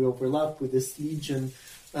overlap with this legion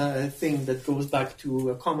thing that goes back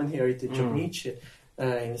to a common heritage of Nietzsche, in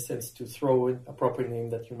a sense, to throw in a proper name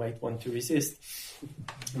that you might want to resist.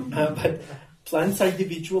 But plants are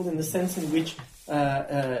individual in the sense in which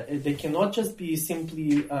they cannot just be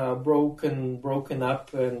simply broken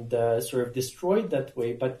up and sort of destroyed that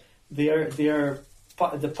way, but they are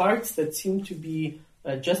the parts that seem to be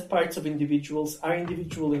just parts of individuals are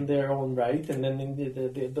individual in their own right, and then in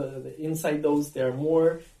the inside those there are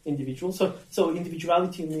more individuals. So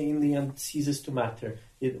individuality in the end ceases to matter.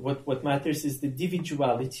 What matters is the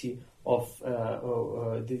individuality of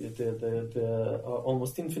the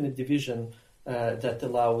almost infinite division that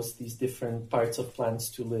allows these different parts of plants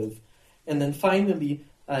to live. And then finally,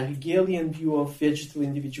 a Hegelian view of vegetal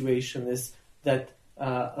individuation is that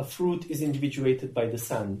a fruit is individuated by the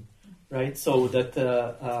sun. Right, so that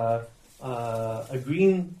a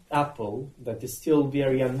green apple that is still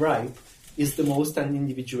very unripe is the most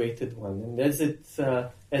unindividuated one, and as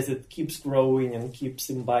it keeps growing and keeps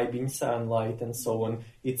imbibing sunlight and so on,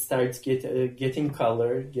 it starts getting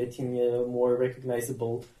color, getting a more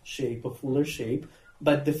recognizable shape, a fuller shape.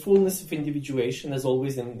 But the fullness of individuation, as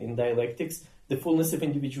always in dialectics, the fullness of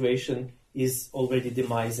individuation is already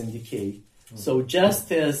demise and decay. So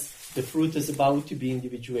just as the fruit is about to be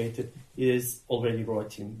individuated, it is already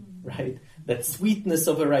rotting, right? That sweetness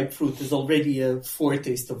of a ripe fruit is already a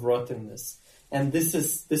foretaste of rottenness. And this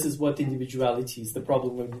is what individuality is, the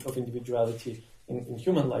problem of individuality in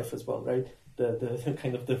human life as well, right? The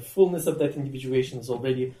kind of the fullness of that individuation is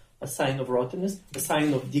already a sign of rottenness, a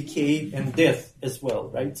sign of decay and death as well,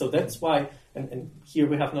 right? So that's why, and here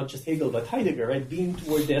we have not just Hegel, but Heidegger, right? Being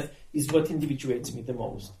toward death is what individuates me the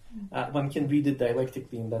most. One can read it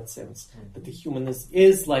dialectically in that sense, that the human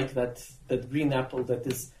is like that green apple that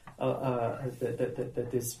is that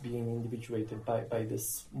is being individuated by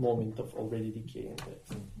this moment of already decay and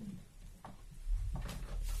death.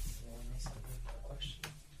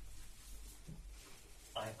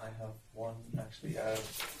 I have one actually. There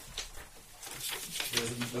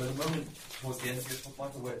was a moment towards the end of your talk,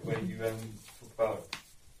 Michael, where you talked about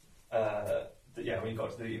when you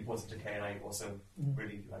got to the importance of decay, and I also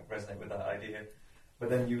really resonate with that idea. But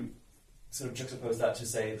then you sort of juxtapose that to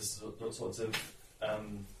say the sorts of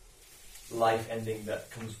life ending that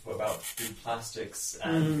comes about through plastics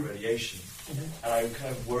and radiation. And I'm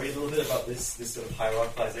kind of worried a little bit about this sort of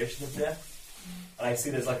hierarchization of death. And I see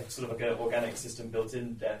there's like a sort of like an organic system built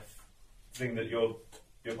in death thing that you're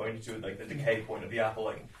pointing to, like the decay point of the apple.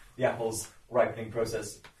 Like the apple's ripening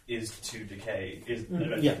process is to decay,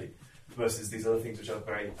 eventually, versus these other things which are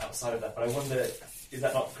very outside of that. But I wonder, is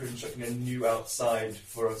that not constructing a new outside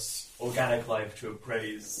for us organic life to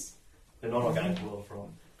appraise the non-organic world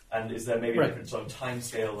from? And is there maybe a different sort of time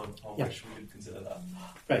scale on which we could consider that?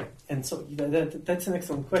 Right, and so that's an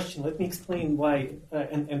excellent question. Let me explain why,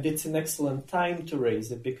 and it's an excellent time to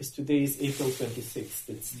raise it, because today is April 26th.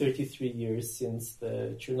 It's 33 years since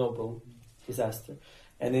the Chernobyl disaster.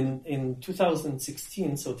 And in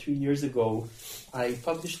 2016, so 3 years ago, I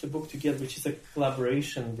published a book together, which is a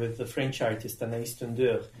collaboration with the French artist Anaïs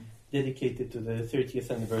Tondeur, dedicated to the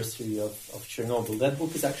 30th anniversary of Chernobyl. That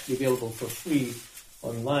book is actually available for free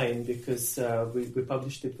online because we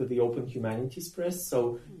published it with the Open Humanities Press,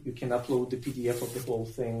 so you can upload the PDF of the whole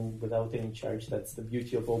thing without any charge. That's the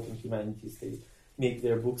beauty of Open Humanities. They make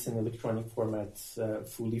their books in electronic format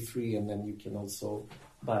fully free, and then you can also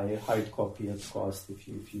buy a hard copy at cost if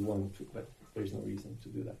you want to, but there's no reason to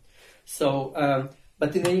do that. So,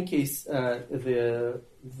 but in any case, the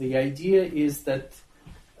idea is that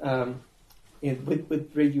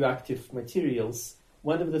with radioactive materials,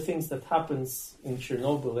 one of the things that happens in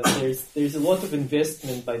Chernobyl, and there's a lot of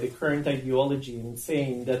investment by the current ideology in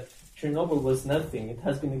saying that Chernobyl was nothing. It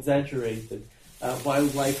has been exaggerated.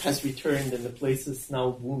 Wildlife has returned and the place is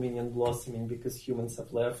now booming and blossoming because humans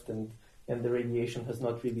have left and the radiation has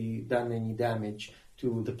not really done any damage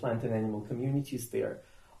to the plant and animal communities there.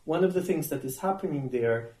 One of the things that is happening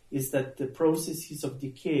there is that the processes of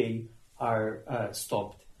decay are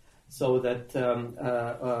stopped. So that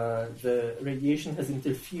the radiation has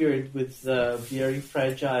interfered with very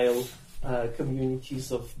fragile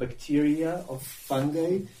communities of bacteria, of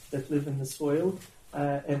fungi that live in the soil,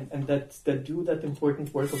 and that do that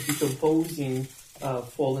important work of decomposing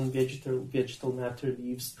fallen vegetal matter,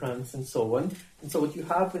 leaves, trunks, and so on. And so what you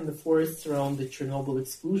have in the forests around the Chernobyl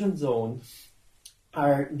exclusion zone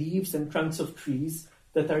are leaves and trunks of trees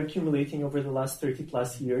that are accumulating over the last 30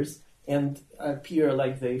 plus years and appear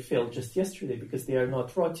like they failed just yesterday because they are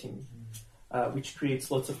not rotting, which creates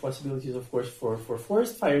lots of possibilities, of course, for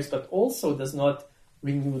forest fires, but also does not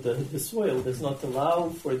renew the soil, does not allow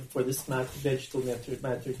for this vegetal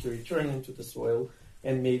matter to return into the soil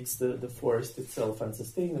and makes the forest itself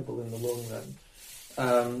unsustainable in the long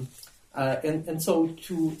run. And so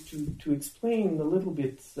to explain a little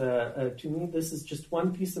bit, to me, this is just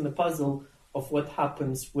one piece in the puzzle of what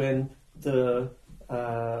happens when the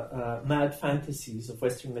mad fantasies of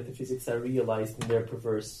Western metaphysics are realized in their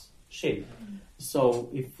perverse shape. So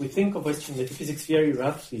if we think of Western metaphysics very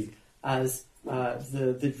roughly as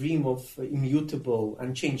the dream of immutable,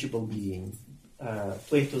 unchangeable being,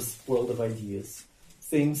 Plato's world of ideas,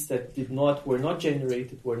 things that were not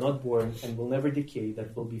generated, were not born, and will never decay,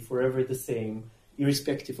 that will be forever the same,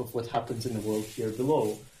 irrespective of what happens in the world here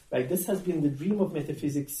below. Right? This has been the dream of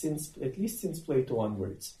metaphysics at least since Plato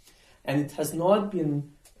onwards. And it has not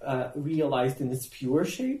been realized in its pure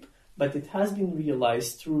shape, but it has been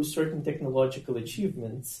realized through certain technological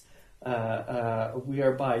achievements,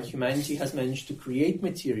 whereby humanity has managed to create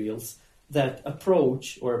materials that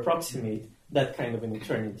approach or approximate that kind of an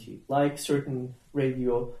eternity, like certain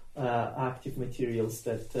radioactive materials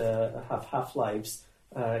that have half-lives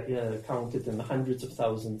counted in hundreds of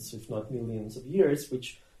thousands, if not millions of years,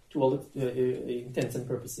 which to all intents and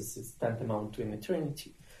purposes is tantamount to an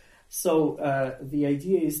eternity. So the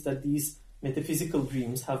idea is that these metaphysical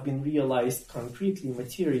dreams have been realized concretely,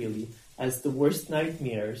 materially, as the worst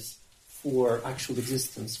nightmares for actual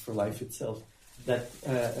existence, for life itself,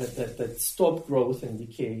 that stop growth and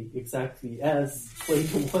decay exactly as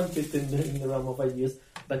Plato wanted in the realm of ideas,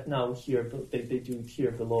 but now here they do it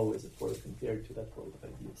here below, as it were, compared to that world of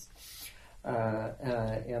ideas.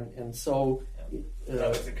 And so that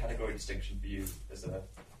was a category distinction for you, as a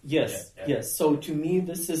yes. So to me,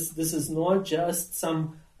 this is not just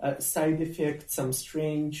some side effect, some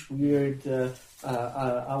strange, weird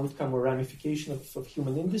outcome or ramification of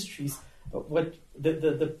human industries. What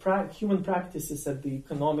the human practices at the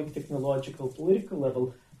economic, technological, political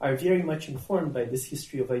level are very much informed by this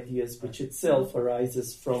history of ideas, which itself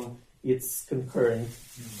arises from its concurrent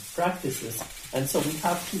practices. And so we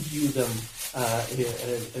have to view them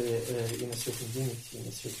in a certain unity, in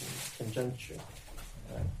a certain conjuncture.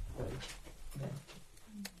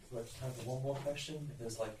 We have time for one more question. If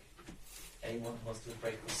there's anyone who wants to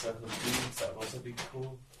break the circle of dreams, that would also be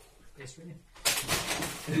cool. Yes, really.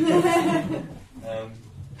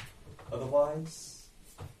 otherwise?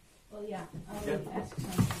 Well, yeah, I will ask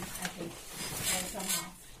something, I think, somehow.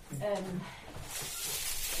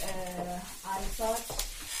 I thought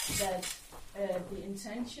that the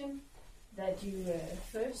intention that you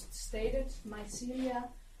first stated, mycelia,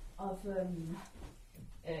 of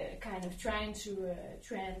kind of trying to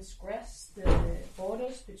transgress the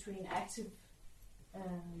borders between active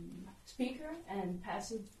speaker and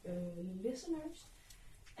passive listeners,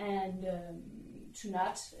 and to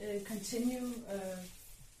not continue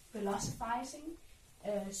philosophizing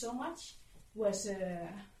so much was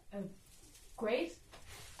great.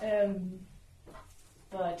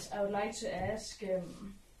 But I would like to ask,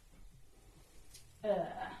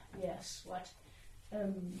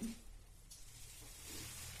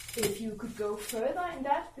 if you could go further in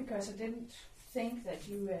that, because I didn't think that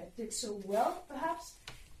you did so well, perhaps,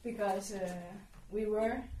 because we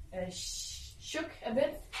were shook a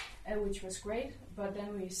bit, which was great, but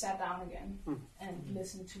then we sat down again and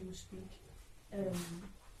listened to you speak.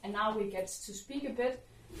 And now we get to speak a bit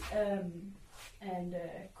and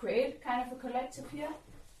create kind of a collective here.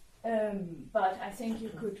 But I think you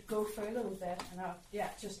could go further with that, and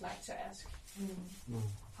I'd just like to ask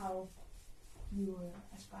how you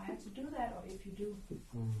aspire to do that, or if you do.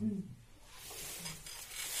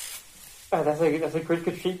 That's a great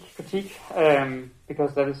critique,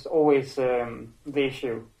 because that is always the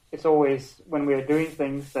issue. It's always when we are doing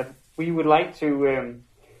things that we would like to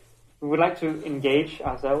engage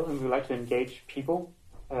ourselves, and we would like to engage people,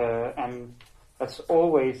 and that's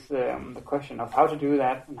always the question of how to do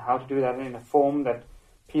that, and how to do that in a form that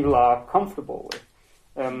people are comfortable with.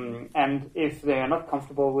 And if they are not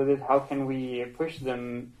comfortable with it, how can we push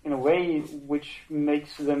them in a way which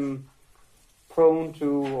makes them prone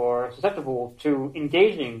to or susceptible to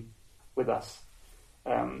engaging with us?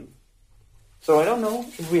 So I don't know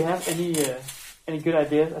if we have any good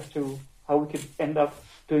ideas as to how we could end up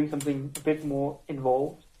doing something a bit more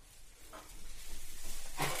involved.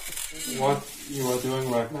 What you are doing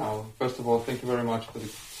right now, first of all, thank you very much for the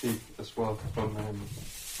critique as well.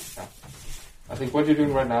 I think what you're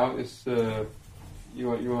doing right now is you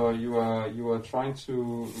are trying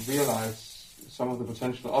to realize some of the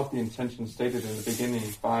potential of the intention stated in the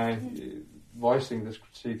beginning by voicing this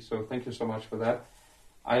critique. So thank you so much for that.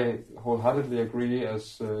 I wholeheartedly agree,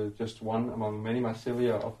 as just one among many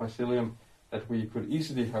mycelia of mycelium, that we could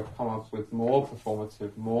easily have come up with more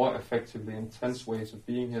performative, more effectively intense ways of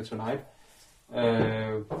being here tonight.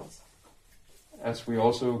 As we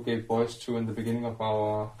also gave voice to in the beginning of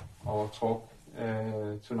our talk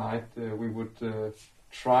tonight, we would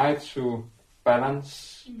try to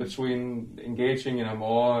balance between engaging in a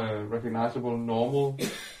more recognizable, normal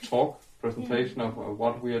talk presentation of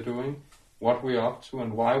what we are doing, what we are up to,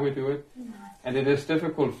 and why we do it. And it is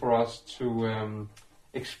difficult for us to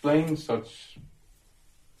explain such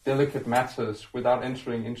delicate matters without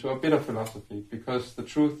entering into a bit of philosophy, because the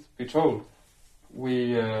truth be told,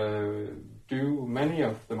 we do, many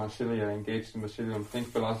of the mycelia engaged in mycelium,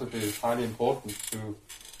 think philosophy is highly important to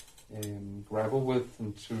grapple with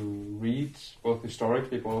and to read, both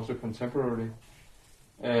historically but also contemporarily.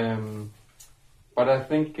 But I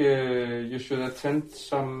think you should attend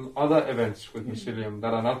some other events with mycelium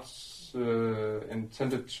that are not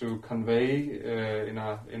intended to convey in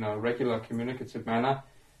a regular communicative manner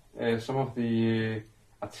some of the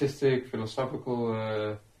artistic,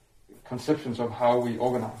 philosophical conceptions of how we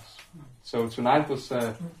organize. So tonight was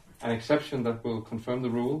an exception that will confirm the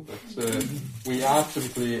rule, but we are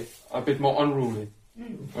typically a bit more unruly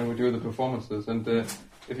when we do the performances. And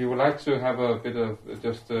if you would like to have a bit of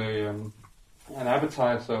just an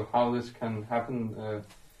appetite of how this can happen,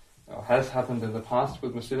 or has happened in the past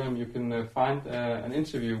with mycelium, you can find an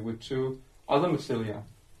interview with two other mycelia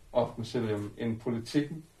of mycelium in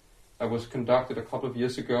Politiken that was conducted a couple of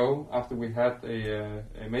years ago after we had a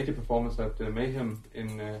major performance at Mayhem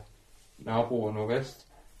in Nørrebro and Nordvest,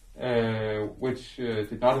 which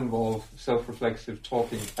did not involve self-reflexive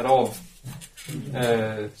talking at all.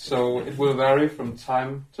 So it will vary from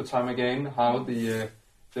time to time again how the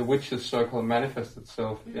witch's circle manifests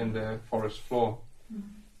itself in the forest floor.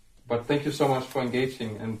 But thank you so much for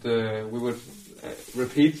engaging, and we would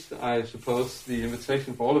repeat, I suppose, the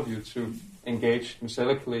invitation for all of you to engage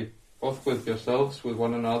mycelically, both with yourselves, with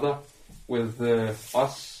one another, with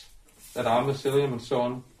us that are mycelium, and so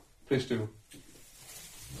on. Please do.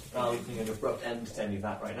 I'll be an abrupt end to any of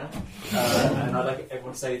that right now. And I'd like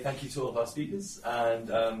everyone to say thank you to all of our speakers, and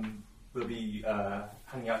we'll be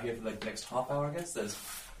hanging out here for like the next half hour, I guess. There's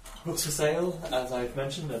books for sale, as I've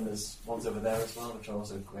mentioned, and there's ones over there as well, which are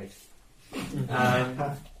also great.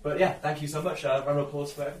 But yeah, thank you so much. Round of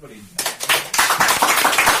applause for everybody.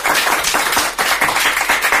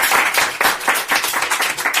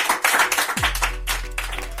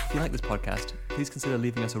 like this podcast, please consider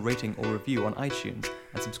leaving us a rating or review on iTunes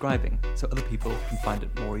and subscribing so other people can find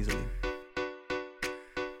it more easily.